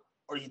people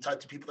or you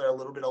talk to people that are a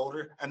little bit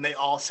older, and they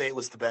all say it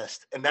was the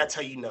best, and that's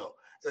how you know.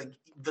 Like,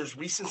 there's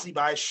recency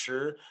bias,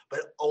 sure,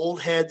 but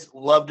old heads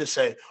love to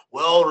say,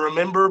 well,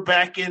 remember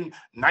back in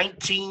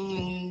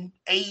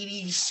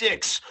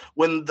 1986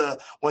 when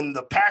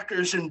the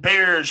Packers and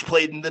Bears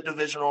played in the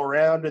divisional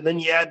round, and then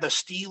you had the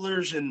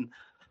Steelers and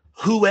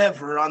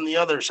whoever on the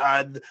other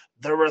side.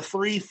 There were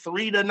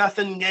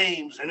 3-0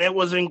 games, and it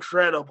was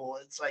incredible.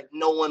 It's like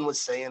no one was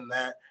saying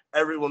that.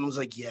 Everyone was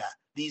like, yeah,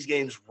 these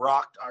games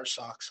rocked our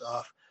socks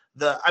off.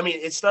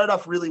 It started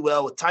off really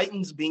well with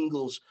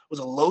Titans-Bengals. Was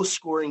a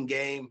low-scoring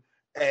game,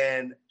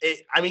 and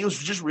it was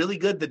just really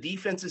good. The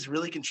defenses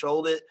really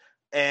controlled it,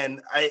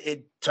 and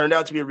it turned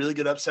out to be a really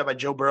good upset by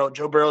Joe Burrow.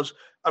 Joe Burrow's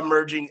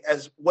emerging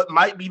as what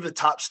might be the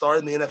top star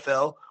in the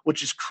NFL,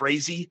 which is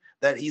crazy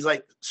that he's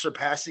like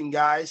surpassing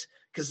guys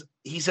because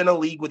he's in a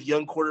league with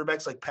young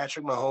quarterbacks like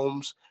Patrick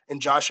Mahomes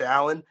and Josh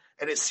Allen,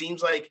 and it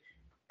seems like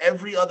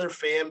every other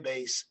fan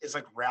base is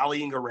like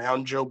rallying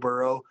around Joe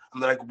Burrow,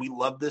 and they're like, we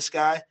love this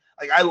guy.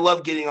 Like, I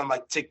love getting on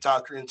like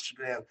TikTok or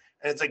Instagram,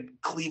 and it's like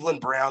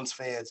Cleveland Browns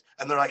fans,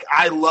 and they're like,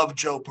 I love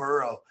Joe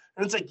Burrow.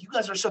 And it's like, you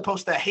guys are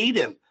supposed to hate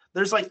him.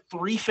 There's like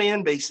 3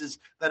 fan bases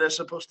that are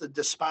supposed to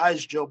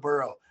despise Joe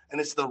Burrow, and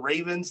it's the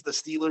Ravens, the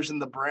Steelers,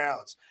 and the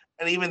Browns.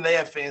 And even they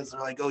have fans that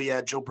are like, oh, yeah,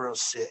 Joe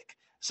Burrow's sick.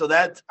 So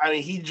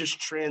he just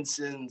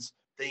transcends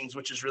things,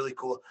 which is really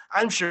cool.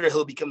 I'm sure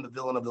he'll become the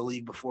villain of the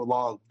league before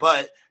long,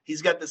 but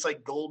he's got this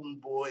like golden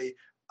boy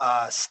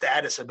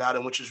status about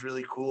him, which is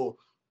really cool.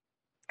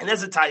 And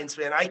as a Titans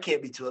fan, I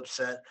can't be too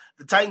upset.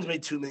 The Titans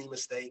made too many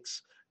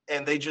mistakes,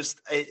 and it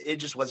just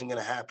wasn't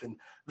going to happen.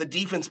 The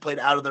defense played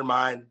out of their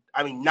mind.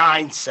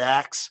 9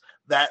 sacks.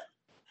 That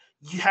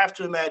you have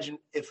to imagine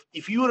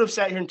if you would have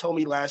sat here and told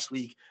me last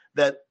week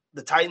that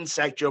the Titans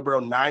sacked Joe Burrow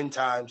 9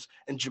 times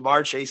and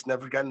Jamar Chase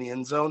never got in the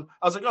end zone,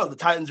 I was like, oh, the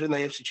Titans are in the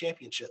AFC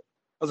Championship.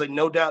 I was like,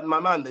 no doubt in my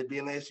mind they'd be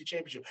in the AFC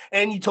Championship.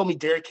 And you told me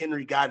Derrick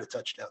Henry got a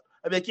touchdown.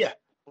 I'd be like, yeah,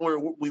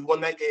 we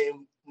won that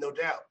game, no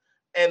doubt.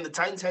 And the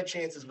Titans had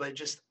chances, but it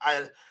just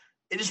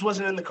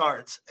wasn't in the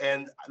cards,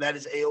 and that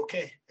is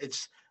A-okay.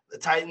 It's the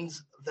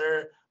Titans.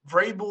 They're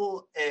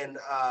Vrabel and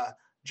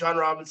John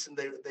Robinson.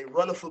 They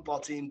run a football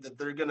team that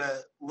they're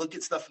gonna look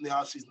at stuff in the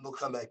offseason and they'll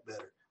come back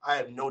better. I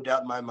have no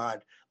doubt in my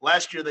mind.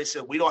 Last year they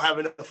said we don't have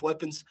enough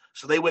weapons,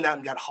 so they went out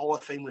and got Hall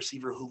of Fame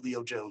receiver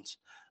Julio Jones.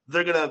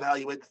 They're gonna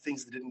evaluate the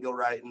things that didn't go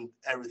right, and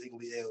everything will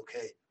be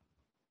A-okay.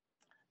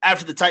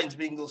 After the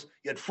Titans-Bengals,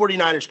 you had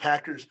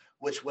 49ers-Packers,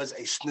 which was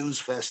a snooze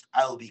fest,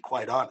 I will be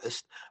quite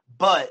honest.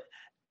 But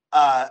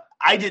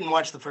I didn't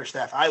watch the first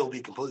half. I will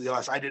be completely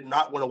honest. I did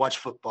not want to watch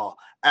football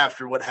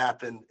after what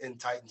happened in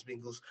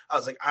Titans-Bengals. I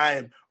was like, I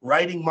am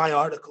writing my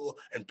article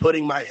and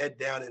putting my head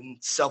down in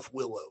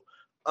self-willow.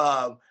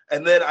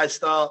 And then I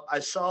saw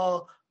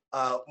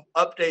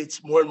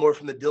updates more and more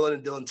from the Dylan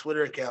and Dylan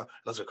Twitter account.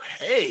 And I was like,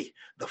 hey,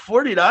 the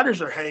 49ers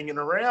are hanging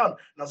around.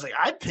 And I was like,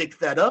 I picked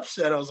that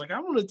upset. I was like,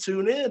 I want to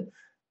tune in.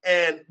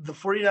 And the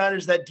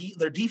 49ers,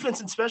 their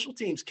defense and special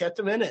teams kept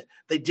them in it.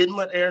 They didn't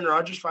let Aaron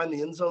Rodgers find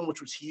the end zone, which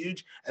was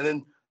huge. And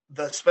then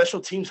the special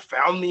teams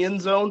found the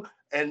end zone.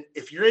 And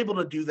if you're able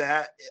to do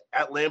that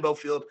at Lambeau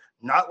Field,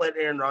 not let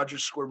Aaron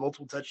Rodgers score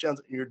multiple touchdowns,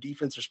 and your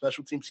defense or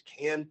special teams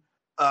can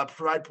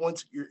provide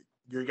points, you're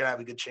going to have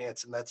a good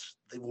chance. And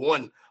they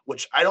won,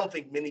 which I don't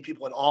think many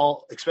people at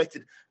all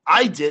expected.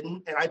 I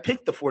didn't, and I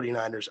picked the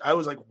 49ers. I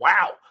was like,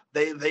 wow,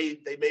 they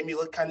made me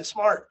look kind of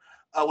smart.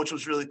 Which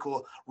was really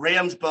cool.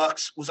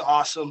 Rams-Bucks was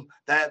awesome.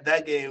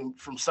 That game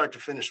from start to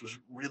finish was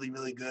really,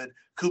 really good.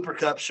 Cooper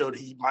Kupp showed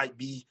he might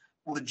be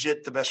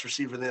legit the best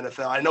receiver in the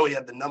NFL. I know he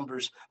had the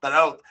numbers,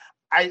 but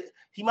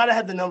he might have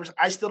had the numbers.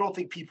 I still don't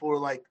think people were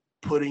like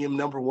putting him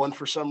number 1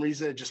 for some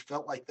reason. It just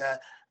felt like that.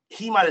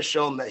 He might have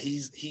shown that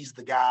he's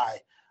the guy,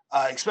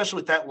 especially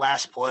with that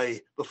last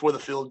play before the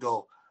field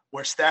goal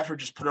where Stafford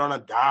just put it on a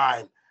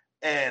dime.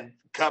 And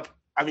Kupp,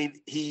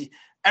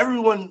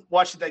 everyone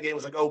watching that game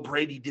was like, oh,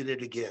 Brady did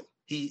it again.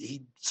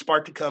 He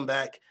sparked a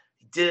comeback.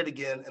 He did it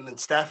again. And then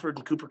Stafford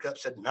and Cooper Kupp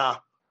said, nah,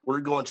 we're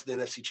going to the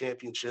NFC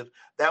Championship.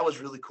 That was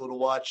really cool to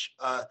watch.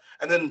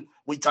 And then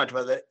we talked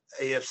about the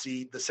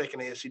second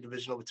AFC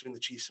divisional between the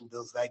Chiefs and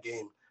Bills. That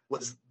game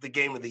was the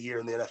game of the year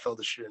in the NFL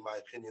this year, in my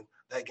opinion.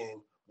 That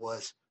game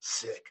was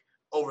sick.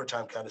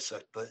 Overtime kind of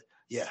sucked, but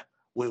yeah,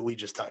 we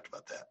just talked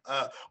about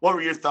that. What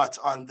were your thoughts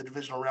on the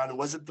divisional round, and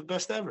was it the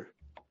best ever?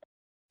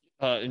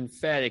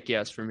 Emphatic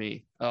yes for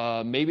me.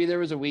 Maybe there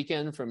was a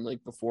weekend from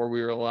like before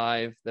we were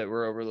live that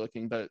we're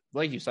overlooking, but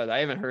like you said, I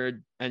haven't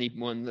heard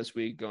anyone this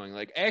week going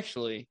like,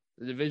 actually,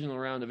 the divisional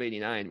round of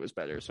 '89 was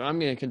better. So I'm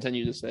going to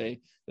continue to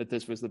say that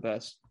this was the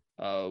best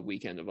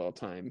weekend of all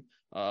time.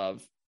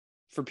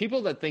 For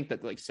people that think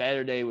that like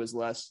Saturday was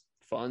less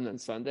fun than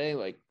Sunday,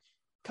 like,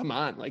 come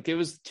on, like it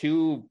was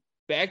two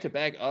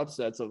back-to-back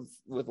upsets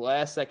with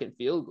last-second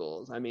field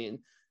goals. I mean,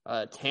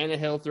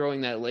 Tannehill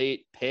throwing that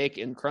late pick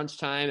in crunch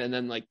time, and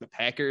then like the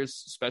Packers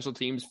special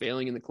teams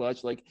failing in the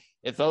clutch. Like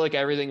it felt like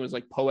everything was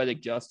like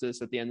poetic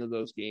justice at the end of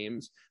those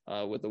games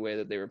with the way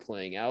that they were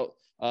playing out,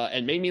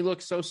 and made me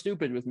look so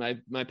stupid with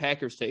my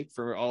Packers take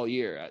for all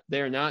year.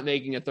 They're not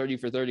making a 30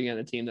 for 30 on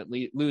a team that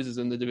loses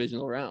in the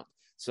divisional round.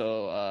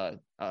 So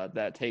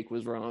that take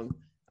was wrong.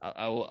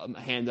 I will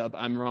hand up.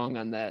 I'm wrong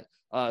on that.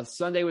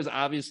 Sunday was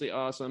obviously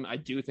awesome. I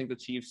do think the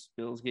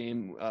Chiefs-Bills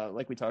game,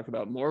 like we talked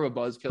about, more of a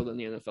buzzkill than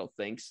the NFL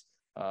thinks.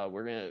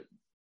 We're going to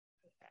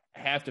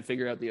have to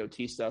figure out the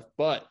OT stuff.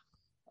 But,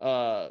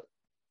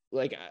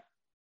 like,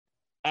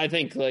 I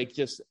think, like,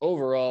 just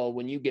overall,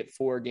 when you get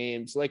 4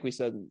 games, like we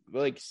said,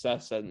 like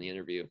Seth said in the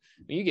interview,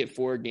 when you get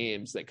 4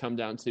 games that come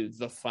down to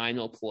the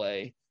final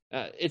play,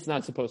 it's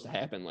not supposed to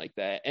happen like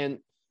that. And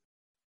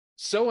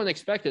so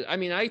unexpected. I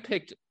mean, I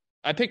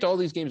picked all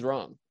these games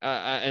wrong,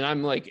 and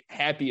I'm like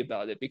happy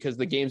about it because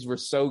the games were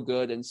so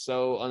good and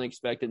so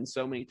unexpected and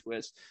so many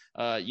twists.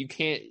 You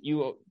can't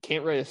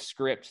write a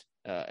script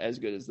as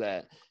good as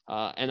that.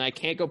 And I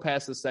can't go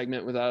past this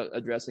segment without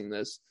addressing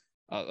this.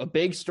 A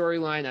big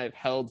storyline I've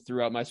held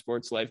throughout my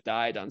sports life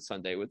died on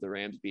Sunday with the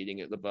Rams beating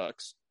the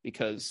Bucs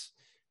because,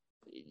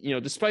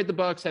 despite the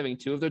Bucs having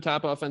 2 of their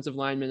top offensive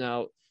linemen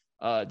out,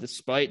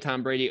 despite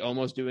Tom Brady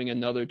almost doing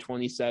another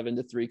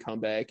 27-3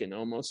 comeback and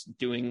almost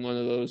doing one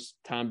of those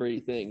Tom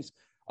Brady things,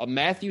 a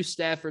Matthew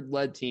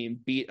Stafford-led team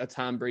beat a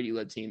Tom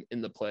Brady-led team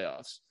in the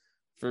playoffs.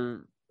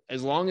 For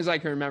as long as I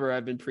can remember,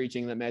 I've been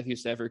preaching that Matthew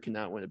Stafford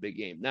cannot win a big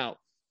game. Now,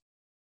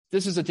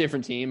 this is a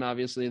different team.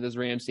 Obviously, this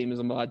Rams team is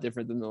a lot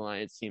different than the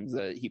Lions teams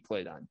that he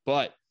played on.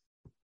 But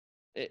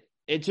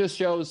it just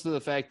shows to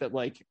the fact that,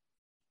 like,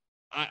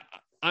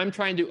 I'm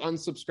trying to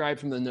unsubscribe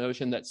from the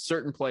notion that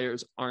certain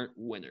players aren't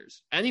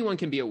winners. Anyone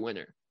can be a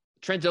winner.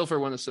 Trent Dilfer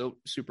won a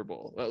Super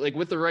Bowl. Like,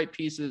 with the right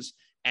pieces,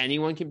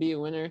 anyone can be a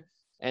winner.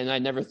 And I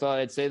never thought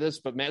I'd say this,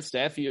 but Matt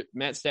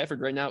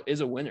Stafford right now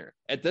is a winner.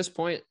 At this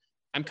point,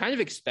 I'm kind of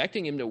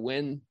expecting him to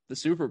win the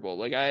Super Bowl.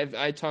 Like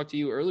I talked to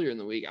you earlier in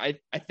the week.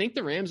 I think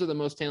the Rams are the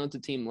most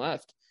talented team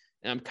left.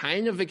 And I'm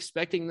kind of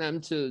expecting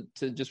them to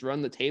just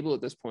run the table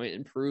at this point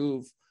and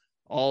prove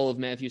all of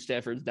Matthew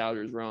Stafford's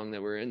doubters wrong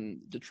that were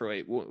in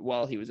Detroit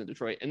while he was in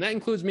Detroit. And that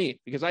includes me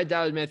because I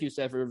doubted Matthew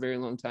Stafford for a very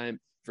long time.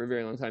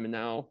 And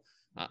now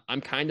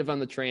I'm kind of on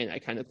the train. I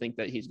kind of think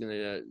that he's going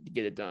to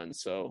get it done.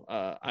 So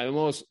I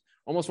almost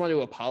want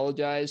to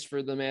apologize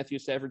for the Matthew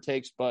Stafford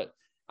takes, but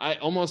I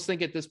almost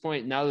think at this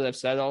point, now that I've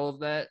said all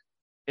of that,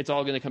 it's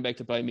all going to come back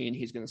to bite me, and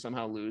he's going to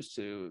somehow lose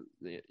to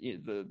the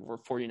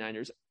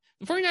 49ers.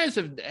 The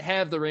 49ers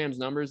have the Rams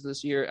numbers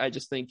this year. I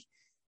just think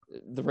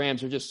the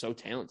Rams are just so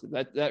talented.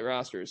 That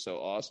roster is so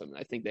awesome.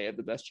 I think they have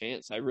the best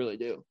chance. I really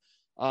do.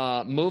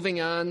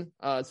 Moving on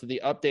to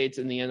the updates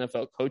in the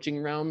NFL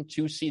coaching realm.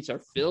 2 seats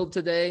are filled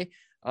today.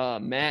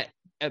 Matt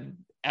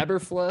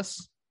Eberflus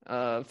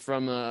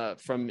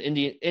from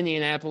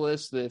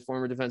Indianapolis, the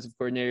former defensive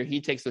coordinator, he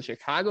takes the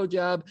Chicago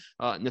job.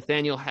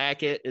 Nathaniel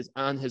Hackett is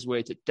on his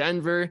way to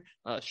Denver.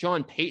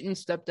 Sean Payton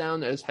stepped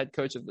down as head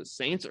coach of the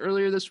Saints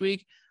earlier this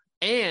week.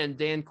 And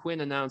Dan Quinn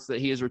announced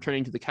that he is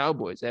returning to the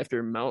Cowboys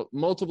after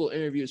multiple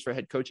interviews for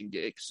head coaching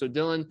gigs. So,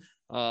 Dylan,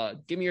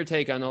 give me your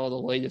take on all the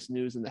latest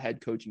news in the head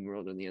coaching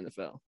world in the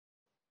NFL.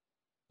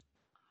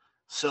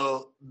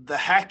 So the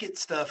Hackett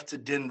stuff to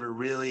Denver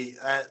really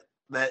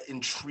that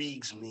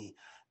intrigues me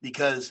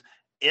because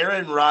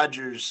Aaron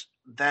Rodgers,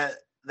 that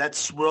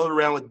swirled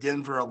around with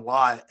Denver a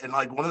lot. And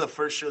like one of the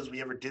first shows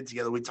we ever did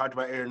together, we talked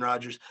about Aaron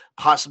Rodgers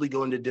possibly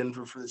going to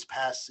Denver for this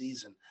past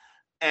season.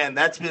 And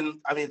that's been,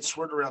 it's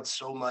swirled around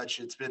so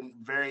much. It's been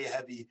very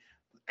heavy,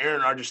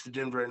 Aaron Rodgers to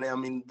Denver.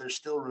 And there's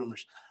still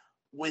rumors.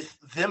 With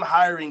them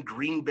hiring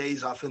Green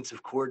Bay's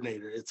offensive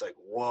coordinator, it's like,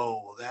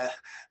 whoa,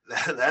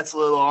 that's a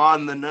little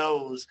on the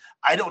nose.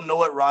 I don't know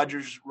what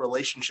Rodgers'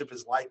 relationship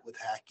is like with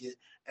Hackett.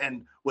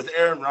 And with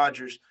Aaron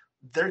Rodgers,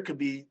 there could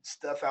be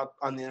stuff out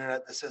on the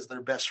internet that says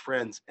they're best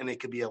friends, and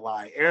it could be a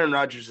lie. Aaron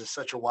Rodgers is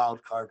such a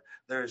wild card.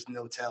 There is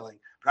no telling.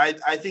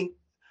 But I think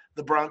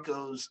the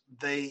Broncos,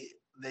 they've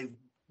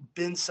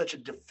been such a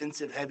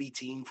defensive-heavy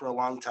team for a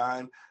long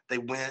time.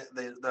 They're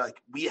like,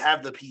 we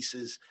have the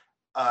pieces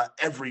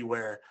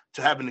everywhere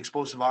to have an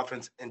explosive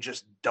offense and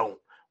just don't.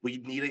 We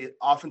need an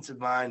offensive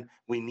mind.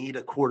 We need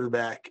a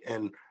quarterback,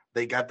 and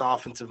they got the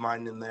offensive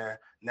mind in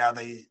there. Now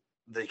they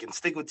can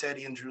stick with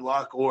Teddy and Drew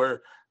Lock,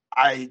 or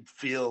I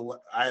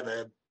have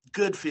a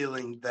good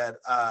feeling that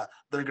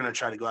they're going to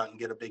try to go out and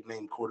get a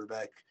big-name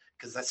quarterback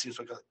because that seems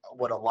like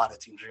what a lot of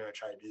teams are going to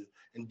try to do.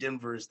 And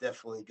Denver is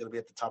definitely going to be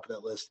at the top of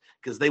that list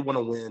because they want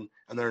to win,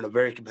 and they're in a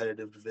very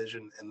competitive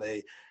division. And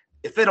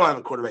if they don't have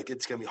a quarterback,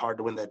 it's going to be hard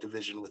to win that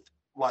division with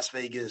Las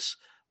Vegas,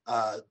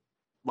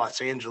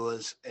 Los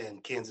Angeles,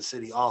 and Kansas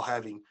City all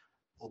having.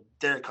 Well,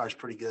 Derek Carr's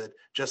pretty good.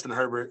 Justin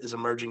Herbert is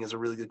emerging as a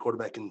really good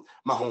quarterback, and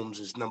Mahomes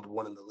is number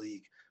one in the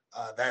league.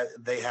 That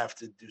they have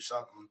to do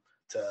something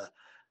to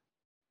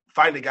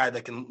find a guy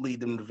that can lead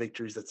them to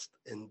victories.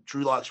 And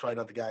Drew Lock's probably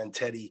not the guy. And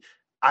Teddy,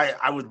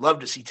 I would love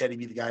to see Teddy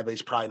be the guy, but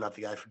he's probably not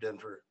the guy for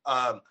Denver.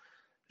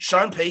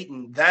 Sean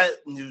Payton, that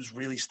news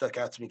really stuck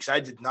out to me because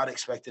I did not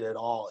expect it at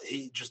all.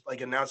 He just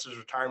announced his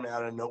retirement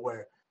out of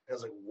nowhere. I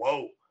was like,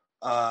 whoa.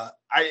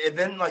 And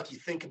then you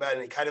think about it,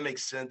 and it kind of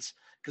makes sense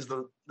because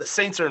the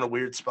Saints are in a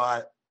weird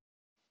spot.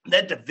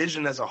 That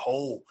division as a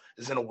whole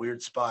is in a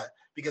weird spot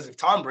because if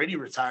Tom Brady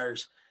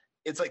retires,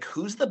 it's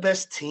who's the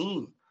best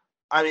team?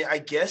 I mean, I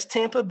guess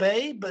Tampa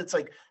Bay, but it's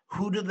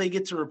who do they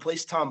get to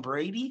replace Tom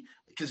Brady?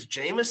 Because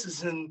Jameis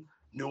is in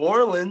New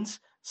Orleans.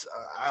 So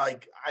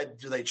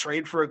do they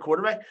trade for a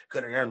quarterback?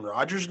 Could Aaron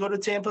Rodgers go to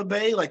Tampa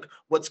Bay?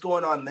 What's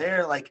going on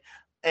there?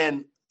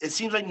 And it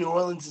seems like New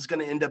Orleans is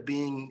going to end up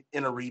being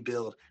in a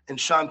rebuild. And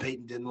Sean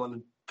Payton didn't want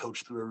to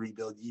coach through a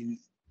rebuild.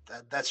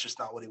 That's just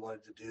not what he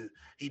wanted to do.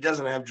 He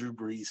doesn't have Drew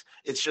Brees.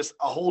 It's just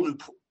a whole new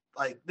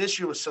this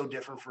year was so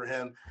different for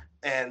him,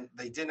 and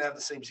they didn't have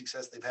the same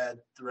success they've had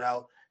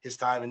throughout his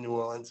time in New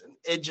Orleans. And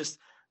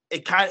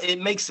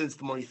it makes sense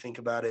the more you think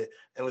about it.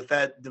 And with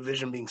that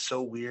division being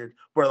so weird,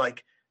 where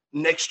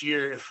next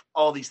year, if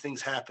all these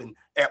things happen,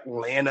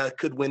 Atlanta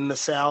could win the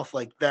South.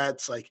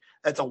 That's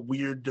a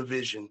weird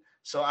division.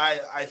 So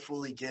I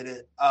fully get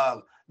it.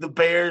 The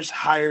Bears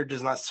hire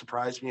does not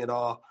surprise me at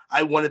all.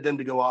 I wanted them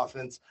to go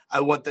offense.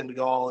 I want them to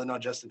go all in on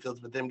Justin Fields,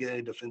 but them getting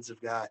a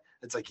defensive guy,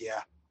 it's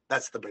yeah,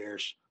 that's the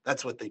Bears.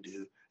 That's what they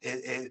do.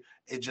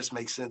 It just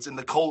makes sense. And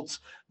the Colts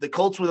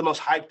were the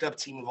most hyped up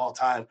team of all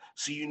time.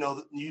 So you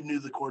knew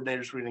the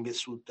coordinators were going to get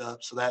swooped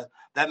up. So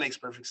that makes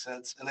perfect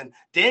sense. And then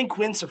Dan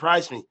Quinn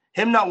surprised me.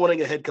 Him not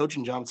wanting a head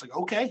coaching job. It's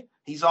okay,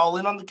 he's all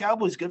in on the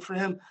Cowboys. Good for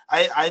him.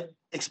 I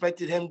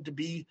expected him to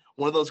be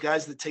one of those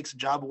guys that takes a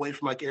job away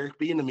from Eric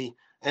Bieniemy,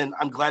 and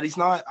I'm glad he's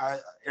not.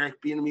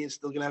 Eric Bieniemy is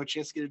still going to have a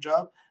chance to get a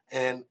job,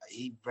 and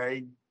he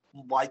very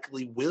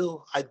likely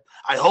will.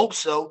 I hope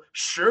so,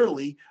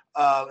 surely.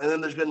 And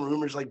then there's been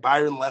rumors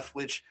Byron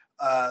Leftwich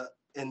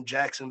in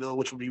Jacksonville,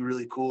 which would be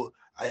really cool.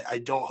 I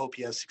don't hope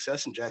he has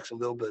success in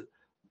Jacksonville, but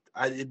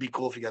it'd be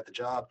cool if he got the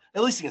job,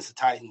 at least against the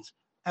Titans.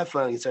 Have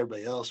fun against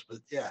everybody else. But,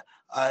 yeah,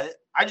 I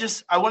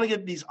want to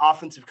get these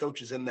offensive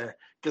coaches in there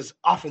because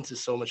offense is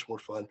so much more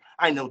fun.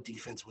 I know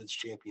defense wins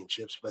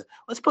championships, but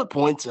let's put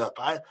points up.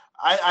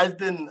 I've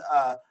been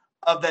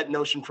of that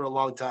notion for a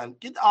long time.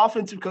 Get the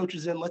offensive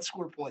coaches in. Let's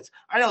score points.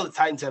 I know the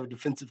Titans have a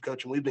defensive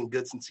coach, and we've been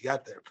good since he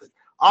got there, but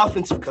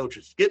offensive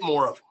coaches, get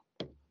more of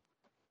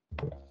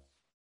them.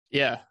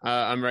 Yeah,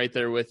 I'm right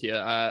there with you.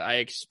 I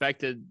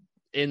expected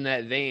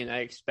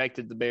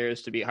the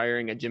Bears to be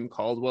hiring a Jim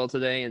Caldwell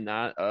today and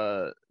not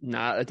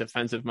a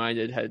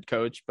defensive-minded head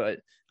coach. But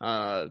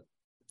that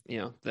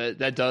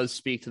does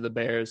speak to the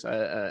Bears.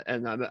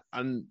 And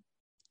I'm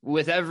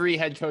with every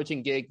head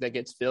coaching gig that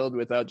gets filled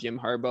without Jim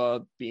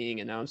Harbaugh being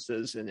announced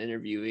as an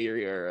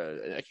interviewee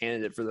or a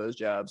candidate for those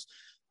jobs.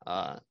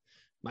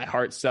 My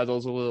heart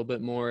settles a little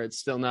bit more. It's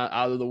still not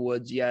out of the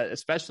woods yet,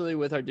 especially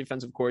with our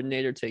defensive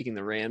coordinator taking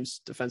the Ravens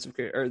defensive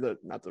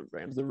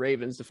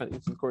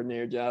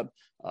coordinator job.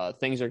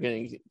 Things are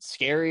getting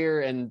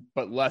scarier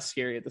but less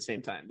scary at the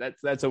same time.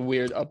 That's a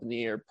weird up in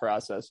the air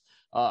process.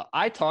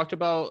 I talked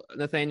about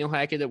Nathaniel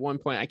Hackett at one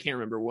point. I can't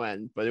remember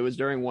when, but it was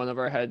during one of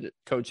our head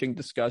coaching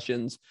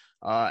discussions.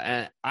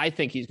 And I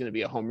think he's going to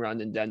be a home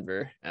run in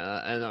Denver.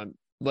 And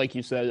like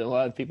you said, a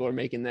lot of people are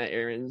making that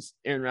Aaron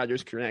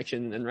Rodgers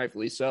connection, and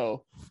rightfully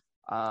so.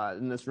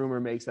 And this rumor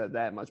makes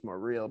that much more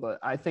real. But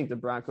I think the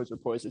Broncos are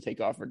poised to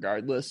take off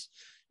regardless.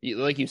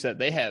 Like you said,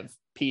 they have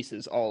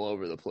pieces all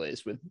over the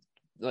place. With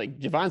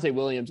Javonte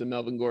Williams and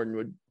Melvin Gordon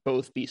would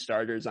both be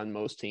starters on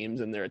most teams,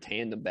 and they're a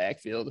tandem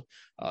backfield.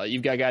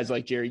 You've got guys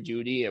like Jerry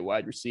Jeudy at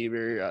wide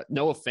receiver.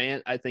 Noah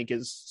Fant, I think,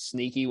 is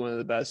sneaky, one of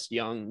the best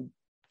young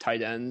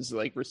tight ends,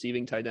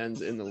 receiving tight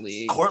ends in the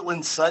league.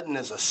 Cortland Sutton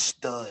is a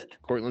stud.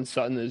 Cortland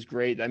Sutton is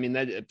great. I mean,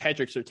 that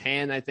Patrick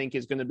Surtain, I think,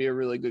 is going to be a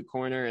really good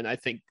corner. And I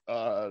think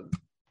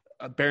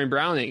Baron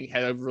Browning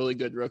had a really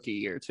good rookie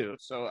year too.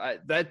 So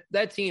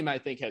that team, I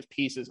think, has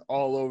pieces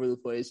all over the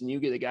place. And you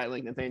get a guy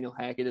like Nathaniel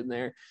Hackett in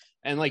there.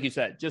 And like you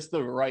said, just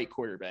the right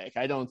quarterback.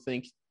 I don't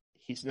think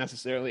he's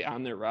necessarily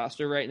on their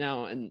roster right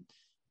now. And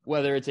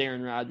whether it's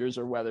Aaron Rodgers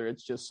or whether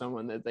it's just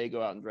someone that they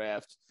go out and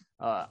draft,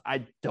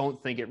 I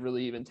don't think it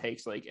really even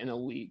takes an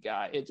elite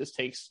guy. It just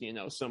takes,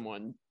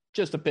 someone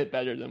just a bit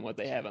better than what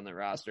they have on the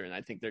roster. And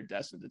I think they're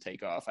destined to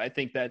take off. I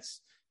think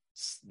that's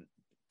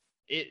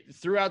it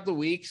throughout the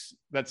weeks.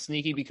 That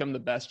sneaky become the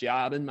best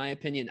job, in my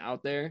opinion,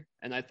 out there.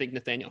 And I think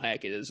Nathaniel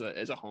Hackett is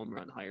a home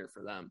run hire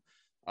for them.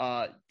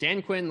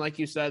 Dan Quinn, like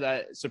you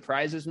said,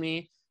 surprises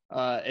me.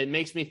 It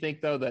makes me think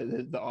though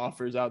that the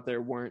offers out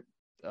there weren't,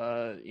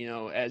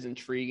 as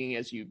intriguing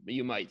as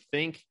you might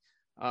think.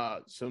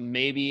 So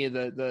maybe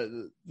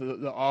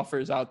the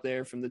offers out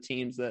there from the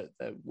teams that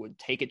would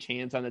take a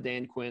chance on a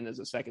Dan Quinn as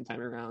a second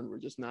time around were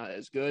just not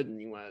as good, and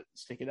you want to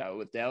stick it out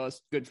with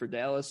Dallas. Good for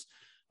Dallas.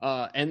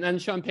 And then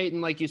Sean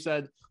Payton, like you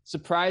said,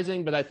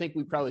 surprising, but I think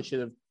we probably should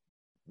have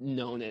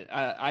known it.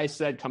 I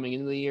said coming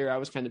into the year, I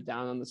was kind of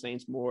down on the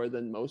Saints more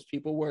than most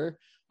people were.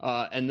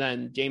 And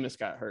then Jameis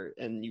got hurt,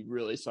 and you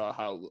really saw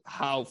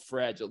how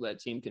fragile that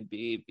team can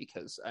be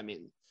because, I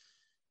mean,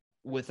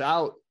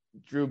 without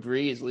Drew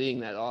Brees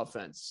leading that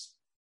offense,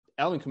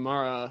 Alvin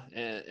Kamara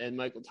and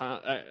Michael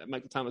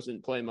Thomas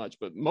didn't play much,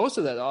 but most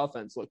of that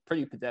offense looked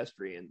pretty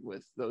pedestrian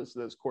with those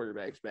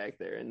quarterbacks back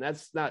there. And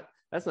that's not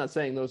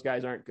saying those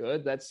guys aren't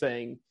good. That's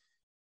saying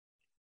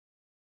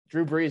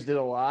Drew Brees did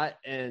a lot,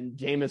 and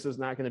Jameis is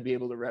not going to be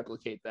able to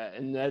replicate that.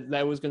 And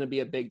that was going to be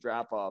a big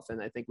drop off.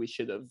 And I think we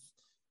should have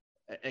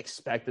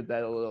expected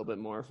that a little bit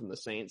more from the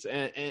Saints.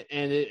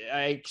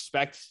 I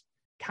expect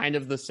kind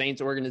of the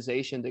Saints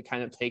organization to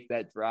kind of take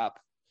that drop.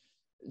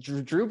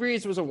 Drew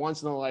Brees was a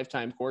once in a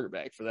lifetime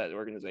quarterback for that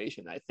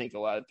organization. I think a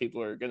lot of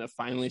people are going to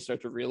finally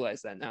start to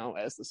realize that now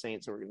as the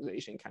Saints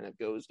organization kind of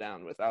goes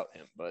down without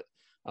him. But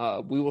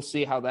we will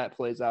see how that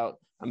plays out.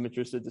 I'm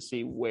interested to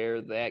see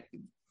where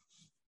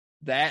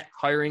that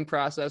hiring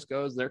process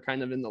goes. They're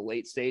kind of in the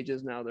late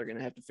stages now. They're going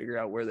to have to figure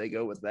out where they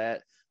go with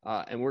that.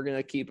 And we're going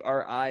to keep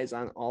our eyes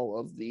on all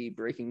of the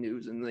breaking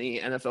news and the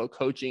NFL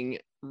coaching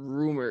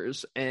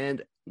rumors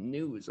and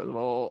news of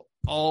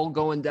all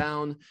going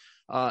down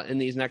in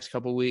these next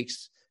couple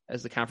weeks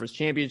as the conference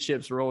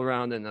championships roll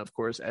around. And of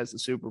course, as the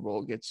Super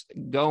Bowl gets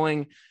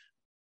going.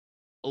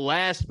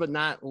 Last but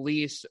not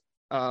least,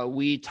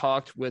 we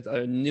talked with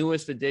a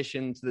newest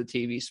addition to the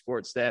TV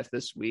sports staff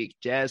this week,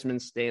 Jasmine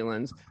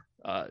Stalins,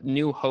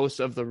 new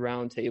host of the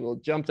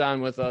Roundtable, jumped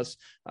on with us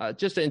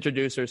just to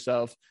introduce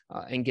herself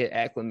and get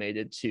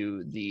acclimated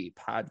to the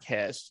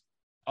podcast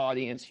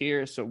audience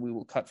here. So we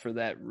will cut for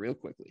that real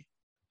quickly.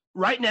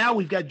 Right now,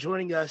 we've got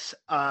joining us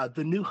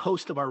the new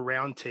host of our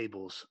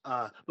Roundtables.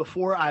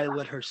 Before I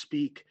let her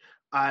speak,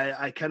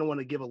 I kind of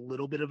want to give a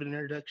little bit of an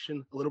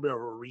introduction, a little bit of a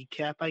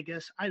recap, I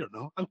guess. I don't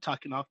know. I'm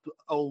talking off the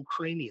old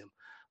cranium.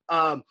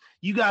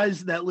 You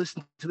guys that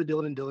listen to the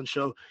Dylan and Dylan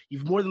show,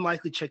 you've more than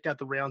likely checked out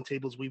the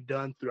roundtables we've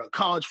done throughout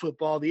college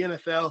football, the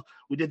NFL.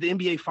 We did the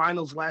NBA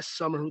finals last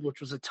summer, which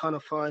was a ton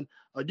of fun.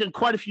 Did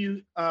quite a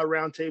few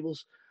roundtables,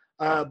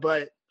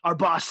 but our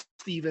boss,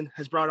 Steven,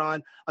 has brought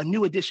on a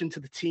new addition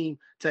to the team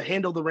to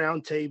handle the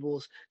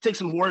roundtables, take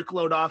some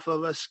workload off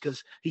of us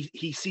because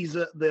he sees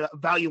the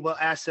valuable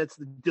assets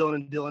that Dylan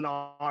and Dylan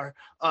are.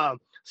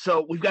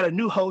 So we've got a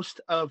new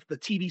host of the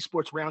TV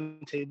Sports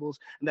Roundtables,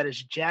 and that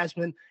is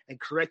Jasmine. And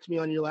correct me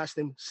on your last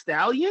name,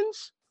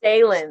 Stallions?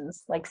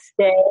 Stalins, like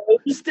stay.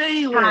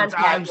 Stalins.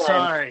 I'm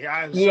sorry.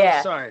 I'm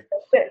so sorry.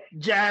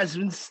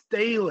 Jasmine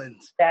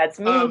Stalins. That's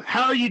me.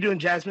 How are you doing,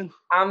 Jasmine?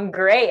 I'm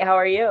great. How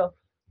are you?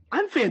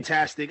 I'm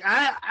fantastic.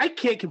 I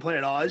can't complain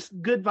at all. It's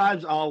good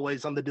vibes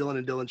always on the Dylan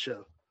and Dylan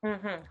show.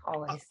 Mm-hmm,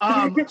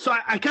 always. So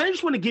I kind of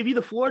just want to give you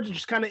the floor to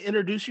just kind of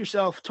introduce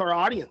yourself to our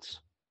audience.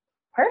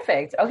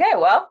 Perfect. Okay,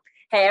 well,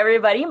 hey,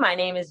 everybody. My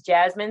name is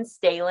Jasmine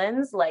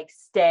Stalins, like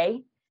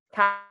stay,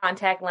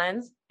 contact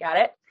lens. Got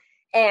it?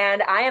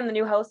 And I am the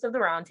new host of the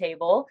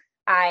Roundtable.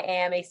 I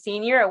am a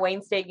senior at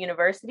Wayne State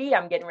University.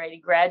 I'm getting ready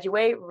to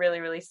graduate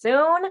really, really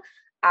soon.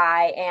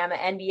 I am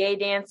an NBA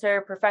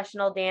dancer,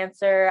 professional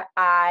dancer.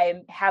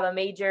 I have a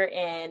major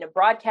in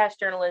broadcast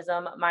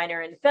journalism,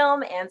 minor in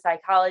film and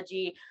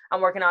psychology.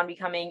 I'm working on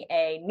becoming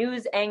a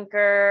news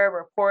anchor,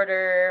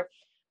 reporter,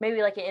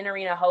 maybe like an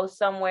in-arena host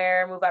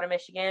somewhere, move out of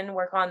Michigan,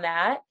 work on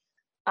that.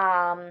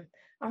 I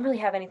don't really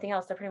have anything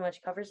else that pretty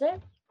much covers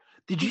it.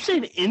 Did you say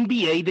an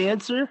NBA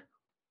dancer?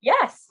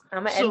 Yes,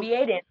 I'm an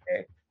NBA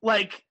dancer.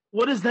 Like,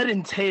 what does that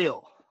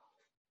entail?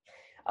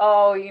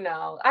 Oh,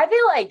 I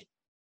feel like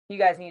you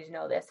guys need to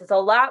know this. It's a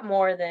lot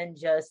more than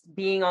just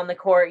being on the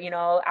court,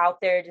 out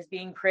there just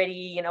being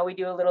pretty. We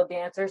do a little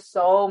dance. There's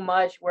so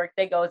much work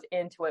that goes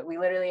into it. We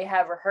literally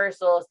have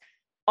rehearsals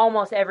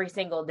almost every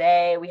single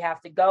day. We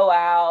have to go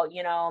out,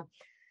 you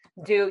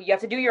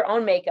have to do your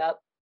own makeup.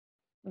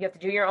 You have to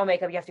do your own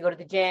makeup. You have to go to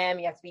the gym.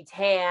 You have to be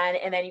tan.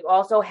 And then you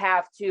also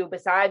have to,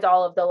 besides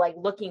all of the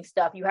looking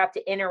stuff, you have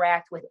to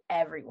interact with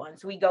everyone.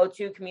 So we go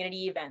to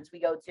community events. We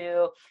go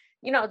to,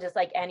 just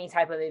like any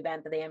type of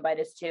event that they invite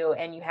us to.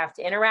 And you have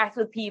to interact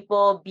with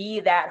people, be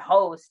that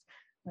host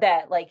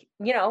that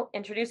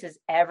introduces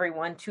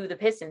everyone to the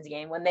Pistons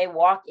game. When they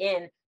walk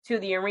in to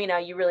the arena,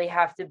 you really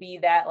have to be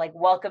that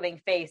welcoming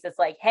face. It's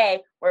like,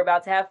 hey, we're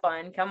about to have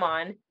fun. Come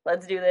on,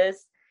 let's do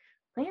this.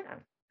 Yeah.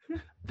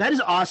 That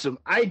is awesome.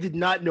 I did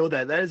not know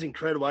that. That is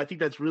incredible. I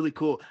think that's really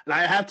cool. And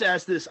I have to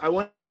ask this. I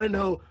want to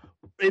know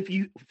if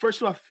you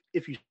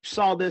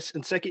saw this,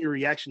 and second, your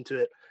reaction to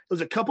it. It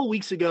was a couple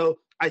weeks ago.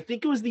 I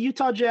think it was the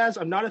Utah Jazz.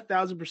 I'm not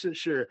 1,000%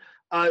 sure.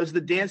 It was the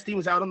dance team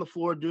was out on the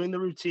floor doing the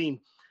routine.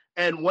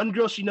 And one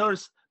girl, she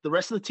noticed the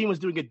rest of the team was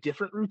doing a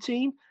different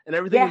routine and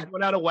everything was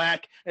going out of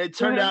whack. And it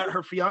turned out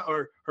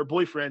her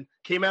boyfriend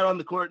came out on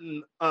the court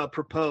and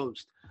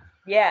proposed.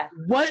 Yeah.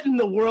 What in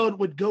the world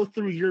would go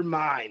through your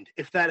mind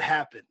if that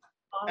happened?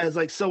 as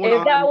like someone.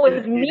 If that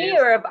was me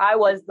or if I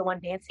was the one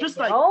dancing, just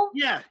like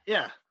yeah.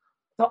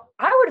 So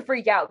I would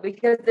freak out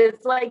because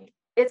it's like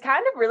it's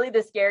kind of really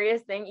the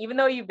scariest thing. Even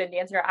though you've been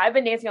dancing, I've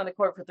been dancing on the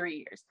court for 3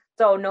 years.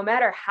 So no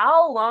matter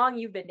how long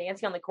you've been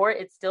dancing on the court,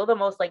 it's still the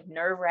most like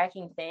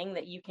nerve-wracking thing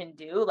that you can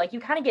do. Like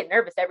you kind of get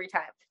nervous every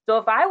time. So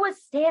if I was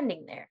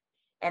standing there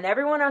and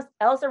everyone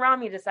else around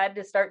me decided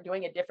to start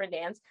doing a different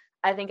dance,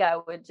 I think I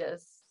would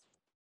just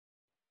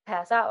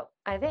pass out.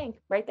 I think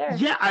right there.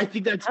 Yeah, I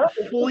think that's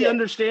fully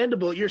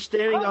understandable. You're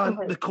standing on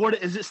the court.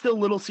 Is it still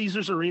Little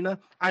Caesars Arena?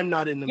 I'm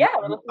not in the. Yeah.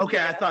 Okay,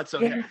 I thought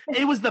so. Yeah.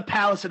 It was the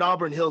Palace at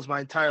Auburn Hills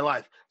my entire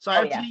life, so I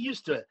have to get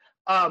used to it.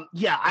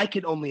 Yeah, I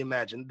can only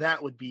imagine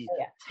that would be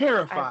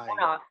terrifying.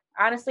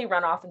 Honestly,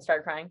 run off and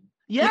start crying.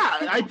 Yeah,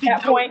 I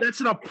think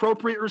that's an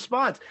appropriate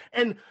response.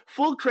 And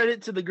full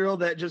credit to the girl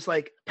that just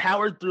like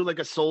powered through like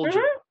a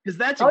soldier. Because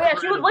that's she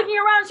was looking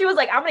around. She was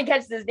like, I'm going to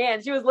catch this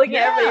dance. She was looking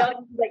at everybody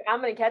else. She's like, I'm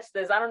going to catch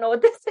this. I don't know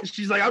what this is.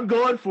 She's like, I'm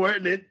going for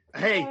it.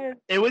 And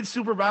it went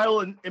super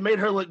viral and it made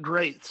her look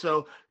great.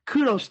 So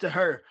kudos to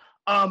her.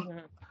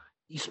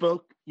 You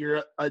spoke.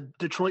 You're a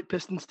Detroit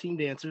Pistons team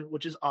dancer,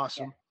 which is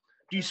awesome. Yeah.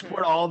 Do you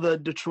support all the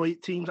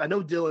Detroit teams? I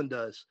know Dylan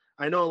does.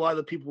 I know a lot of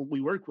the people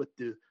we work with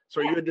do. So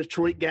are you a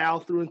Detroit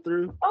gal through and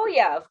through? Oh,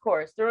 yeah, of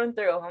course. Through and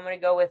through. I'm going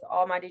to go with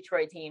all my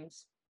Detroit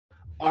teams.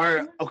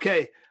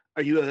 Okay.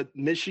 Are you a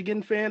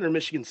Michigan fan or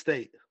Michigan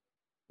State?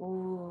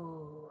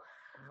 Ooh.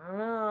 I don't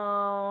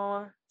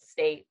know.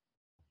 State.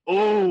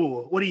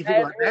 Oh, what do you think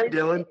about that,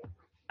 Dylan?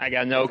 I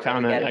got no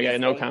comment. I got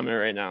no comment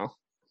right now.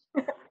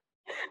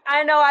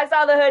 I know. I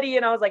saw the hoodie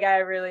and I was like, I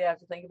really have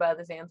to think about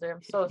this answer.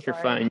 I'm so sorry. You're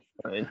fine.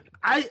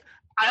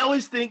 I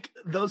always think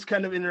those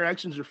kind of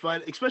interactions are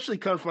fun, especially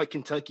coming from like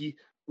Kentucky,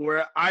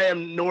 where I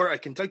am nor a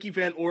Kentucky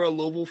fan or a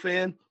Louisville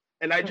fan.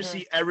 And I just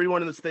see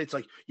everyone in the States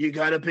like, you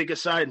got to pick a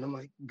side. And I'm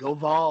like, go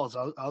Vols.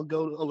 I'll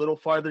go a little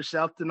farther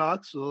south to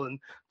Knoxville and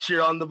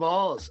cheer on the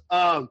Vols.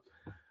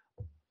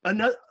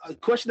 Another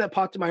question that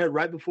popped in my head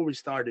right before we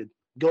started,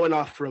 going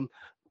off from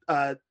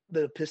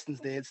the Pistons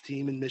dance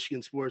team in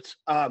Michigan sports.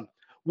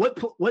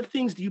 What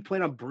things do you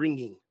plan on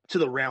bringing to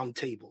the round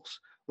tables?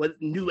 What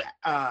new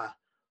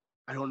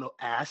I don't know,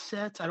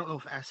 assets? I don't know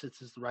if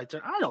assets is the right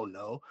term. I don't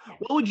know.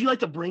 What would you like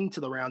to bring to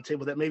the round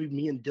table that maybe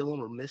me and Dylan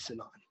were missing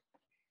on?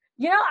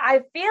 You know,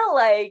 I feel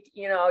like,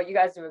 you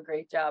guys do a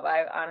great job.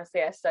 I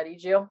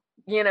studied you,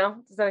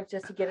 so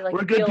just to get it like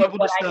we're good people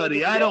to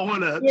study. I don't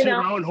want to toot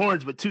our own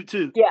horns, but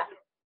toot. Yeah.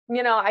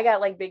 I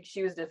got like big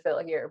shoes to fill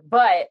here,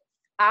 but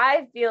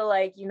I feel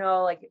like,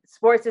 like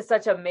sports is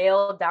such a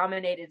male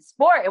dominated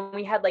sport and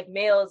we had like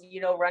males,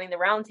 running the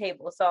round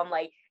table. So I'm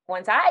like,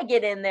 once I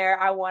get in there,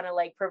 I want to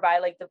like provide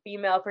like the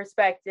female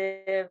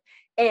perspective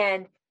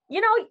and,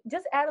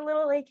 just add a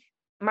little like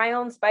my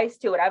own spice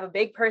to it. I have a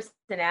big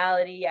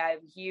personality. I have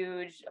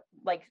huge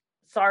like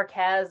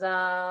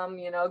sarcasm,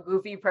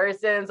 goofy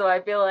person. So I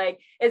feel like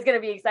it's going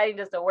to be exciting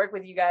just to work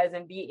with you guys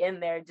and be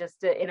in there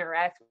just to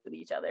interact with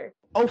each other.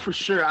 Oh, for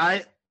sure.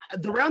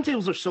 The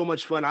roundtables are so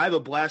much fun. I have a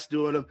blast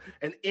doing them.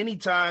 And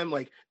anytime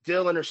like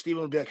Dylan or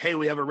Steven would be like, hey,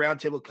 we have a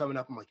roundtable coming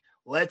up. I'm like,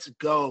 let's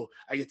go.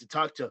 I get to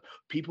talk to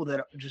people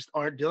that just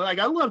aren't Dylan. Like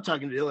I love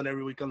talking to Dylan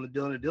every week on the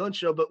Dylan and Dylan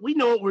show, but we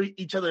know what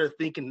each other are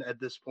thinking at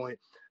this point.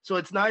 So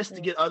it's nice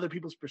to get other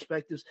people's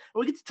perspectives.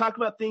 And we get to talk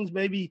about things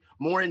maybe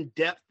more in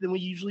depth than we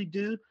usually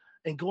do.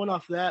 And going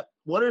off that,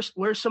 what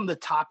are some of the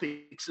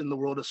topics in the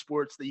world of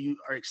sports that you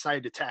are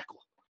excited to tackle?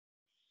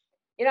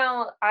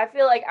 I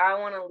feel like I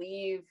want to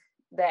leave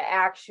the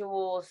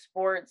actual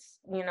sports,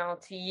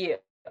 to you.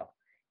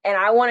 And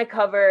I want to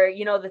cover,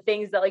 the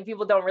things that like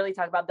people don't really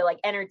talk about, the like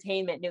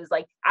entertainment news.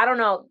 Like, I don't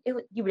know,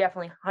 you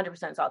definitely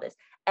 100% saw this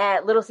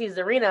at Little Caesars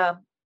Arena.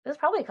 It was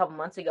probably a couple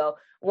months ago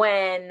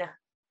when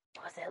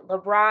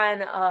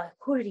LeBron,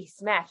 who did he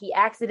smack? He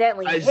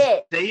accidentally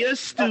hit Isaiah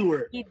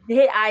Stewart. He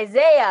hit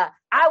Isaiah.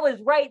 I was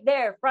right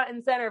there front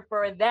and center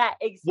for that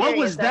experience. What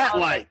was that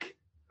like?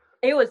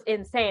 It was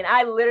insane.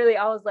 I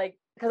was like,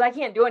 because I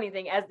can't do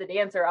anything as the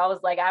dancer. I was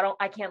like,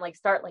 I can't like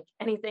start like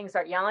anything,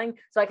 start yelling.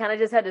 So I kind of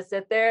just had to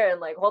sit there and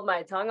like hold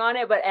my tongue on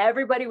it. But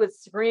everybody was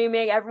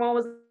screaming. Everyone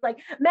was like,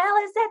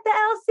 Malice at the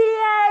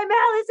LCA,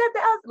 Malice at the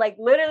LCA. Like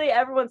literally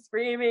everyone's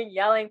screaming,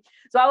 yelling.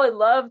 So I would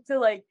love to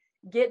like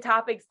get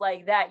topics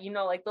like that,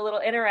 like the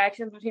little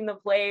interactions between the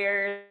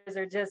players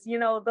or just,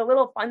 the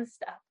little fun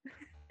stuff.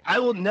 I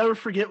will never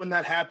forget when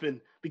that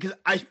happened because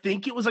I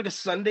think it was like a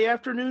Sunday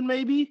afternoon,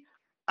 maybe.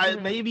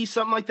 Maybe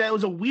something like that. It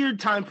was a weird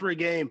time for a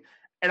game.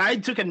 And I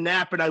took a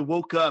nap and I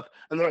woke up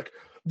and they're like,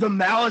 the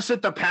Malice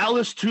at the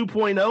Palace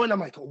 2.0. And I'm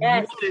like,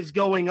 what is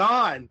going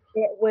on?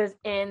 It was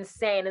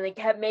insane. And they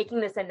kept making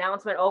this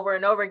announcement over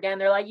and over again.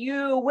 They're like,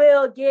 you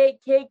will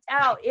get kicked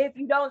out if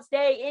you don't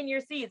stay in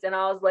your seats. And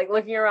I was like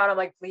looking around. I'm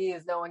like,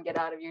 please, no one get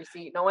out of your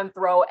seat. No one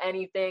throw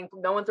anything.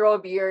 No one throw a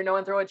beer. No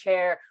one throw a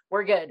chair.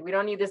 We're good. We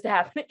don't need this to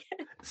happen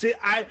again. See,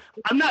 I'm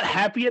not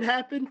happy it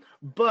happened,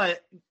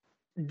 but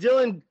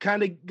Dylan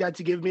kind of got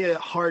to give me a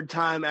hard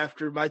time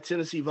after my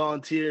Tennessee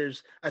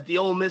Volunteers at the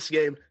Ole Miss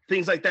game.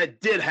 Things like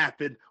that did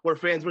happen where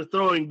fans were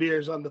throwing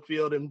beers on the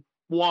field and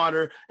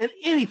water and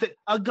anything,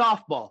 a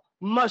golf ball.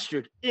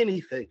 mustard,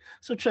 anything.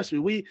 So trust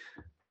me,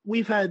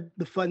 we've had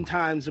the fun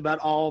times about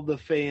all the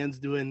fans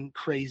doing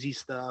crazy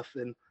stuff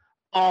and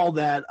all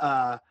that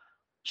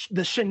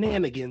the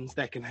shenanigans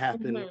that can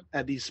happen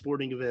at these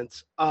sporting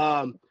events.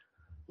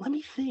 Let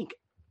me think.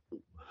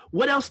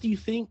 What else do you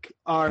think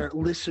our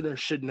listeners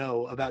should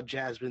know about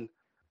Jasmine?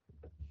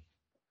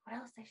 What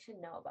else they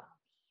should know about?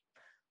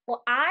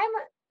 Well, I'm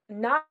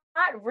not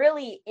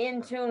really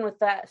in tune with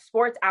that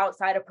sports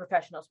outside of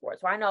professional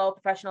sports. So I know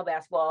professional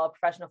basketball,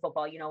 professional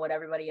football, what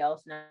everybody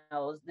else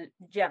knows, the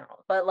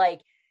general. But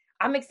like,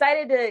 I'm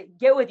excited to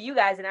get with you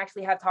guys and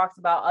actually have talks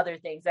about other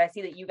things. I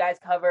see that you guys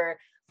cover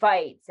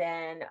fights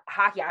and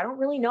hockey. I don't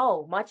really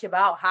know much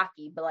about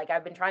hockey, but like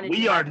I've been trying to.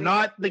 We are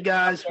not the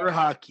guys for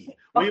hockey.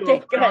 We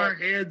will put our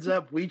hands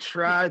up. We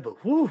try,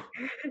 but whoo.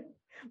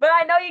 But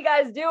I know you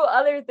guys do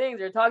other things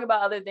or talk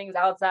about other things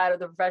outside of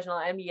the professional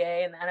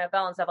NBA and the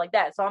NFL and stuff like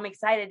that. So I'm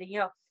excited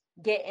to,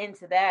 get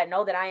into that.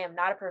 Know that I am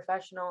not a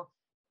professional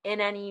in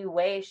any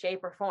way,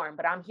 shape, or form,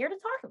 but I'm here to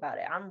talk about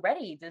it. I'm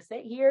ready to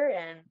sit here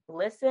and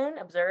listen,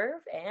 observe,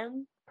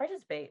 and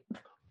participate.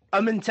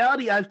 A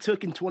mentality I've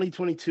took in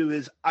 2022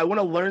 is I want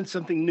to learn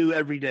something new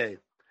every day.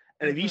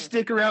 And if you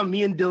stick around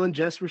me and Dylan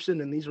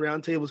Jesperson in these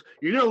roundtables,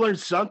 you're going to learn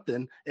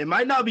something. It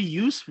might not be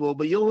useful,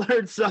 but you'll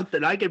learn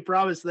something. I can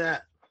promise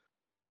that.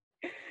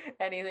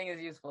 Anything is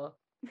useful.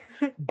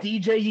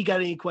 DJ, you got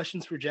any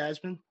questions for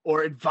Jasmine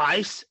or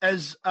advice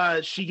as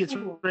she gets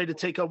ready to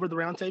take over the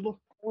roundtable?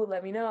 Ooh,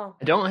 let me know.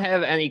 I don't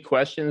have any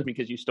questions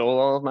because you stole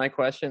all of my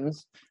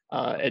questions.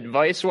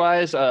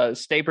 Advice-wise,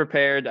 stay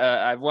prepared.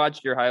 I've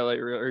watched your highlight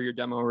reel or your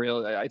demo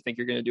reel. I think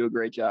you're going to do a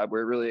great job.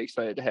 We're really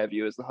excited to have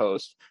you as the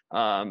host.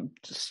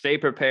 Just stay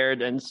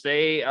prepared and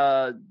stay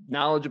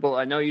knowledgeable.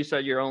 I know you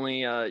said you've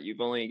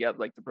only got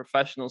like the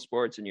professional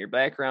sports in your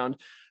background.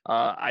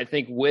 I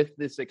think with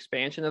this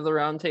expansion of the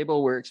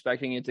roundtable, we're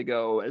expecting it to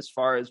go as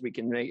far as we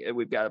can make it.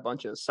 We've got a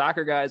bunch of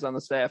soccer guys on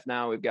the staff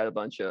now. We've got a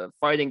bunch of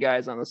fighting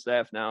guys on the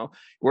staff now.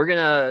 We're going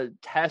to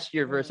test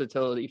your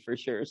versatility for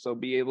sure. So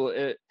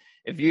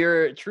if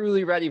you're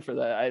truly ready for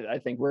that, I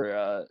think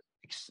we're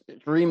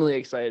extremely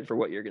excited for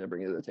what you're going to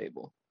bring to the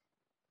table.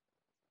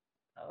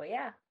 Oh,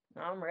 yeah.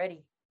 I'm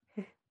ready.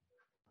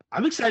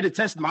 I'm excited to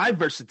test my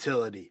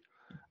versatility.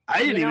 I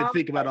didn't even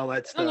think about all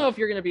that stuff. I don't know if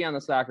you're going to be on the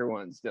soccer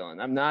ones,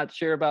 Dylan. I'm not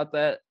sure about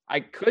that.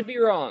 I could be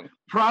wrong.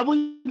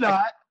 Probably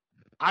not.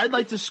 I'd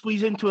like to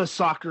squeeze into a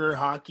soccer or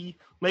hockey.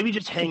 Maybe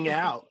just hang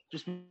out.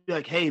 Just be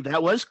like, hey,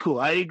 that was cool.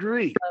 I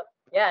agree.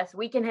 Yes,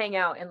 we can hang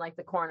out in like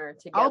the corner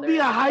together. I'll be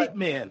a hype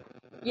man.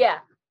 Yeah.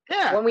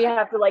 Yeah. When we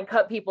have to like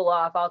cut people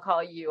off, I'll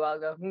call you. I'll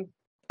go.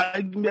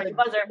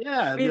 Buzzer.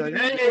 Yeah. Be like,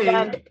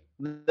 hey,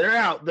 they're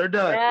out. They're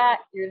done. Yeah,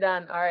 you're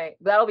done. All right.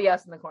 That'll be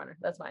us in the corner.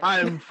 That's fine.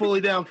 I'm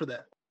fully down for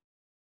that.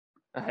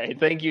 All right.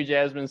 Thank you,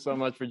 Jasmine, so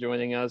much for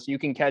joining us. You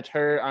can catch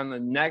her on the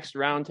next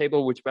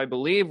roundtable, which I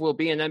believe will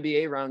be an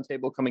NBA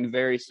roundtable coming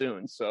very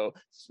soon. So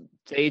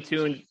stay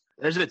tuned.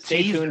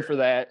 Stay tuned for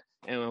that,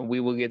 and we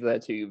will get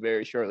that to you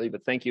very shortly.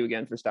 But thank you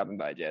again for stopping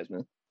by,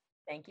 Jasmine.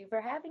 Thank you for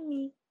having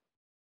me.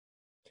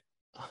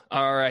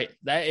 All right.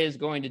 That is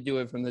going to do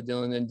it from the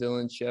Dylan and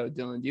Dylan show.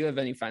 Dylan, do you have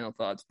any final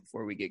thoughts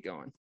before we get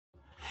going?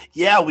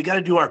 Yeah, we got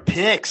to do our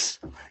picks,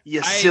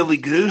 silly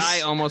goose. I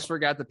almost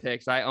forgot the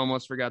picks.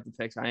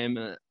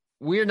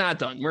 We're not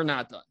done. We're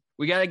not done.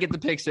 We got to get the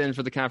picks in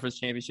for the conference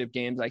championship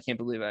games. I can't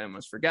believe I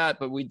almost forgot,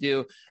 but we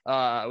do.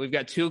 We've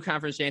got 2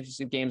 conference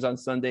championship games on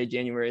Sunday,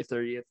 January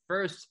 30th.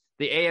 First,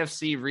 the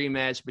AFC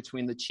rematch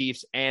between the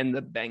Chiefs and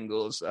the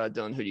Bengals.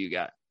 Dylan, who do you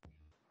got?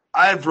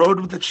 I've rode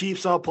with the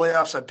Chiefs all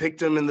playoffs. I picked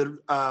them in the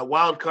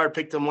wild card,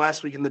 picked them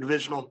last week in the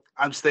divisional.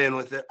 I'm staying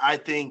with it. I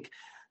think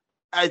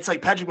it's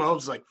like Patrick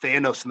Mahomes is like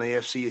Thanos in the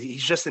AFC.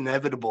 He's just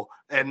inevitable.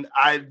 And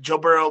Joe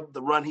Burrow,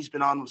 the run he's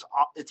been on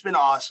it's been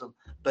awesome,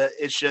 but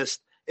it's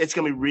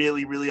going to be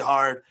really, really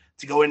hard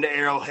to go into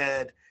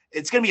Arrowhead.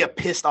 It's going to be a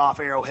pissed off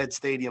Arrowhead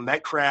Stadium.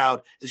 That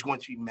crowd is going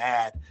to be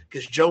mad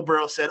because Joe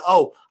Burrow said,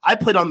 "Oh, I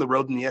played on the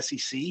road in the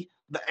SEC.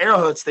 The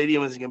Arrowhead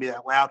Stadium isn't going to be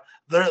that loud."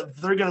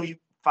 They're going to be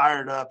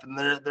fired up, and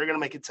they're going to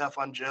make it tough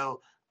on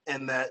Joe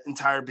and that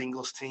entire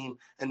Bengals team.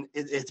 And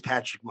it's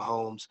Patrick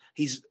Mahomes.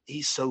 He's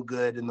so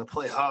good in the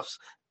playoffs,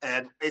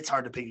 and it's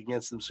hard to pick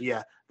against him. So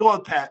yeah, go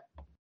on, Pat.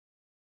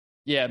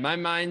 Yeah, my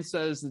mind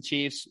says the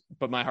Chiefs,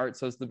 but my heart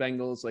says the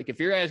Bengals. Like, if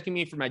you're asking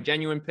me for my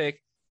genuine pick,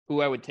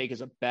 who I would take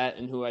as a bet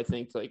and who I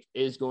think like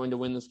is going to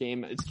win this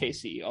game, it's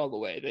KC all the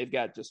way. They've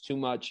got just too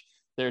much.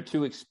 They're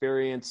too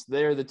experienced.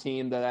 They're the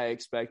team that I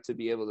expect to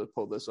be able to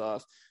pull this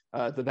off.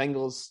 The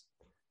Bengals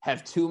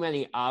have too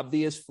many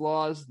obvious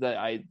flaws that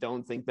I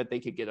don't think that they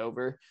could get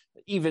over,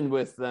 even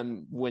with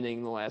them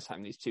winning the last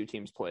time these two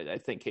teams played. I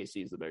think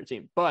KC is the better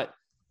team. But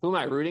who am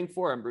I rooting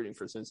for? I'm rooting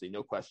for Cincy,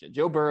 no question.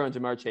 Joe Burrow and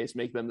Ja'Marr Chase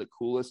make them the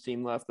coolest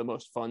team left, the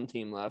most fun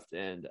team left.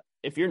 And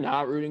if you're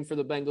not rooting for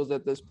the Bengals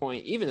at this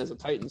point, even as a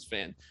Titans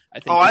fan, I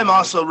think. I'm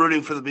also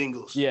rooting for the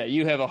Bengals. Yeah,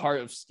 you have a heart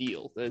of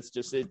steel. It's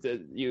just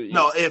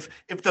No, if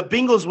the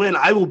Bengals win,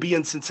 I will be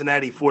in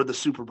Cincinnati for the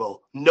Super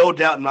Bowl. No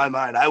doubt in my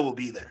mind, I will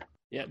be there.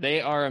 Yeah,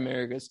 they are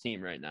America's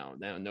team right now.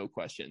 No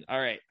question. All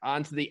right,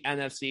 on to the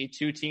NFC.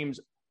 2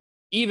 teams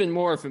even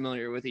more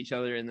familiar with each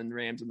other and the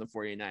Rams and the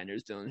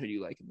 49ers. Dylan, who do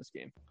you like in this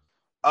game?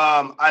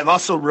 I've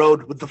also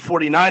rode with the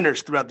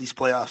 49ers throughout these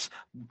playoffs.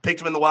 Picked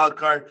them in the wild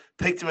card,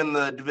 picked them in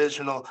the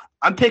divisional.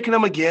 I'm picking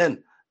them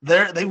again.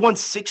 They won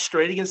 6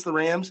 straight against the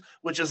Rams,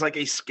 which is like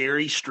a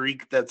scary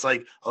streak that's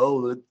like,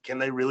 oh, can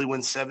they really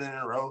win 7 in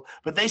a row?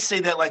 But they say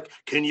that like,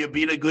 can you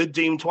beat a good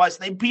team twice?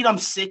 They beat them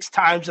 6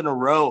 times in a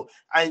row.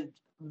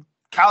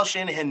 Kyle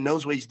Shanahan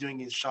knows what he's doing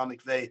against Sean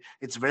McVay.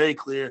 It's very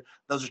clear.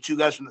 Those are 2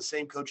 guys from the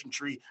same coaching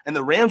tree. And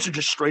the Rams are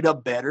just straight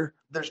up better.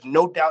 There's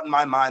no doubt in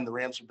my mind the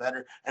Rams are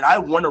better. And I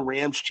want a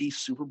Rams-Chiefs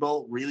Super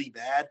Bowl really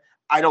bad.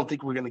 I don't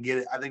think we're going to get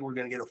it. I think we're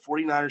going to get a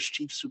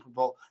 49ers-Chiefs Super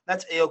Bowl.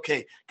 That's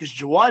A-okay because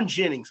Jawan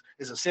Jennings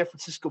is a San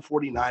Francisco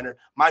 49er,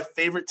 my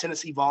favorite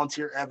Tennessee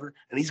Volunteer ever,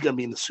 and he's going to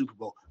be in the Super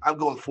Bowl. I'm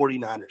going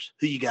 49ers.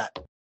 Who you got?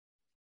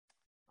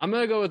 I'm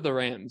going to go with the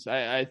Rams.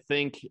 I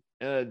think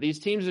these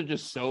teams are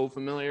just so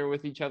familiar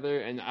with each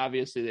other, and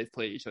obviously they've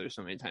played each other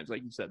so many times.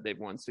 Like you said, they've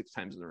won 6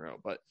 times in a row.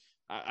 But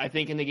I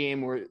think in the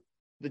game where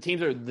the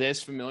teams are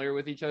this familiar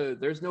with each other,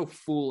 there's no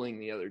fooling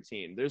the other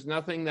team. There's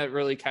nothing that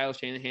really Kyle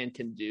Shanahan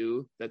can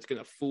do that's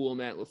going to fool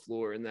Matt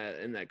LaFleur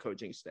and that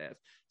coaching staff.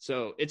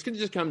 So it's going to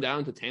just come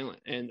down to talent.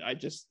 And I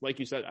just, like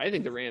you said, I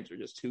think the Rams are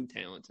just too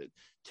talented,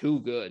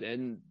 too good.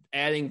 And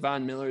adding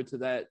Von Miller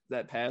to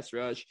that pass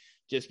rush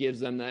just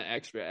gives them that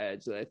extra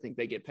edge that I think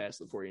they get past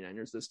the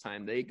 49ers this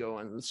time. They go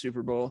on the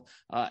Super Bowl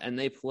and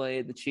they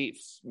play the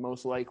Chiefs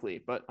most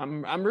likely. But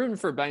I'm rooting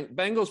for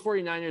Bengals.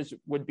 49ers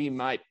would be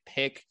my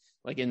pick.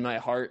 Like in my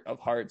heart of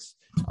hearts,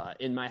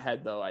 in my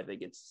head though, I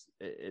think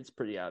it's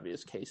pretty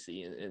obvious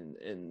KC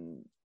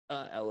in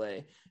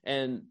LA,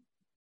 and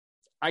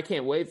I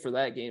can't wait for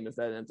that game if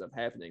that ends up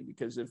happening,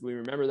 because if we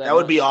remember that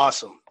would be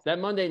awesome. That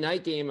Monday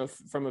night game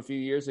from a few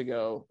years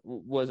ago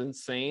was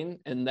insane,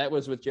 and that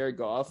was with Jared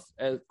Goff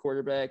as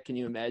quarterback. Can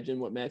you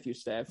imagine what Matthew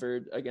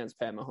Stafford against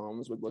Pat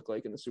Mahomes would look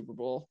like in the Super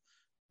Bowl?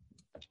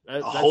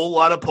 A whole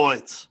lot of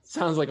points.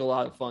 Sounds like a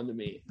lot of fun to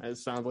me. It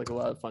sounds like a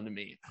lot of fun to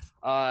me.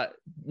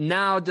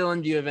 Now,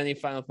 Dylan, do you have any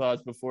final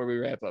thoughts before we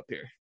wrap up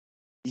here?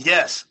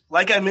 Yes.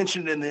 Like I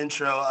mentioned in the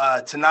intro,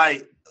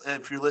 tonight,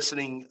 if you're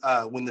listening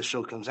when the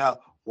show comes out,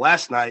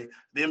 last night,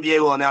 the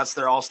NBA will announce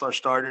their all-star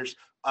starters.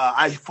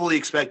 I fully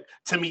expect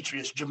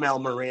Demetrius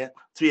Jamel Morant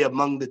to be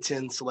among the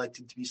 10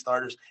 selected to be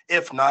starters.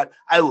 If not,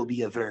 I will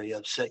be a very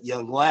upset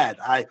young lad.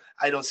 I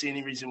don't see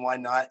any reason why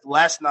not.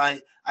 Last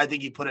night, I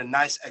think he put a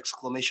nice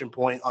exclamation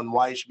point on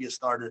why he should be a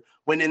starter.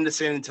 Went into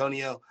San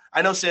Antonio.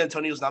 I know San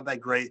Antonio's not that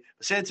great,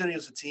 but San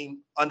Antonio's a team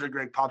under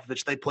Greg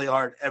Popovich. They play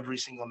hard every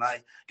single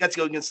night. Got to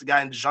go against the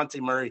guy in DeJounte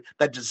Murray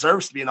that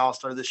deserves to be an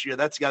all-star this year.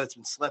 That's a guy that's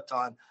been slept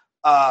on.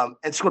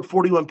 And scored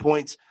 41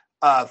 points.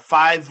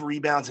 5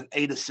 rebounds and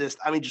 8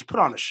 assists. I mean, just put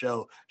on a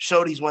show.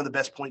 Showed he's one of the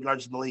best point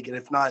guards in the league, and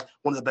if not,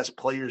 one of the best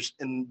players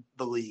in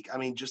the league. I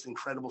mean, just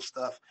incredible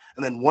stuff.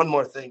 And then one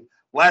more thing.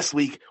 Last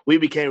week, we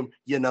became,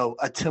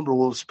 a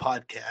Timberwolves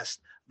podcast.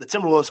 The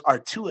Timberwolves are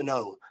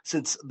 2-0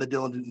 since the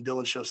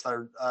Dylan show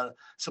started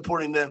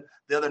supporting them.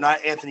 The other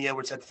night, Anthony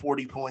Edwards had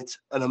 40 points,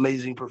 an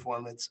amazing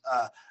performance.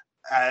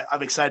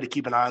 I'm excited to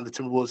keep an eye on the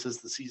Timberwolves as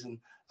the season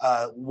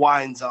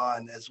winds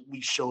on, as we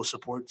show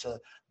support to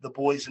the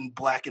boys in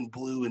black and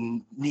blue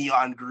and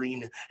neon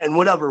green and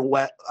whatever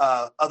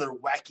other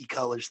wacky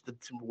colors the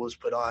Timberwolves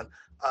put on.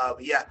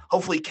 But yeah,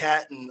 hopefully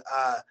Kat and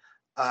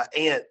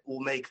Ant will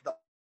make the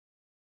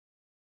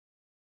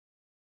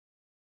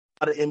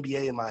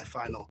NBA in my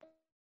final.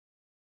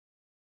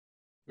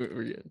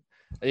 We're good.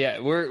 Yeah,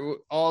 we're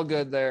all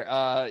good there.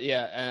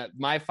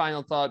 My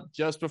final thought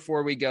just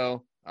before we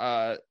go,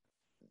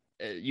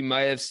 you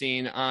might have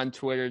seen on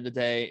Twitter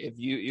today, if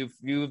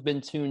you've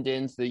been tuned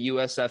into the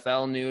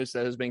USFL news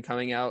that has been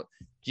coming out,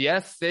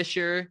 Jeff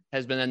Fisher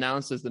has been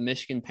announced as the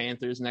Michigan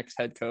Panthers' next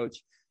head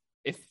coach.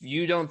 If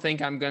you don't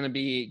think I'm going to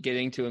be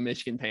getting to a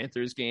Michigan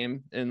Panthers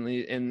game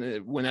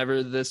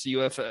whenever this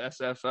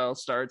USFL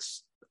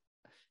starts,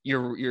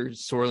 you're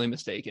sorely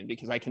mistaken,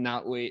 because I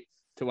cannot wait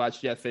to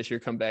watch Jeff Fisher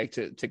come back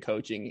to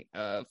coaching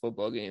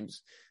football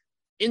games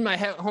in my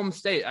home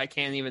state. I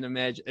can't even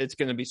imagine. It's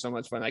going to be so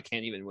much fun. I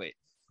can't even wait.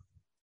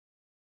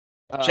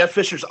 Jeff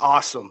Fisher's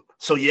awesome.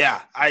 So,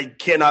 yeah, I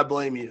cannot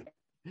blame you.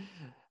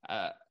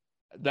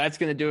 That's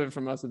going to do it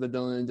from us at the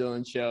Dylan and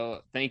Dylan Show.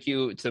 Thank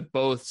you to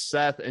both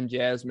Seth and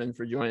Jasmine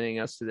for joining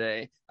us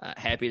today.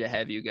 Happy to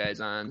have you guys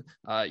on.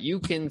 You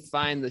can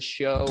find the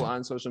show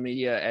on social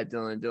media at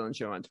Dylan and Dylan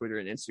Show on Twitter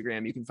and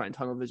Instagram. You can find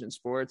Tunnel Vision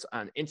Sports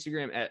on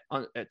Instagram at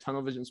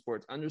Tunnel Vision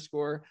Sports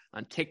 _,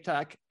 on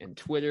TikTok and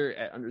Twitter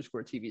at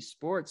 _TV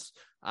Sports,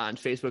 on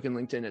Facebook and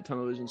LinkedIn at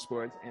Tunnel Vision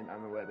Sports, and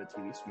on the web at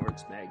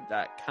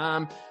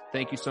tvsportsmag.com.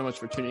 Thank you so much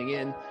for tuning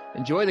in.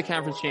 Enjoy the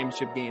conference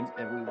championship games,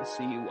 and we will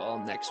see you all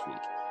next week.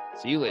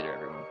 See you later,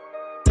 everyone.